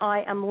 but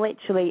I am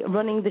literally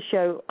running the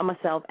show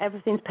myself.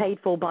 Everything's paid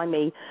for by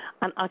me,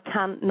 and I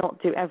cannot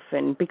do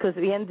everything because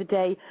at the end of the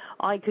day,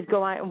 I could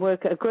go out and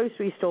work at a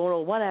grocery store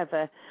or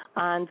whatever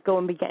and go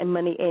and be getting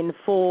money in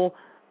for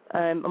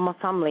my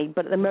family.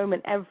 But at the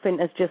moment, everything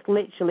has just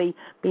literally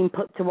been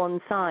put to one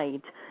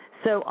side.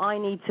 So I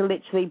need to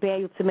literally be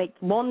able to make,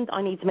 1,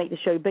 I need to make the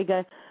show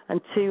bigger,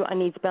 and 2, I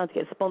need to be able to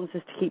get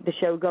sponsors to keep the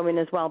show going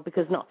as well,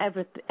 because not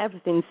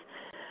everything's,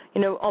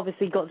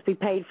 obviously got to be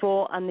paid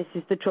for, and this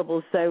is the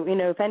trouble. So,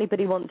 if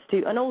anybody wants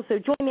to, and also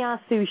join the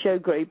Ask Sue show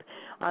group,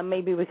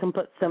 maybe we can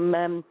put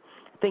some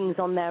things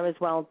on there as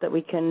well that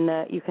we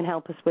can, you can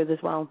help us with as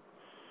well.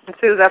 And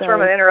Sue, that's where I'm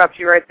going to interrupt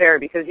you right there,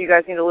 because you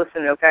guys need to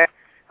listen, okay?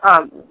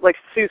 Like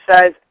Sue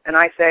says, and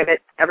I say it,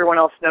 everyone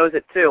else knows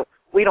it too,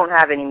 we don't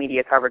have any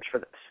media coverage for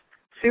this.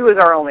 Sue is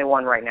our only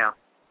one right now,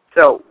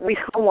 so we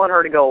don't want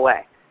her to go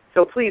away.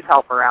 So please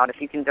help her out if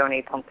you can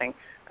donate something.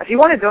 If you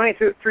want to donate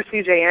through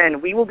CJN,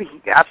 we will be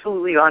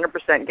absolutely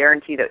 100%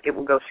 guaranteed that it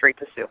will go straight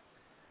to Sue.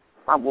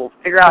 We'll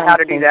figure out how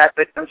to do that,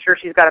 but I'm sure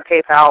she's got a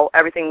PayPal.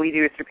 Everything we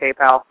do is through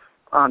PayPal.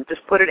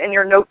 Just put it in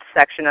your notes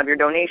section of your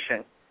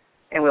donation,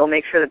 and we'll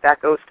make sure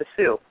that goes to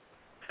Sue.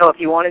 So if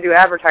you want to do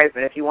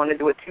advertisement, if you want to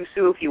do it to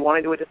Sue, if you want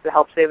to do it just to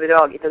help save a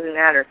dog, it doesn't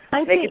matter.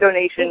 Make a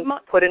donation,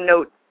 put a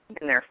note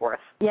in there for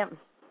us. Yep.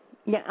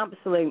 Yeah,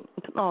 absolutely.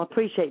 Oh, I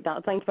appreciate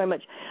that. Thank you very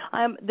much.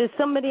 There's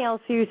somebody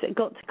else who's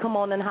got to come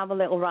on and have a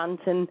little rant,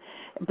 and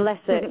bless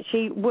her,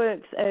 she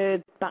works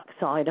her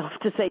backside off,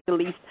 to say the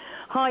least.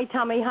 Hi,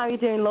 Tammy. How are you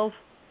doing, love?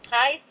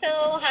 Hi, Sue.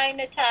 Hi,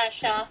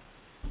 Natasha.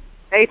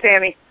 Hey,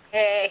 Tammy.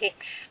 Hey.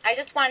 I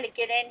just wanted to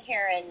get in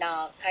here, and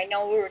I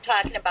know we were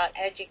talking about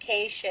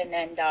education,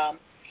 and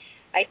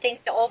I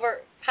think the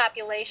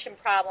overpopulation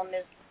problem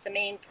is the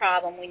main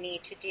problem we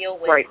need to deal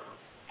with. Right.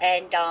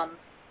 And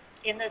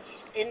in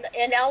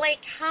LA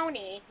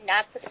County,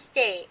 not the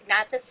state,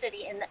 not the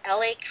city, in the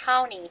LA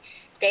County,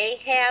 they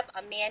have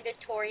a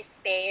mandatory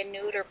spay and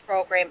neuter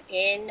program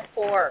in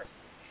force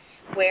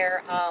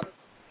where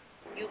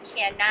you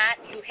cannot,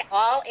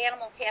 all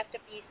animals have to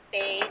be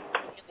spayed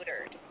and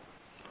neutered.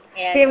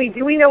 And Tammy,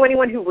 do we know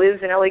anyone who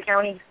lives in LA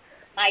County?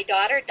 my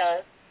daughter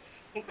does.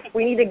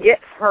 We need to get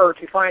her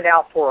to find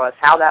out for us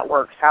how that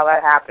works, how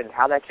that happened,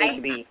 how that came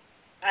to be.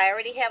 I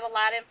already have a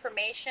lot of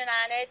information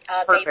on it.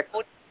 Perfect.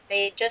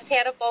 They just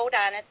had a vote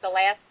on it, the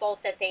last vote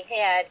that they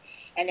had,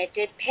 and it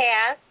did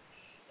pass,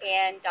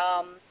 and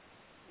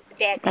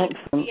that needs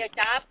to be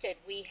adopted.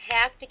 We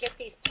have to get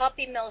these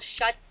puppy mills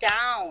shut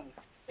down.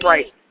 Please.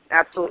 Right,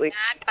 absolutely.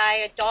 Not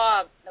buy a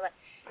dog.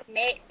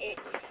 Make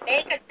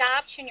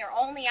adoption your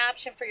only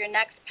option for your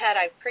next pet.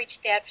 I've preached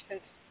that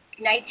since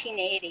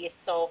 1980,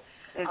 so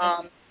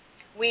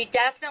we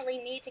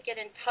definitely need to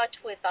get in touch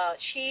with,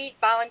 she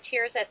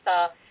volunteers at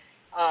the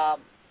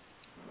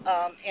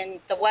in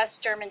the West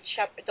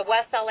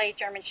LA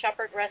German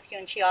Shepherd Rescue,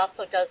 and she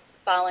also does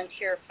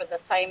volunteer for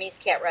the Siamese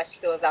Cat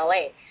Rescue of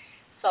LA.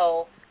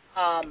 So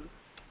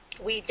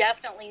we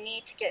definitely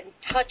need to get in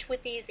touch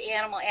with these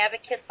animal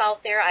advocates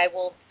out there. I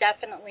will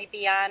definitely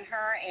be on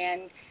her,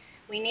 and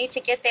we need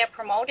to get that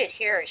promoted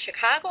here.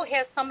 Chicago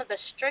has some of the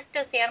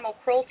strictest animal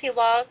cruelty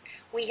laws.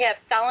 We have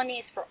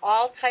felonies for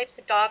all types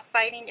of dog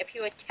fighting. If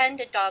you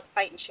attend a dog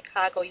fight in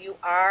Chicago, you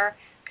are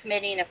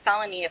committing a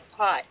felony if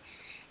caught.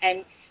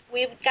 And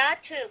we've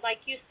got to,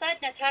 like you said,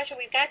 Natasha,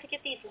 we've got to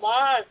get these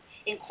laws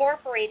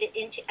incorporated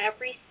into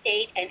every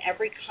state and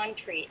every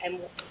country,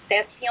 and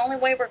that's the only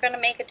way we're going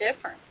to make a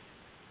difference.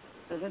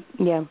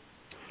 Yeah.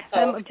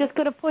 So, I've just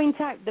got to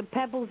point out that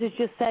Pebbles has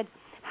just said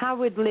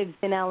Howard lives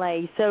in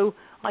LA, so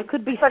I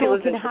could be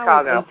stalking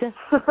Howard later.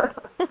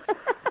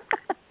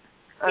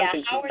 Yeah,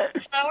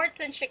 Howard's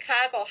in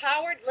Chicago.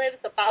 Howard lives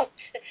about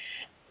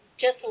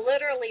just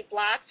literally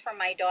blocks from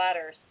my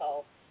daughter,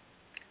 so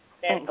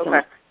that's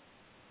okay.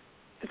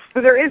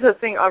 So there is a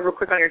thing real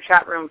quick on your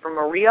chat room from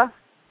Maria,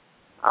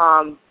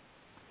 and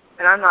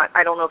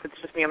I don't know if it's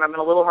just me, I'm having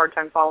a little hard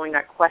time following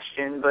that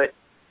question, but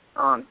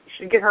you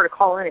should get her to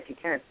call in if you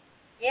can.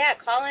 Yeah,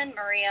 call in,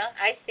 Maria.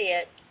 I see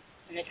it,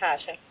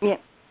 Natasha. Yeah.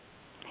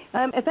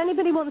 If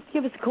anybody wants to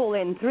give us a call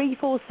in,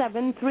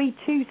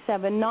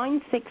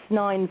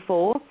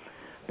 347-327-9694.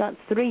 That's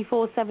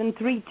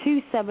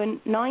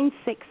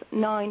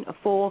 347-327-9694. If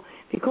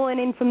you're calling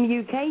in from the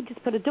UK,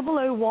 just put a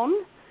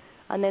 001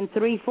 and then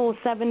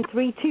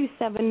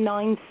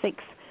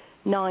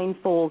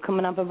 347-327-9694. Come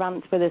and have a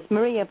rant with us.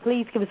 Maria,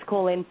 please give us a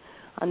call in,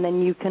 and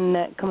then you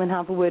can come and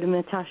have a word with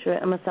Natasha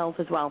and myself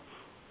as well.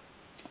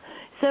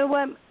 So,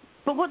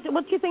 but what do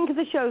you think of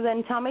the show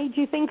then, Tammy?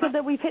 Do you think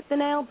that we've hit the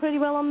nail pretty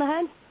well on the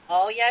head?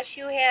 Oh, yes,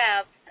 you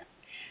have.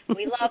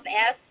 We love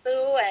Ask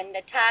Sue and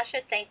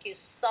Natasha. Thank you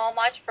so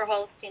much for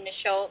hosting the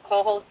show,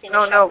 co-hosting the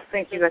show. No,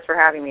 thank you guys for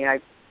having me.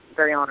 I'm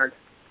very honored.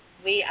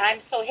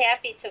 I'm so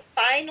happy to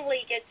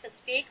finally get to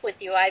speak with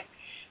you. I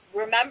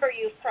remember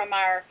you from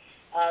our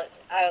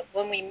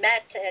when we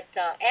met at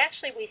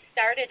actually we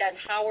started on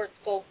Howard's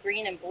Go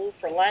Green and Blue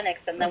for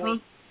Lennox, and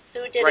then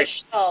Sue did a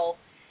show.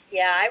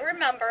 Yeah, I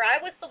remember. I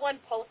was the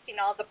one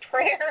posting all the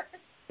prayers.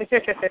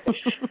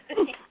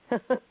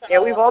 Yeah,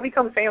 we've all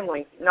become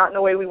family. Not in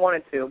the way we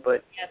wanted to,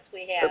 but yes,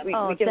 we have.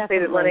 But we can say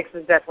that Lennox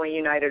has definitely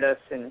united us,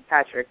 and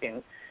Patrick,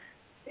 and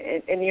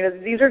you know,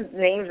 these are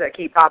names that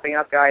keep popping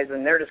up, guys,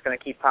 and they're just going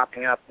to keep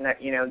popping up. And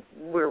that, you know,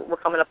 we're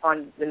coming up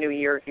on the new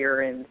year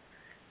here, and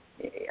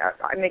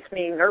it makes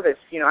me nervous.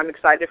 You know, I'm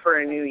excited for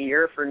a new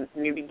year, for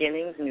new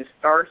beginnings, new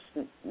starts,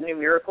 new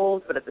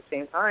miracles, but at the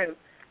same time,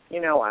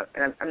 you know,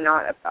 I'm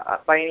not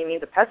by any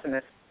means a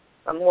pessimist.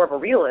 I'm more of a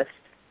realist,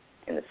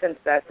 in the sense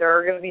that there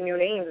are going to be new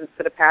names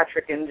instead of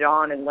Patrick and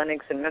John and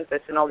Lennox and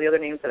Memphis and all the other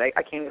names that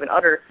I can't even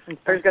utter.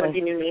 There's going to be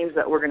new names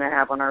that we're going to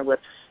have on our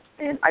lips,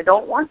 and I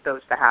don't want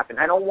those to happen.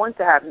 I don't want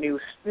to have new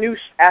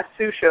Ask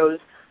Sue shows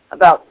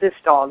about this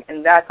dog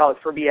and that dog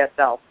for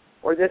BSL,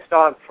 or this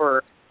dog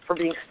for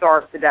being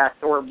starved to death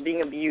or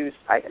being abused.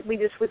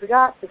 We've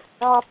got to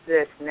stop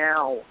this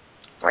now,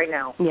 right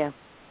now. Yeah.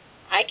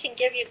 I can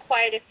give you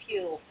quite a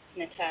few,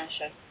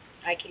 Natasha.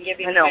 I can give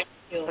you I know. quite a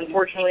few.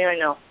 Unfortunately, I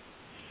know.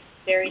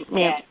 Very sad.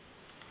 Yeah.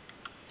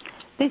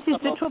 This is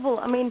the trouble.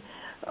 I mean,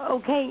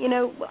 okay, you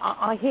know,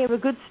 I hear a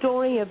good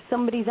story of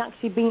somebody's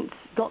actually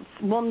got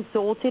one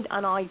sorted,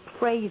 and I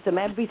praise them.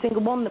 Every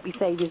single one that we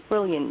say is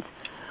brilliant.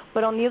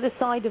 But on the other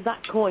side of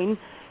that coin,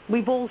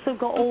 we've also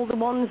got all the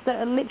ones that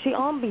are literally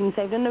aren't being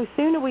saved. And no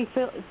sooner we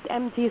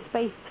empty a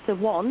space of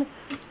one,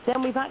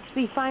 then we've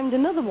actually found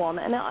another one.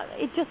 And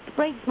it just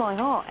breaks my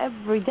heart.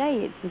 Every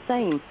day it's the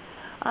same.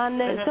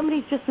 And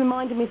somebody's just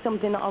reminded me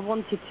something that I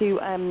wanted to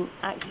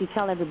actually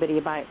tell everybody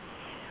about.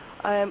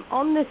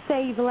 On the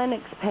Save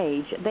Lennox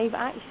page, they've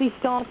actually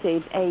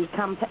started a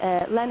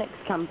Lennox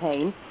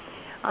campaign,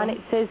 and it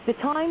says, the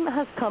time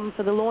has come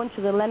for the launch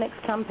of the Lennox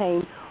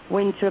campaign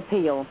Winter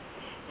Appeal.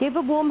 Give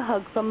a warm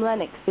hug from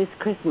Lennox this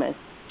Christmas.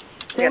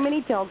 So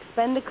many dogs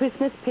spend the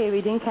Christmas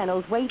period in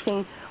kennels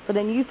waiting for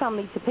their new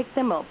family to pick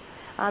them up,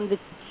 and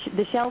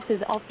the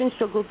shelters often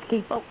struggle to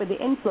keep up with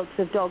the influx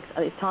of dogs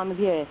at this time of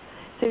year.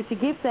 So to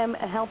give them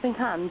a helping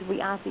hand,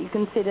 we ask that you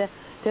consider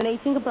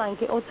donating a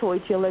blanket or toy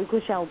to your local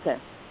shelter.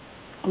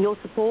 Your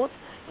support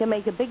can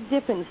make a big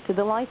difference to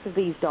the life of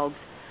these dogs.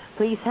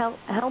 Please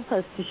help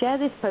us to share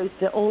this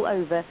poster all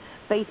over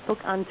Facebook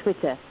and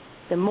Twitter.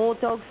 The more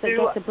dogs that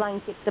get the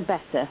blankets, the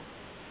better.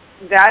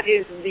 That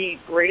is the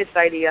greatest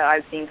idea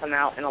I've seen come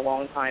out in a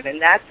long time,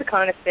 and that's the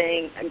kind of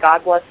thing, and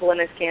God bless the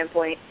Lennox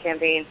campaign,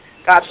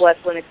 God bless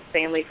Lennox's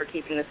family for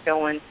keeping this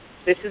going.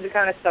 This is the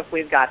kind of stuff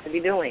we've got to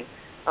be doing.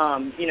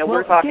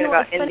 We're talking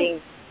about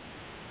ending...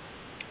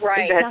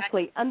 Right.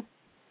 Exactly.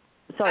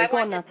 Sorry,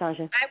 go on,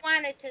 Natasha. I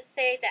wanted to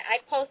say that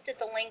I posted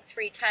the link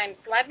 3 times.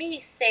 Let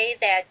me say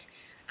that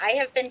I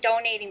have been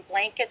donating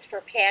blankets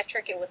for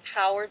Patrick. It was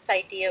Howard's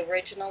idea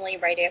originally,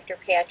 right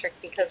after Patrick,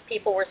 because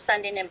people were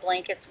sending in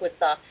blankets with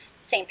the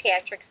St.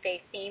 Patrick's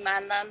Day theme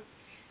on them.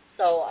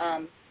 So,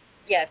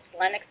 yes,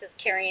 Lennox is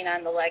carrying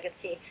on the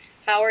legacy.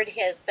 Howard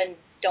has been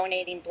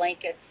donating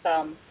blankets.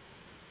 We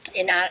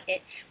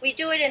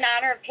do it in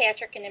honor of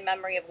Patrick and in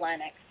memory of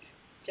Lennox.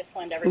 Just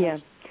wanted everyone to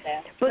know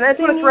that. But I just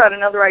want to throw out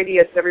another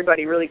idea to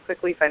everybody really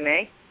quickly, if I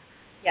may.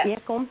 Yes. Yeah,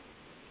 go on.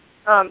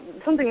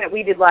 Something that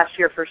we did last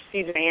year for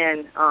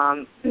CJN,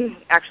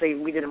 actually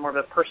we did a more of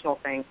a personal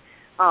thing,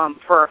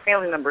 for our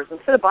family members.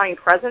 Instead of buying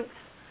presents,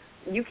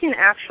 you can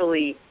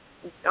actually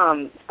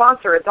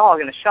sponsor a dog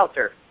in a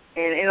shelter.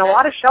 And in a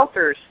lot of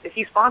shelters, if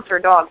you sponsor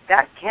a dog,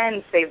 that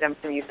can save them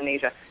from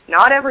euthanasia.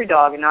 Not every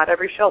dog and not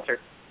every shelter,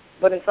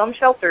 but in some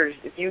shelters,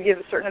 if you give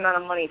a certain amount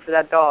of money for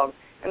that dog,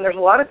 and there's a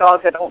lot of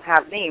dogs that don't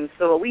have names,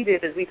 so what we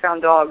did is we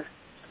found dogs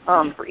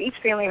for each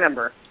family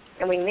member,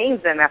 and we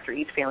named them after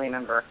each family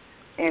member.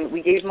 And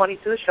we gave money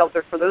to the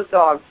shelter for those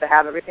dogs to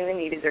have everything they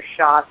needed, their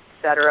shots,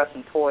 etc.,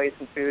 some toys,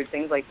 some food,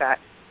 things like that.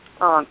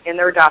 And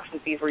their adoption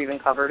fees were even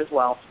covered as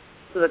well,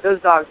 so that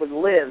those dogs would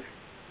live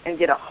and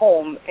get a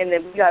home. And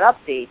then we got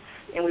updates,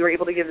 and we were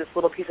able to give this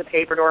little piece of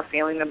paper to our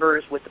family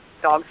members with the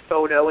dog's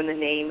photo and the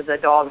name of the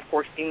dog, of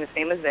course, being the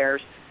same as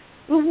theirs.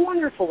 It was a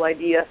wonderful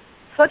idea.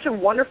 Such a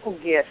wonderful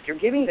gift. You're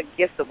giving the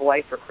gift of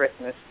life for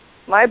Christmas.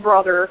 My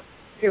brother,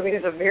 who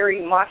is a very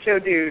macho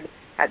dude,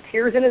 had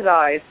tears in his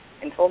eyes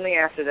and told me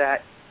after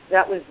that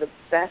was the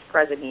best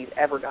present he's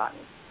ever gotten.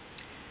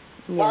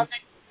 Yeah. Well,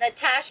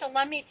 Natasha,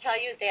 let me tell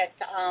you that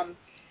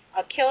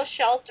a kill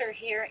shelter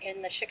here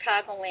in the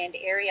Chicagoland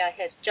area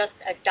has just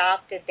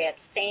adopted that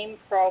same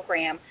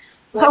program.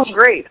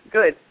 Great.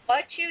 Good.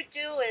 What you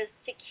do is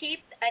to keep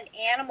an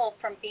animal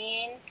from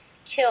being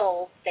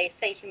killed. They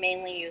say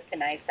humanely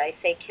euthanized. I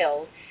say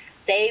killed.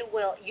 They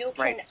will. You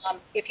can. Right.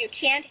 If you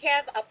can't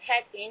have a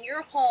pet in your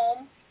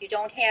home, you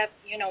don't have.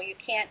 You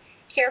can't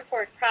care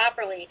for it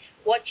properly.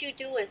 What you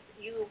do is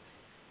you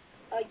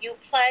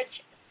pledge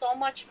so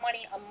much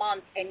money a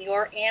month, and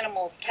your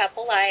animal's kept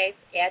alive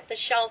at the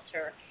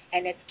shelter,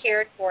 and it's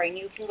cared for, and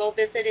you can go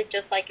visit it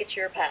just like it's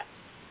your pet.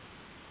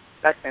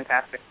 That's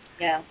fantastic.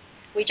 Yeah.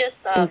 We just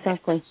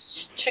exactly.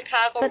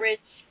 Chicago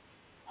Ridge,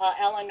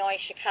 Illinois,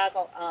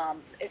 Chicago.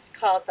 It's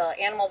called the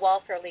Animal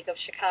Welfare League of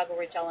Chicago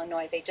Ridge,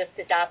 Illinois. They just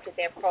adopted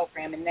that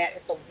program, and that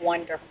is a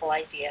wonderful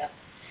idea.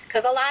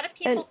 Because a lot of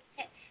people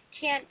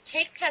can't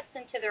take pets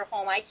into their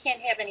home. I can't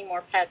have any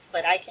more pets,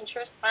 but I can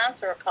sure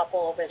sponsor a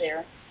couple over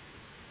there.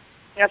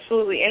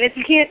 Absolutely. And if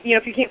you can't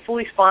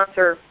fully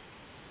sponsor,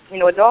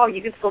 a dog,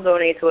 you can still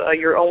donate to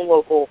your own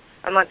local.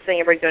 I'm not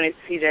saying everybody donate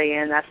to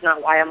CJN. That's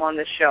not why I'm on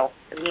this show.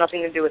 It has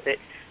nothing to do with it.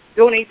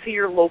 Donate to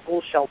your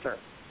local shelter.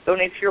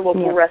 Donate to your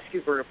local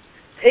rescue group.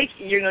 Take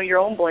your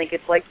own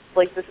blankets, like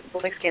this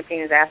Lennox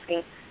campaign is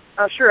asking.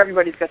 I'm sure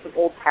everybody's got some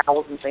old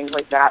towels and things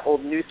like that,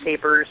 old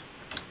newspapers.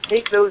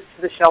 Take those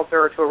to the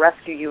shelter or to a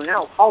rescue unit.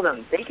 Call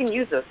them. They can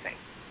use those things.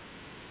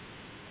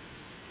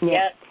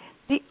 Yes.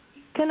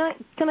 Can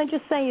I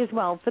just say as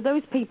well, for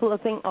those people who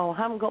think,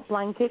 haven't got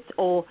blankets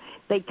or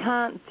they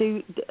can't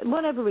do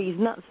whatever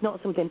reason, that's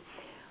not something.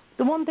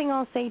 The one thing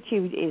I'll say to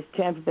you is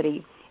to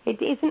everybody, it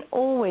isn't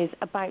always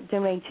about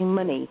donating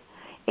money.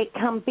 It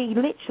can be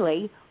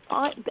literally.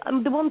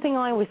 The one thing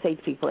I always say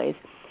to people is,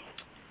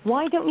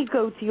 why don't you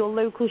go to your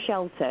local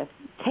shelter,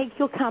 take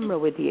your camera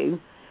with you,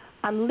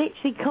 and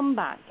literally come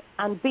back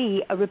and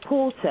be a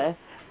reporter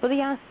for the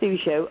Ask Sue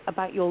show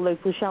about your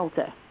local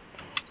shelter.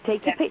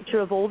 Take a picture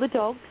of all the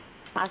dogs,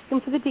 ask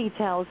them for the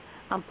details,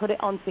 and put it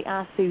onto the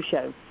Ask Sue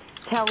show.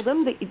 Tell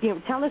them that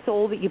tell us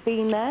all that you've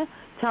been there.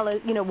 Tell us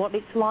what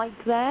it's like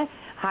there,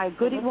 how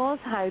good it was,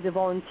 how the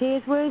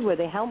volunteers were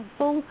they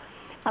helpful,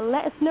 and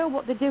let us know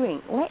what they're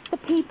doing. Let the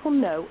people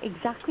know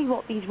exactly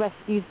what these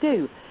rescues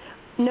do.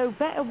 No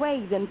better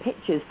way than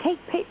pictures. Take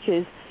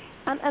pictures,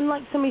 and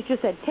like somebody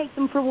just said, take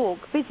them for a walk,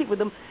 visit with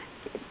them,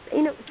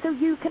 so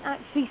you can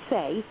actually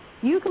say,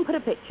 you can put a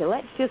picture.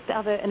 Let's just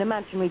have an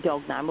imaginary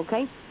dog now,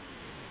 okay?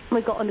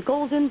 We've got a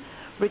golden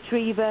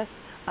retriever.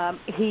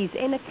 He's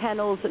in a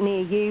kennel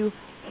near you.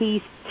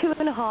 He's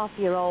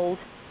 2.5-year-old.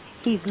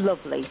 He's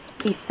lovely.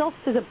 He's soft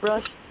as a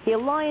brush.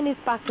 He'll lie on his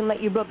back and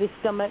let you rub his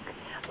stomach.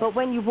 But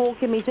when you walk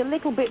him, he's a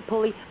little bit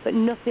pulley, but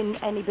nothing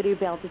anybody will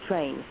be able to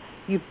train.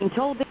 You've been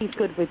told that he's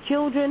good with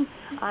children,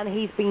 and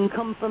he's been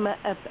come from a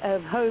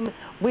home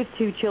with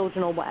 2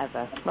 children or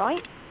whatever,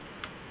 right?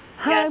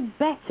 How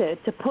better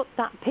to put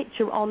that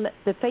picture on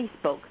the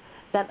Facebook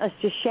than us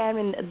just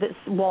sharing this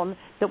one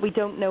that we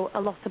don't know a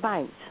lot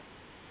about?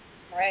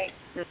 Right.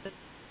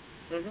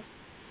 Mm-hmm.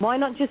 Why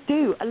not just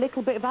do a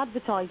little bit of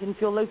advertising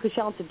for your local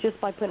shelter just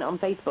by putting it on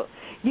Facebook?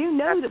 You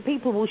know that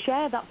people will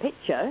share that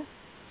picture.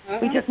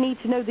 We just need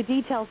to know the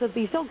details of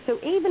these dogs. So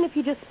even if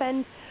you just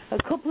spend a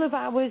couple of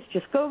hours,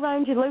 just go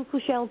around your local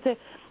shelter,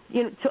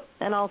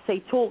 and I'll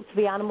say talk to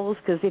the animals,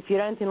 because if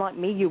you're anything like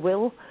me, you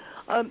will.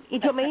 You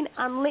know what I mean?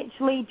 And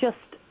literally just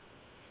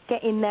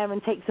get in there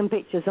and take some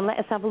pictures and let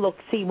us have a look,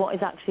 see what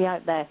is actually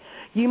out there.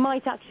 You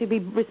might actually be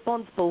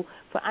responsible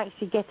for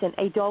actually getting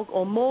a dog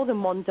or more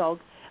than one dog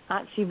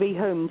actually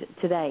rehomed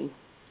today.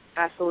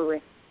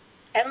 Absolutely.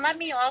 And let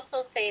me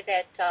also say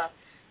that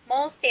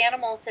most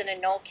animals in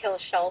a no-kill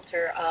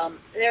shelter,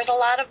 there's a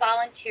lot of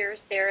volunteers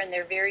there, and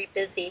they're very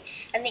busy,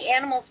 and the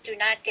animals do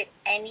not get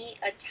any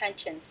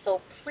attention. So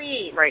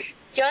please,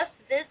 just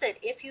visit.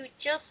 If you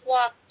just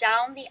walk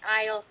down the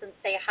aisles and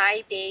say,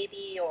 hi,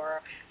 baby, or,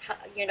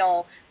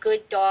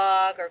 good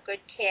dog, or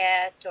good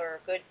cat, or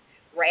good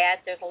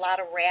rat. There's a lot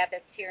of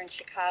rabbits here in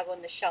Chicago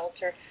in the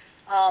shelter.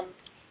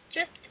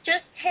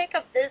 Just take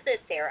a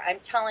visit there. I'm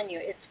telling you,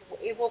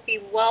 it will be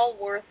well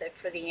worth it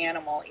for the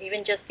animal,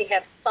 even just to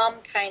have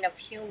some kind of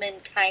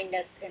human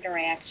kindness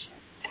interaction.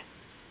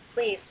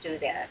 Please do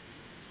that.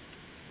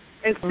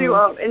 And Sue,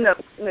 in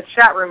the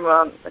chat room,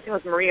 I think it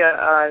was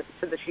Maria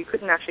said that she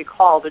couldn't actually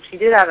call, but she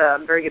did have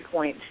a very good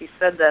point. She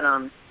said that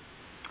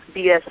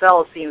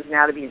BSL seems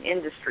now to be an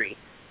industry,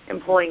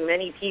 employing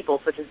many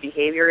people such as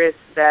behaviorists,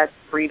 vets,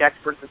 breed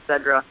experts,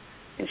 etc.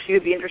 And she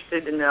would be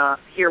interested in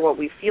hear what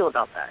we feel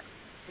about that.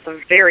 It's a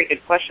very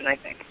good question, I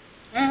think.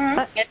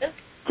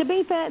 To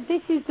be fair,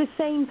 this is the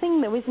same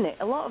thing, though, isn't it?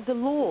 A lot of the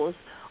laws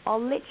are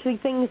literally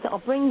things that are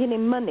bringing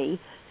in money,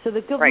 so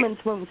the government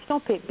won't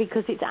stop it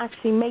because it's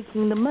actually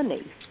making the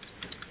money.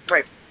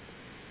 Right.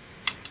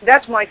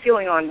 That's my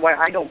feeling on why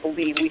I don't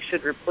believe we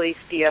should replace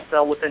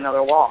DSL with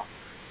another law.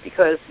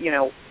 Because,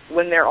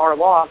 when there are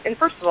laws, and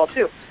first of all,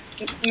 too,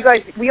 you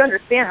guys, we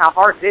understand how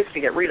hard it is to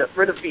get rid of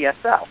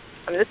DSL.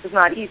 I mean, this is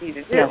not easy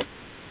to do. No.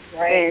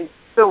 Right. And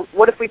so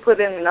what if we put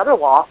in another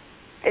law?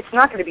 It's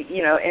not going to be,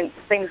 and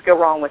things go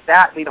wrong with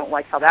that. We don't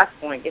like how that's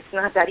going. It's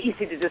not that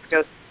easy to just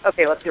go,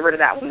 okay, let's get rid of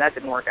that one. That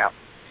didn't work out.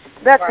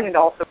 That's something to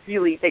also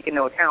really take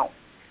into account.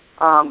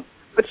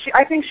 But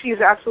I think she's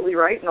absolutely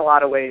right in a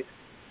lot of ways.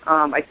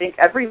 I think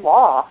every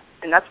law,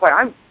 and that's why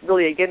I'm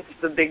really against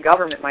the big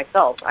government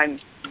myself. I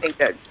think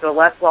that the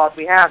less laws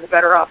we have, the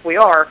better off we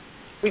are.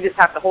 We just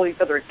have to hold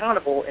each other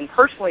accountable and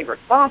personally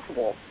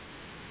responsible.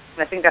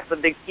 And I think that's the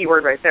big key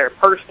word right there,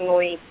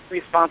 personally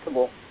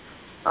responsible.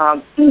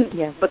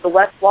 But the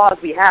less laws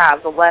we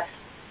have, the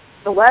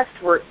less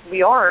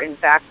we are, in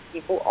fact,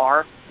 people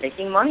are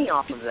making money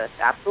off of this.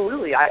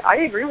 Absolutely. I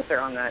agree with her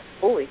on that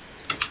fully.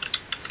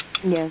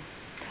 Yeah.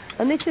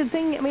 And this is the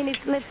thing, I mean,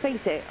 let's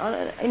face it,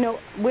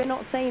 we're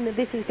not saying that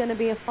this is going to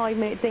be a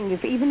 5-minute thing.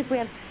 Even if we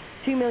had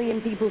 2 million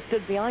people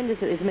stood behind us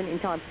at this minute in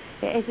time,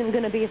 it isn't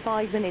going to be a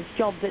 5-minute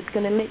job that's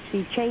going to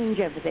literally change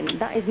everything.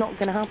 That is not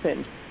going to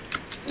happen.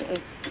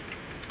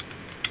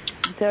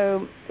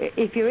 So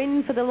if you're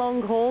in for the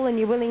long haul and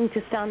you're willing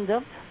to stand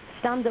up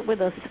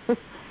with us.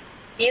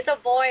 Be the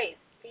voice.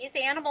 These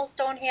animals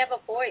don't have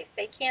a voice.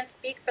 They can't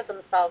speak for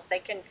themselves.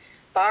 They can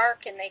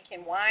bark and they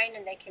can whine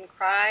and they can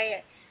cry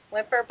and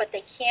whimper, but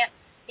they can't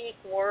speak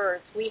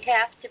words. We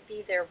have to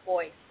be their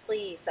voice.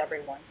 Please,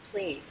 everyone,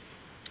 please.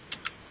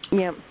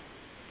 Yeah,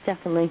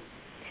 definitely.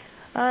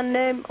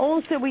 And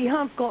also we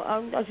have got,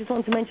 I just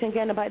want to mention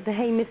again about the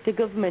Hey Mr.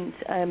 Government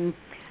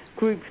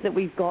group that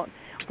we've got,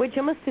 which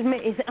I must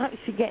admit is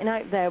actually getting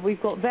out there.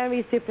 We've got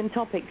various different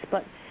topics,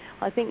 but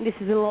I think this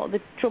is a lot of the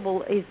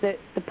trouble, is that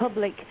the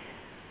public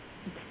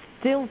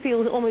still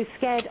feels almost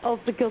scared of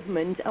the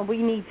government, and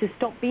we need to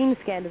stop being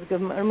scared of the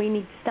government, and we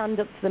need to stand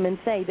up to them and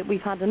say that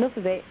we've had enough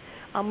of it,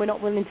 and we're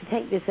not willing to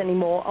take this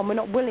anymore, and we're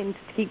not willing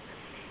to keep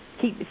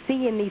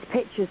seeing these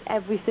pictures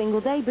every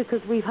single day because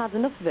we've had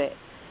enough of it.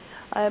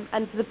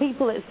 And for the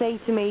people that say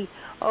to me,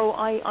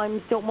 I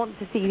don't want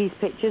to see these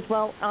pictures,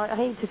 well, I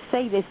hate to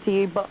say this to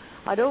you, but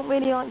I don't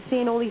really like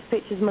seeing all these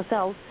pictures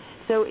myself.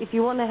 So if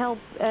you want to help,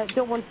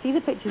 don't want to see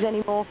the pictures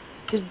anymore,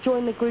 just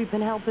join the group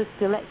and help us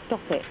to let's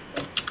stop it.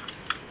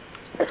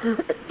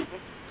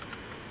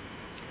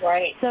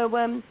 Right. So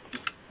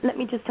let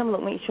me just have a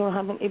look, make sure I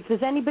haven't. If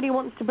there's anybody who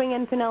wants to bring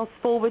anything else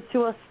forward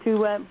to us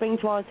to bring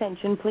to our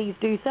attention, please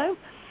do so.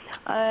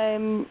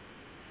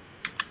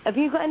 Have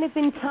you got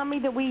anything, Tammy,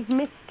 that we've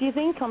missed, do you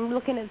think? I'm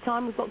looking at the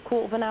time. We've got a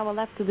quarter of an hour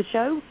left of the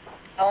show.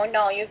 Oh,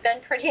 no, you've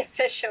been pretty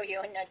official, you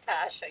and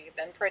Natasha. You've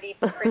been pretty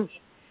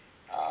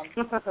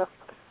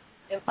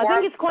I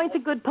think it's quite a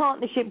good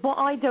partnership. What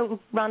I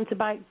don't rant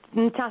about,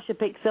 Natasha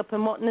picks up,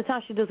 and what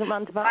Natasha doesn't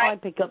rant about, I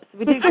pick up. So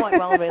we do quite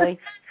well, really.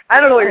 I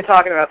don't know what you're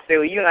talking about,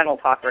 Sue. You and I don't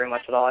talk very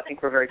much at all. I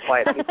think we're very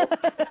quiet people.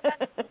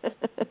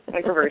 I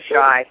think we're very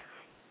shy.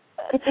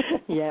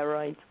 Yeah,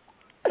 right.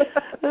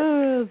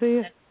 Oh,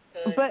 dear.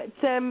 But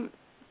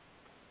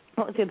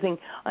what's the other thing?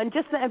 And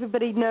just to let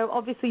everybody know,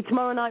 obviously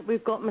tomorrow night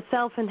we've got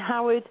myself and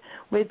Howard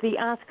with the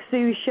Ask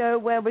Sue show,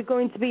 where we're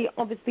going to be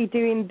obviously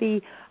doing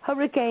the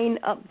hurricane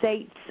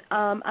updates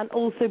and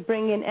also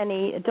bringing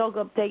any dog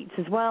updates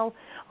as well.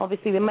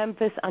 Obviously the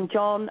Memphis and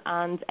John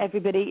and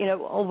everybody,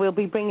 we'll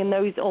be bringing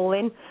those all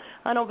in,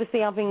 and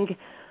obviously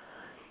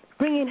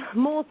bringing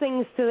more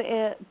things to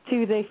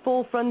the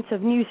forefront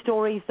of new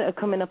stories that are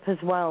coming up as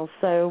well.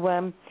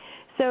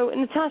 So,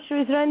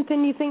 Natasha, is there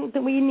anything you think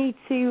that we need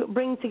to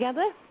bring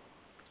together?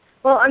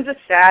 Well, I'm just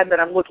sad that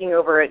I'm looking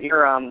over at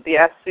your the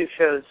Ask Sue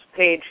Show's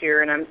page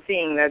here, and I'm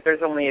seeing that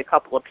there's only a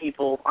couple of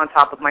people on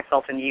top of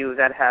myself and you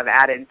that have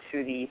added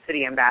to the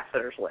city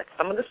ambassadors list.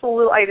 I'm just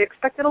I'd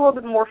expected a little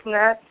bit more from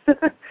that,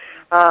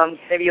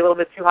 maybe a little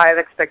bit too high of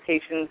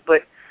expectations,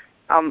 but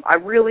I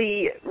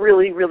really,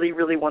 really, really,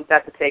 really want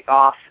that to take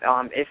off.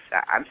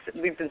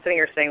 We've been sitting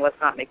here saying let's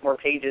not make more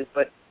pages,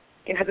 but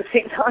at the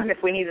same time, if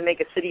we need to make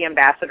a city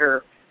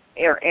ambassador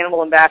or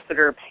animal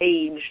ambassador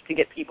page to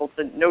get people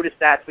to notice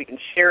that, so we can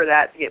share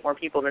that to get more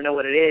people to know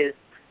what it is,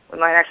 we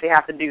might actually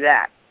have to do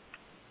that.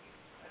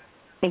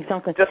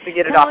 Exactly. Just to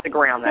get it off the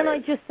ground. Can I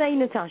just say,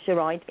 Natasha,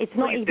 right, it's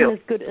not even as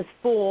good as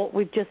 4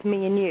 with just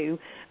me and you,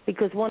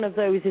 because one of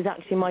those is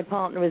actually my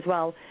partner as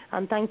well.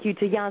 And thank you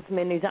to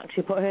Yasmin, who's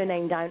actually put her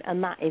name down,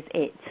 and that is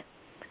it.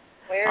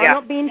 I'm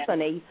not being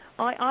funny.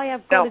 I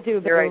have got to do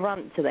a bit of a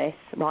rant to this,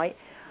 right?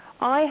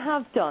 I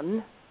have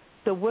done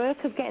the work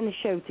of getting the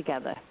show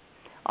together.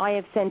 I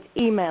have sent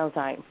emails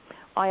out.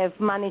 I have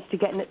managed to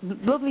get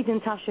lovely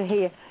Natasha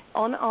here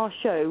on our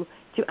show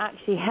to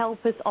actually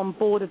help us on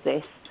board of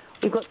this.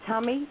 We've got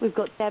Tammy, we've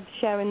got Deb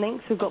sharing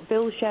links, we've got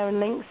Bill sharing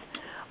links,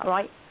 all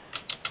right?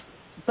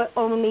 But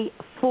only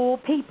 4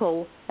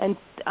 people, and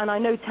I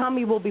know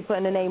Tammy will be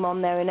putting a name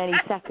on there in any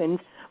second.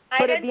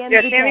 But at the end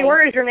of the Tammy, day,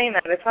 where is your name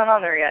at? It's not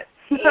on there yet.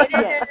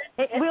 Yeah,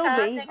 it will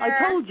be.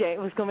 I told you it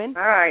was coming.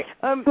 All right.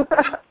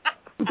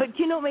 But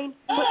do you know what I mean?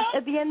 But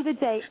at the end of the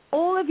day,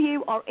 all of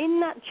you are in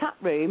that chat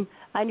room,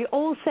 and you're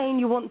all saying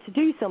you want to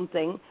do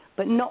something,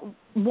 but not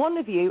one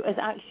of you has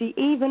actually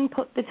even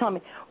put the time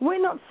in.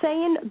 We're not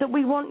saying that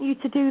we want you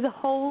to do the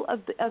whole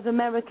of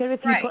America if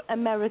you put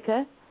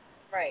America.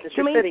 Right. Do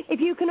you know what I mean?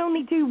 If you can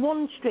only do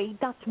one street,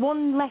 that's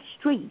one less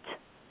street.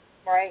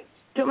 Right.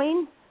 Do you know what I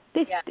mean?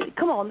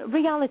 Come on,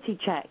 reality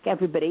check,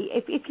 everybody.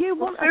 If you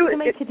want us to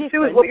make a difference...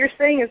 Sue, what you're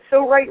saying is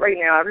so right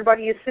now.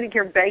 Everybody is sitting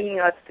here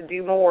begging us to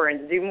do more and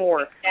to do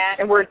more. Exactly.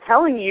 And we're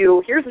telling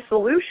you, here's a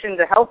solution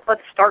to help us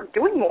start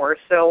doing more.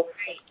 So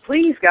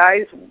please,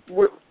 guys,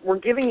 we're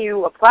giving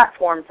you a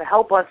platform to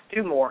help us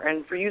do more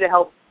and for you to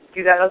help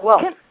do that as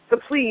well. So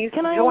please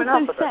join up with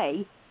us. Can I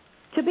also say,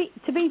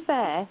 to be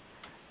fair,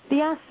 the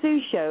Ask Sue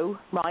show,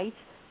 right,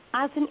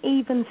 hasn't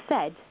even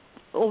said...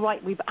 All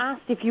right, we've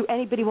asked if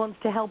anybody wants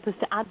to help us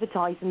to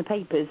advertise in the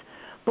papers,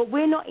 but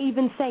we're not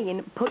even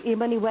saying put your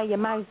money where your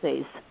mouth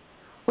is.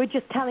 We're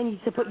just telling you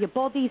to put your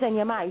bodies and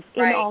your mouth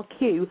in our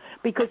queue,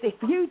 because if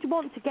you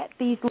want to get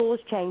these laws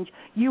changed,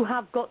 you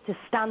have got to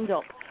stand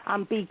up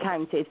and be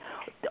counted.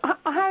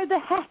 How the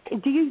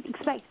heck do you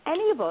expect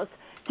any of us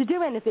to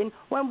do anything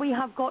when we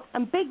have got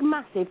a big,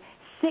 massive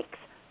 6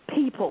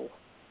 people?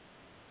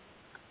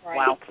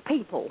 Wow. 6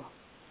 people.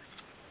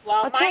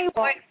 Well,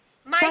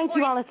 Thank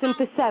you, Alison,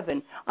 for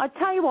 7. I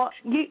tell you what,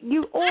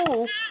 you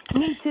all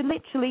need to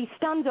literally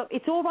stand up.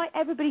 It's all right,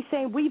 everybody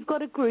saying we've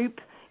got a group.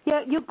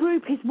 Yeah, your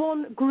group is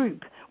one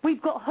group.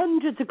 We've got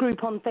hundreds of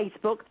groups on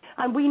Facebook,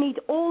 and we need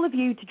all of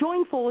you to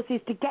join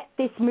forces to get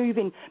this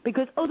moving,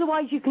 because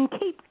otherwise you can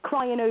keep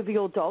crying over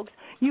your dogs,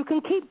 you can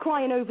keep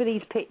crying over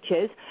these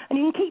pictures, and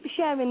you can keep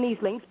sharing these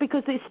links,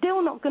 because it's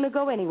still not going to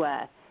go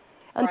anywhere.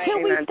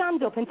 Until we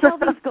stand up and tell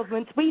these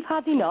governments we've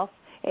had enough,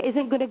 it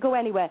isn't going to go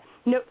anywhere.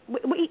 No,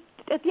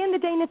 at the end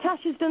of the day,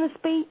 Natasha's done a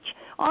speech,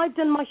 I've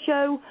done my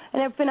show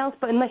and everything else,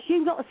 but unless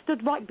you've not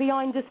stood right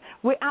behind us,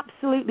 we're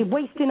absolutely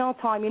wasting our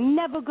time. You're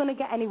never going to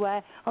get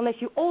anywhere unless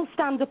you all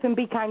stand up and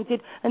be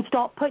counted and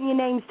start putting your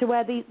names to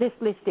where this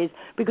list is,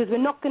 because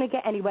we're not going to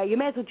get anywhere. You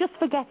may as well just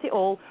forget it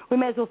all. We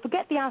may as well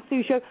forget the Ask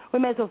Sue show. We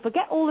may as well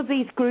forget all of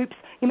these groups.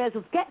 You may as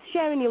well forget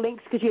sharing your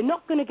links, because you're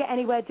not going to get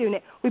anywhere doing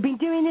it. We've been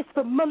doing this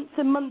for months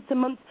and months and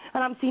months,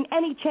 and I haven't seen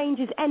any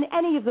changes in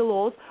any of the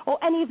laws or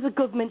any of the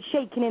government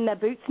shaking in their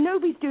boots.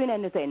 Nobody's doing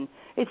anything.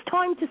 It's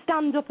time to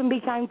stand up and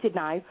be counted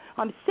now.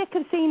 I'm sick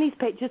of seeing these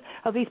pictures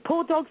of these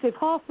poor dogs with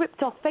half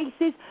ripped off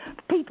faces,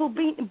 people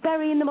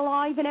burying them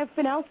alive and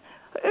everything else.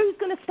 Who's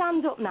going to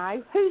stand up now?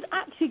 Who's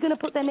actually going to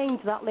put their name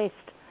to that list?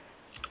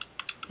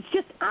 It's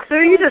just So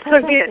you just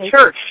took me to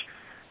church.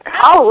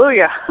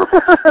 Hallelujah.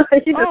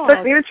 You just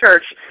took me to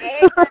church.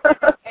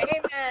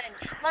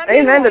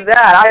 Amen to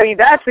that. I mean,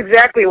 that's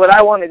exactly what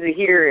I wanted to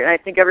hear, and I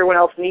think everyone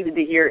else needed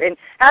to hear. And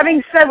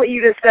having said what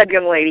you just said,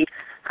 young lady,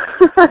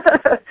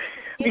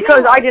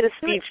 because I did a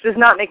speech does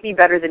not make me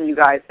better than you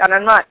guys.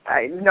 And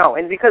no.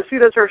 And because Sue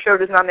does her show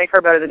does not make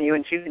her better than you,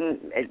 and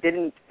it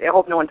didn't, I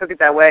hope no one took it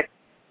that way.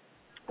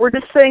 We're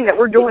just saying that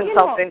we're doing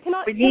something.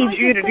 We need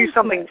you to do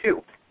something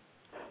too.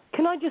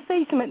 Can I just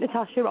say something,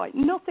 Natasha? Right,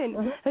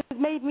 nothing has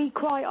made me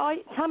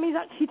cry. Tammy's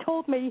actually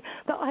told me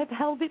that I've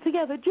held it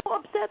together. Do you know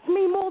what upsets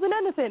me more than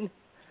anything?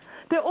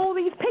 That all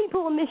these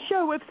people on this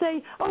show have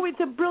say, oh,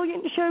 it's a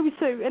brilliant show,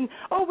 Sue, and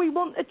oh, we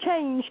want a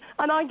change,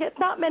 and I get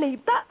that many.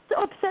 That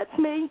upsets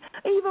me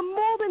even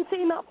more than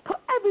seeing that. Put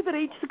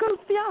everybody to go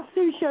to the Ask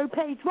Sue show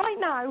page right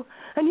now,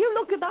 and you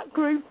look at that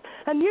group,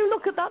 and you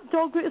look at that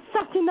dog that is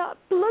sat in that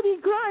bloody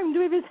ground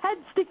with his head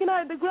sticking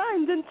out of the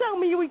ground, and tell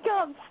me we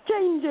can't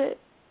change it.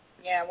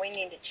 Yeah, we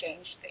need to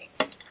change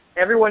things.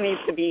 Everyone needs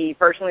to be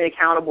personally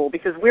accountable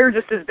because we're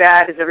just as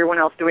bad as everyone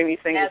else doing these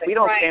things if we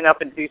don't stand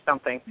up and do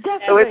something.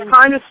 Definitely. So it's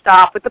time to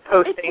stop with the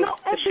posting,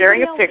 the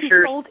sharing of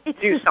pictures,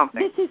 do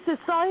something. This is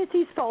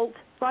society's fault,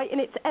 right,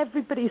 and it's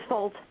everybody's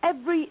fault.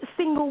 Every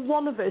single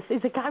one of us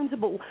is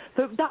accountable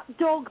for that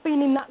dog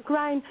being in that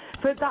ground,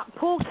 for that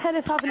poor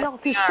Kenneth having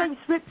his face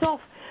ripped off,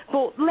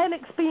 for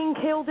Lennox being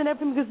killed and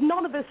everything because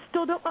none of us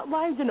stood up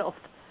loud enough.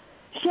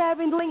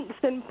 Sharing links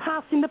and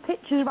passing the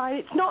pictures around,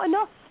 it's not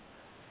enough.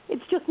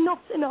 It's just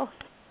not enough.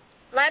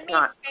 Let me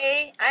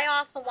say, I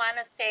also want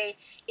to say,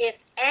 if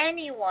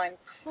anyone,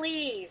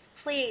 please,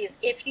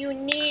 if you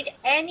need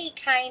any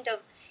kind of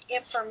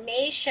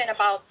information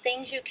about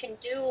things you can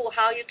do,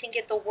 how you can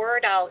get the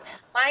word out,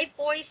 my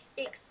voice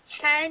speaks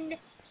 10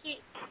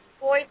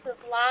 voices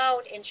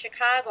loud in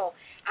Chicago.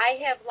 I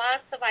have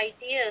lots of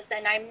ideas,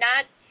 and I'm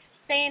not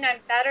saying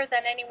I'm better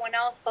than anyone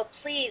else, but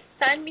please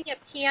send me a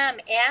PM,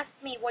 ask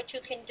me what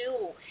you can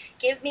do,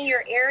 give me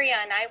your area,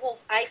 and I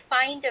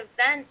find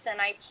events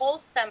and I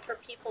post them for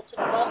people to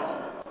go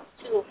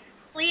to.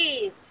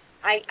 Please,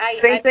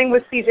 Same thing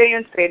with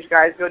CJN's page,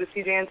 guys. Go to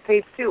CJN's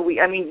page too.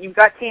 You've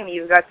got Tammy,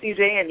 you've got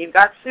CJN, you've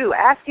got Sue.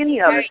 Ask any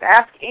of us.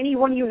 Ask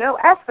anyone you know.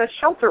 Ask a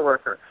shelter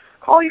worker.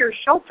 Call your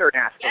shelter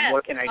and ask them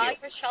what can I do. Call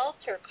your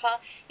shelter.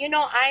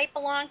 I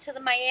belong to the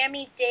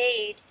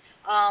Miami-Dade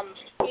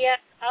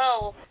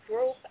ESL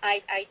group.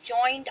 I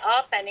joined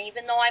up, and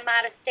even though I'm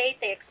out of state,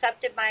 they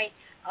accepted my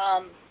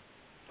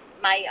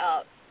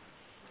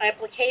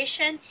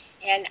application,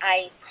 and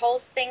I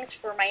post things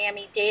for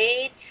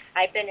Miami-Dade.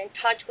 I've been in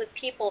touch with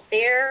people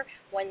there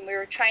when we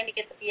were trying to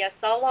get the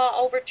BSL law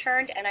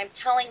overturned, and I'm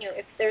telling you,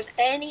 if there's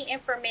any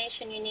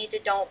information you need to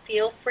know,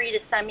 feel free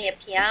to send me a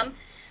PM.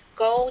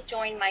 Go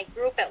join my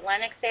group at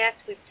Lennox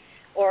Act,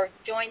 or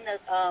join the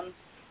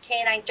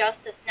Canine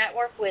Justice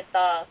Network with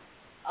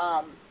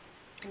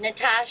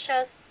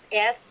Natasha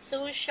Ask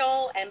Sue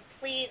show, and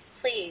please,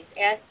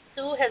 Ask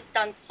Sue has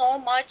done so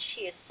much.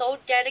 She is so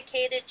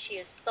dedicated.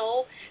 She is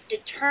so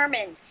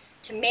determined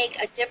to make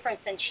a difference,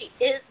 and she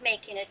is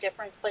making a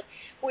difference. But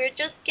we're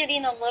just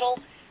getting a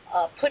little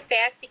put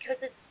back because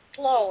it's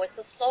slow. It's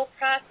a slow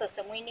process,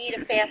 and we need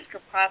a faster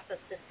process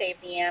to save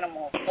the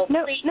animals. So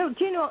please. No,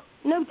 do you know?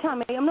 No,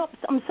 Tammy,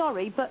 I'm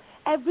sorry, but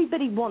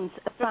everybody wants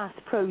a fast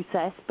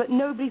process, but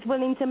nobody's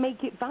willing to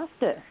make it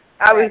faster.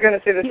 I was going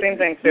to say the same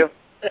thing, Sue.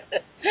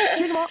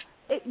 You know what?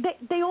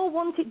 They all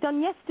want it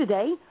done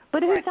yesterday,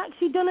 but who's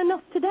actually done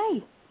enough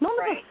today? None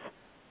of us.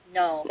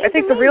 No. I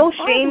think the real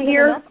shame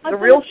here, the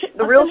real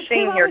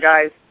shame here,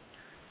 guys,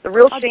 the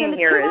real shame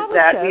here is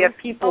that we have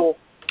people.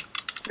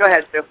 Go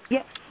ahead, Sue.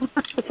 Yeah.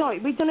 Sorry,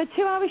 we've done a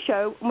 2-hour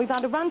show, and we've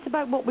had a rant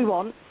about what we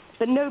want,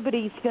 but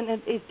nobody's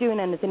is doing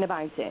anything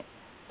about it.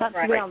 That's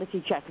the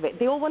reality check of it.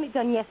 They all want it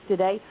done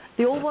yesterday.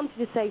 They all wanted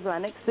to save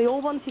Lennox. They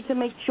all wanted to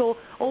make sure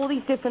all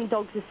these different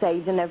dogs are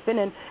saved and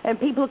everything. And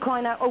people are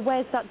crying out, oh,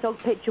 where's that dog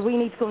picture? We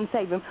need to go and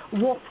save him.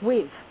 What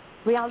with?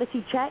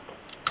 Reality check?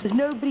 There's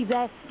nobody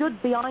there stood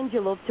behind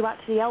you, love, to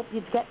actually help you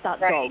to get that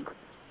dog.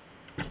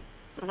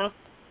 Mm-hmm.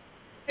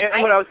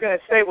 And what I was going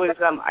to say was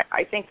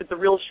I think that the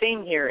real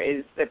shame here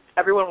is that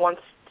everyone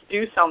wants to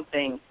do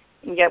something,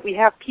 and yet we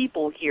have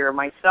people here,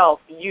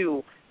 myself,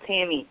 you,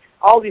 Tammy,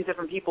 all these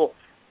different people,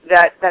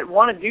 that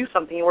want to do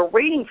something, and we're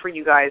waiting for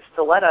you guys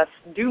to let us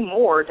do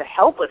more, to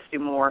help us do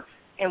more,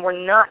 and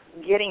we're not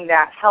getting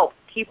that help.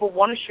 People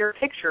want to share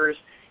pictures,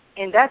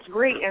 and that's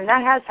great, and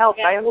that has helped.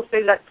 Yeah. I will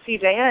say that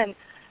CJN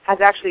has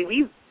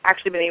we've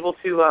actually been able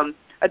to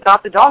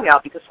adopt a dog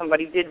out because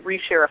somebody did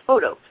reshare a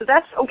photo. So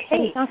that's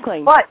okay.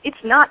 Exactly. But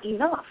it's not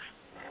enough.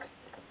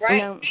 Right.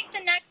 No,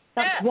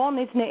 that's one,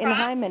 isn't it, in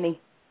how many?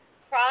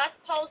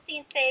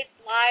 Cross-posting saves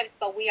lives,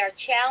 but we are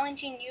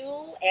challenging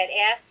you at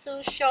Ask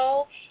Sue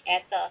Show,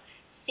 at the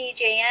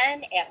CJN,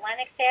 at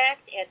Lennox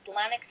Act, at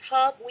Lennox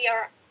Hub. We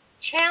are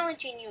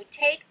challenging you.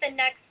 Take the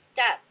next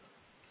step,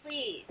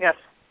 please. Yes.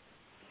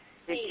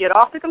 Please. Get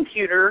off the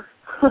computer.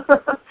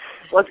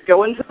 Let's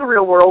go into the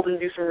real world and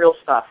do some real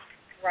stuff.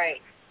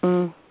 Right.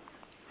 Don't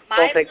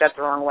take that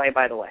the wrong way,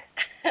 by the way.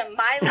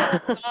 My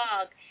little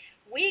dog,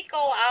 we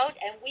go out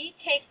and we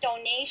take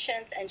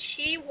donations, and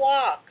she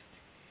walks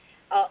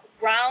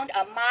around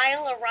a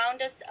mile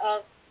around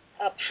a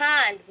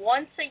pond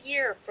once a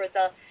year for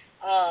the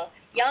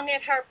Young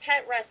at Heart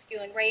Pet Rescue,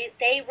 and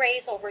they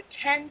raise over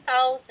 $22,000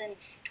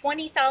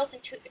 or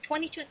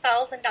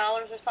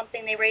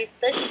something they raised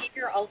this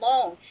year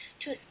alone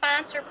to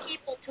sponsor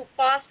people to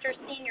foster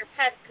senior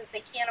pets because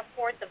they can't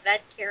afford the vet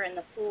care and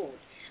the food.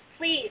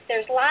 Please,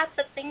 there's lots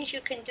of things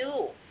you can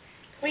do.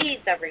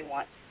 Please,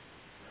 everyone.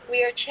 We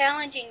are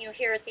challenging you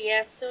here at the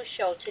Ask Sue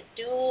Show to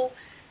do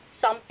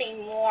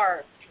something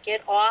more, to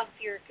get off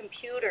your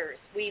computers.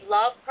 We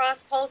love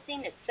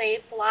cross-posting. It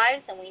saves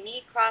lives, and we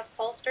need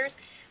cross-posters,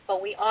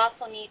 but we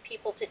also need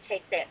people to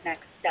take that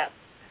next step.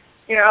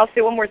 You know, I'll say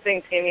one more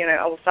thing, Tammy, and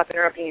I will stop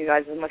interrupting you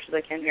guys as much as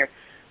I can here.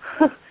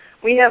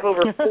 We have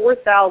over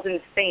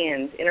 4,000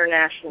 fans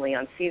internationally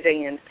on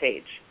CZN's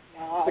page,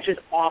 which is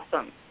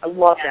awesome. I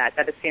love that.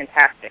 That is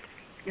fantastic.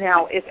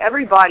 Now, if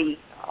everybody,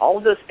 all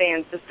of those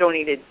fans just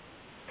donated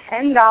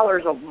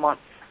 $10 a month,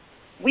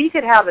 we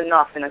could have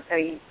enough in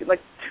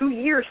like 2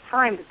 years'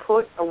 time to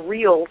put a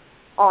real,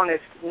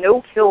 honest,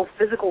 no-kill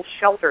physical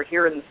shelter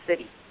here in the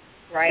city.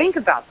 Right. Think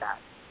about that.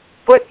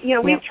 But, you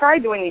know, we've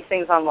tried doing these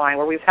things online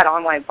where we've had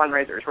online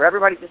fundraisers where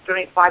everybody just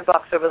donates $5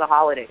 over the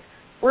holidays.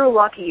 We're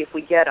lucky if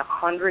we get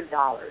 $100.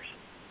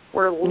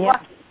 We're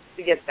lucky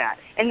to get that.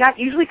 And that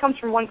usually comes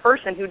from one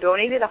person who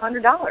donated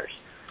 $100.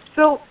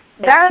 So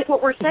that's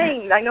what we're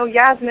saying. I know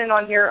Yasmin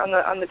on here on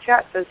the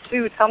chat says,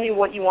 Sue, tell me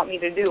what you want me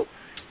to do.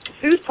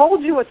 Sue's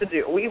told you what to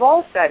do. We've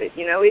all said it.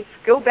 You know, it's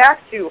go back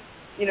to,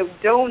 you know,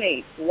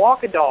 donate,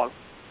 walk a dog,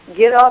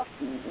 get up,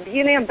 be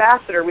an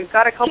ambassador. We've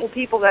got a couple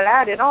people that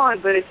added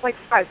on, but it's like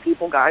 5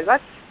 people, guys.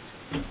 That's,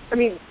 I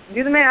mean,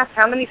 do the math.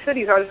 How many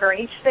cities are there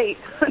in each state?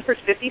 There's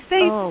 50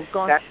 states. Oh,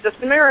 gosh. That's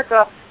just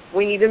America.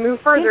 We need to move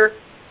further.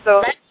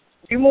 So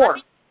do more.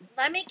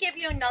 Let me give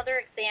you another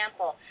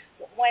example.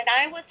 When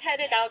I was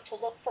headed out to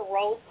look for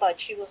Rosebud,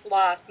 she was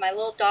lost. My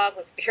little dog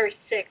was very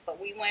sick, but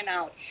we went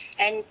out.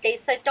 And they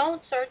said,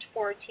 don't search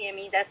for her,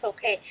 Tammy. That's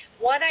okay.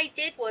 What I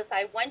did was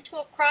I went to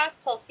a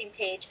cross-posting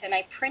page, and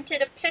I printed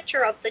a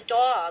picture of the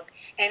dog,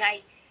 and I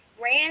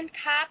ran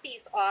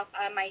copies off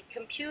on my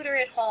computer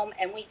at home,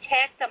 and we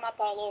tacked them up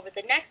all over.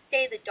 The next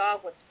day, the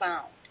dog was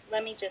found.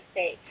 Let me just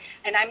say.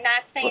 And I'm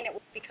not saying it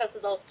was because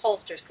of those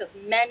posters, because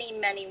many,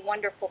 many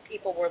wonderful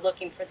people were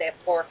looking for that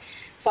poor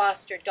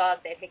foster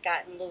dog that had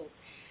gotten loose.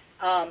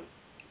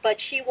 But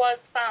she was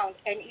found,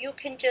 and you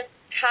can just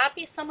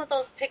copy some of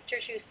those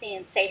pictures you see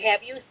and say,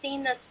 have you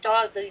seen this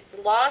dog, these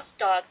lost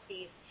dogs,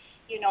 these,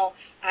 you know,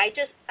 I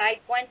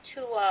went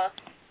to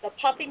the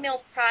Puppy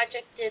Mills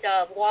Project, did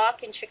a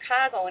walk in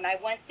Chicago, and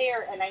I went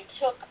there and I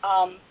took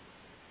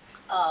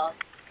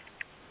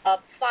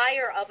a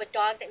flyer of a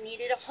dog that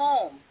needed a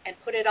home and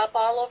put it up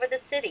all over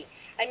the city.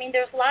 I mean,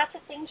 there's lots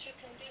of things you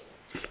can do.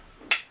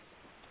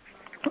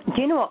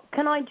 Do you know what?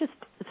 Can I just,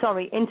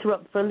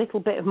 interrupt for a little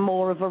bit of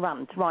more of a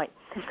rant? Right.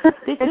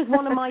 This was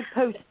one of my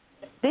posts.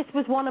 This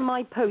was one of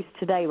my posts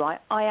today,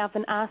 right? I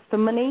haven't asked for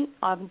money.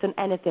 I haven't done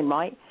anything,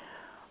 right?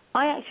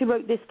 I actually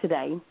wrote this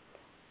today.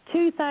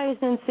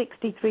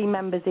 2,063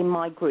 members in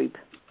my group,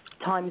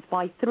 times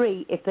by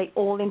 3, if they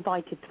all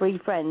invited 3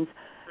 friends,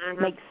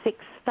 makes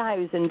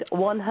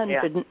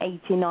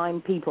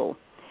 6,189 people.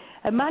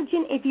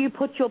 Imagine if you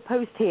put your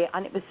post here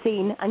and it was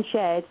seen and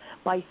shared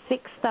by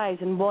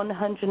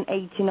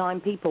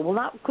 6,189 people. Well,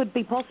 that could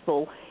be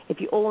possible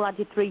if you all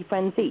added 3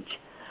 friends each.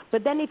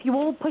 But then if you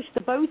all pushed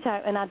the boat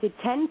out and added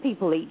 10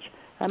 people each,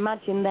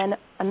 imagine then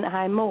and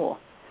how more.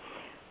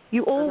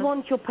 You all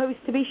want your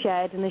post to be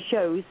shared in the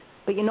shows,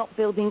 but you're not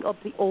building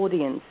up the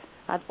audience.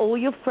 Add all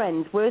your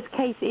friends. Worst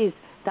case is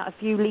that if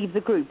you leave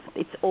the group,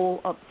 it's all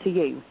up to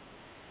you.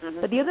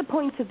 But the other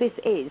point of this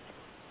is,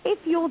 if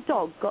your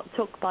dog got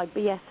took by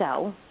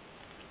BSL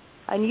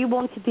and you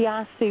wanted the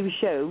Ask Sue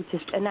show to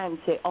announce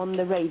it on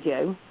the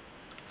radio,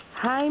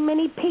 how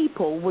many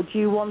people would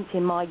you want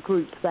in my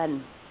group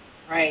then?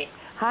 Right.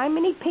 How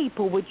many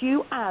people would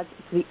you add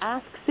to the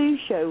Ask Sue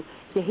show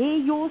to hear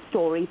your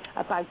story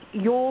about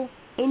your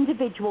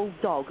individual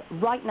dog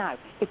right now?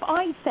 If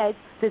I said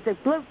there's a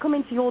bloke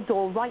coming to your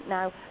door right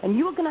now and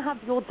you're going to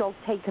have your dog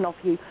taken off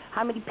you,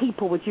 how many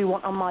people would you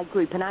want on my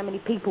group and how many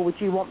people would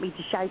you want me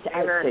to shout it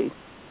out to?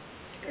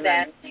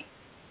 Exactly.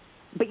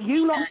 But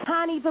you lot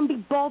can't even be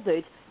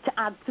bothered to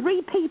add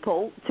 3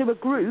 people to a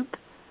group,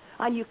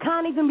 and you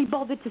can't even be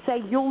bothered to say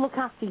you'll look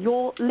after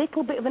your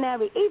little bit of an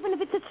area, even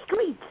if it's a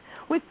street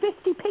with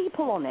 50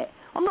 people on it.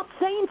 I'm not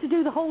saying to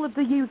do the whole of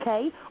the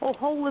UK or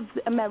whole of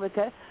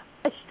America.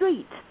 A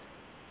street,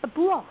 a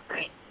block,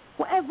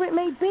 whatever it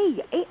may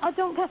be. I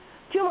don't care.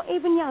 Do you know what,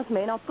 even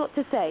Yasmin, I've got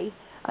to say,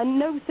 and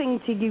no thing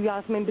to you,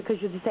 Yasmin, because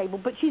you're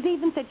disabled, but she's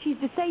even said she's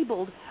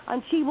disabled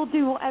and she will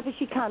do whatever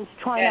she can to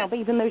try and help,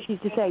 even though she's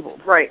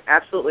disabled. Right,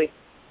 absolutely.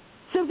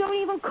 So don't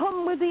even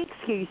come with the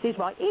excuses,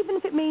 right? Even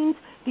if it means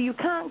that you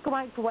can't go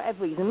out for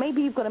whatever reason.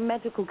 Maybe you've got a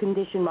medical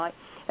condition, right,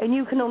 and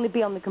you can only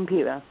be on the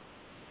computer.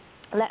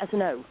 Let us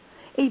know.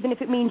 even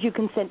if it means you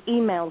can send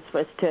emails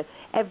for us to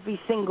every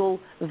single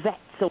vet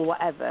or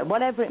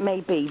whatever it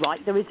may be,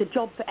 right? There is a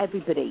job for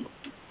everybody.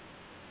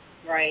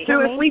 Right. So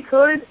if we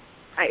could,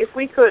 I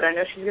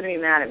know she's going to be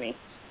mad at me.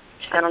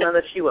 I don't know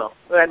that she will.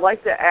 But I'd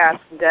like to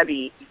ask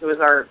Debbie, who is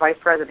our vice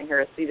president here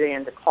at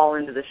CJN, to call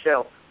into the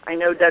show. I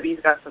know Debbie's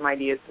got some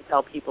ideas to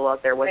tell people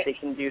out there what they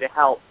can do to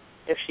help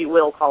if she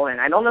will call in.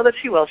 I don't know that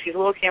she will. She's a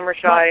little camera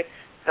shy.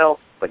 So,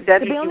 but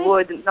Debbie, if you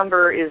would, the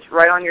number is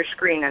right on your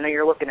screen. I know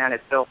you're looking at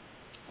it, so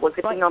look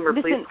at the number.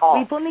 Listen, please call.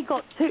 We've only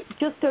got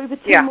just over 2 more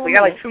minutes. Yeah, we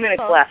got like 2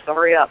 minutes left, so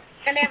hurry up.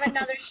 We're going to have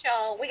another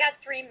show. We got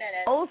 3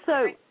 minutes.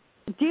 Also,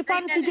 do you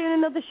fancy doing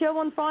another show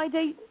on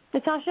Friday,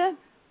 Natasha?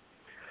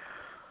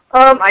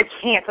 I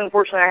can't.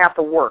 Unfortunately, I have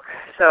to work.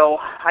 So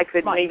I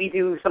could maybe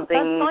do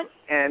something,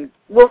 and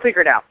we'll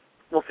figure it out.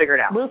 We'll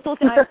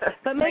sort it out.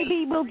 But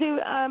maybe we'll do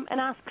an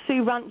Ask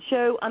Sue Rant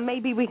show, and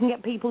maybe we can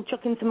get people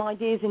chucking some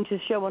ideas into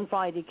the show on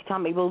Friday,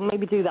 Tammy. We'll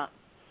maybe do that.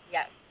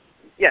 Yes.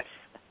 Yes.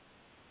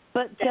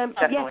 But,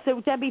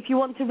 so Debbie, if you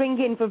want to ring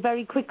in for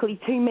very quickly,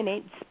 2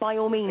 minutes, by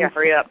all means. Yeah,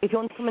 hurry up. If you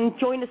want to come and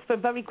join us for a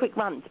very quick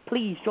rant,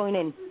 please join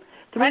in.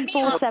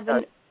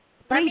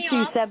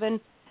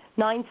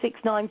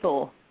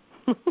 347-9694.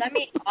 Let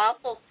me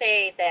also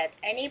say that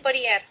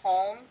anybody at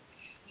home,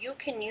 you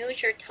can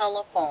use your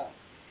telephone.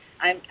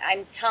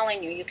 I'm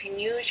telling you, you can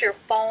use your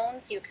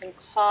phones. You can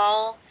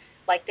call,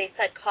 like they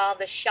said, call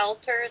the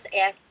shelters,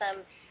 ask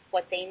them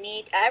what they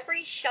need.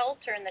 Every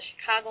shelter in the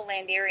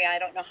Chicagoland area,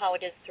 I don't know how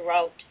it is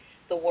throughout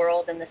the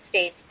world and the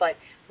states, but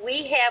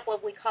we have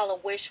what we call a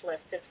wish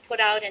list. It's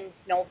put out in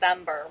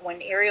November when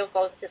Ariel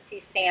goes to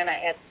see Santa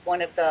at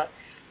one of the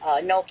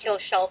no-kill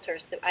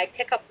shelters. I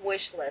pick up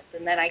wish lists,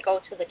 and then I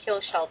go to the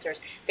kill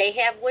shelters. They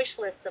have wish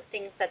lists of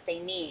things that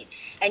they need,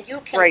 and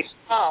you can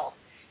call.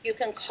 You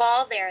can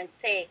call there and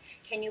say,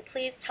 can you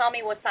please tell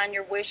me what's on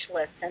your wish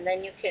list? And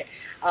then you can,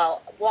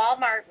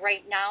 Walmart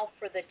right now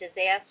for the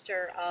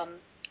disaster on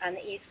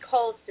the East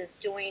Coast is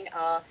doing,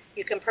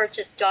 you can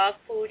purchase dog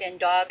food and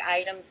dog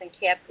items and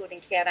cat food and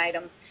cat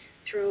items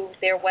through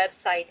their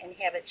website and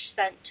have it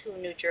sent to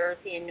New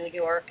Jersey and New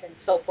York and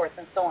so forth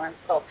and so on.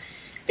 So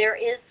there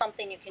is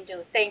something you can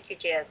do. Thank you,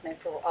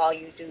 Jasmine, for all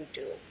you do.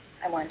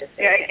 I wanted to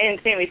say that. And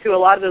Tammy, too, a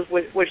lot of those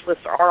wish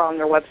lists are on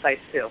their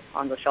websites, too,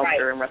 on the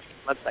shelter and rescue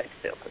websites,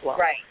 too, as well.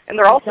 Right. And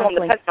they're also on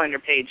the Pet Finder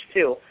page,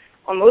 too.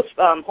 On most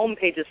home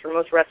pages for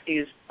most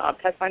rescues,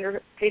 Pet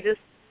Finder pages,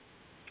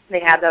 they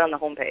have that on the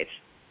home page.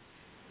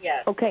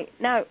 Yes. Okay,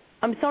 now,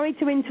 I'm sorry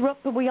to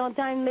interrupt, but we are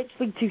down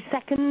literally 2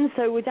 seconds,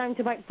 so we're down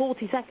to about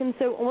 40 seconds.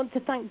 So I want to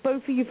thank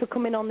both of you for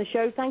coming on the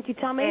show. Thank you,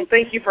 Tammy. And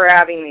thank you for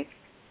having me.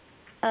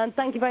 And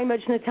thank you very much,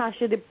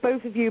 Natasha.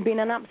 Both of you have been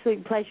an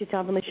absolute pleasure to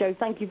have on the show.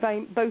 Thank you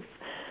both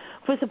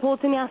for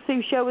supporting the Ask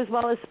Sue show as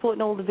well as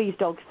supporting all of these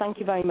dogs. Thank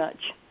you very much.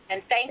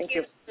 And thank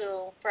you,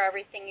 Sue, for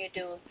everything you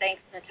do.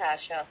 Thanks,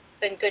 Natasha. It's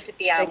been good to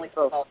be on with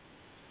you both.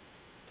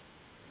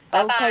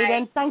 Bye-bye. Okay,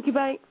 then. Thank you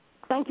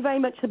very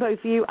much to both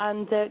of you,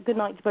 and good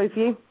night to both of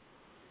you.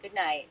 Good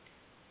night.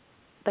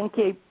 Thank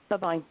you.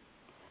 Bye-bye.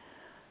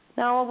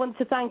 Now, I want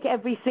to thank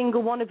every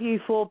single one of you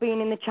for being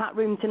in the chat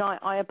room tonight.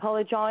 I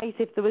apologize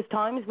if there was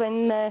times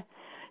when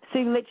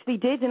Sue literally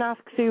did an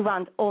Ask Sue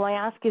rant. All I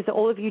ask is that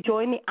all of you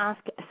join the Ask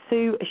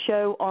Sue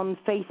show on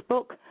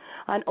Facebook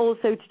and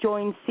also to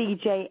join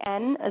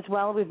CJN as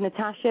well with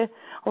Natasha.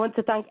 I want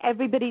to thank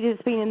everybody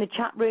that's been in the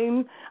chat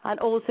room, and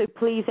also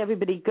please,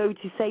 everybody, go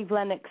to Save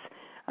Lennox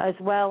as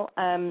well.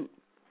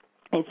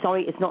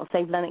 Sorry, it's not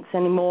Save Lennox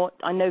anymore.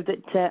 I know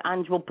that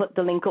Ange will put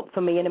the link up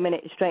for me in a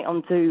minute straight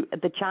onto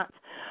the chat.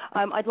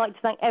 I'd like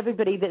to thank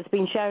everybody that's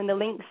been sharing the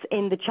links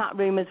in the chat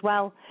room as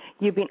well.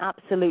 You've been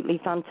absolutely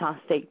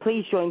fantastic.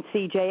 Please join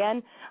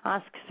CJN,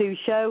 Ask Sue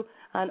Show,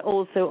 and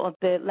also of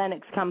the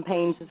Lennox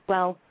campaigns as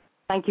well.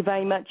 Thank you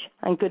very much,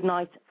 and good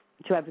night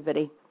to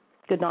everybody.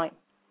 Good night.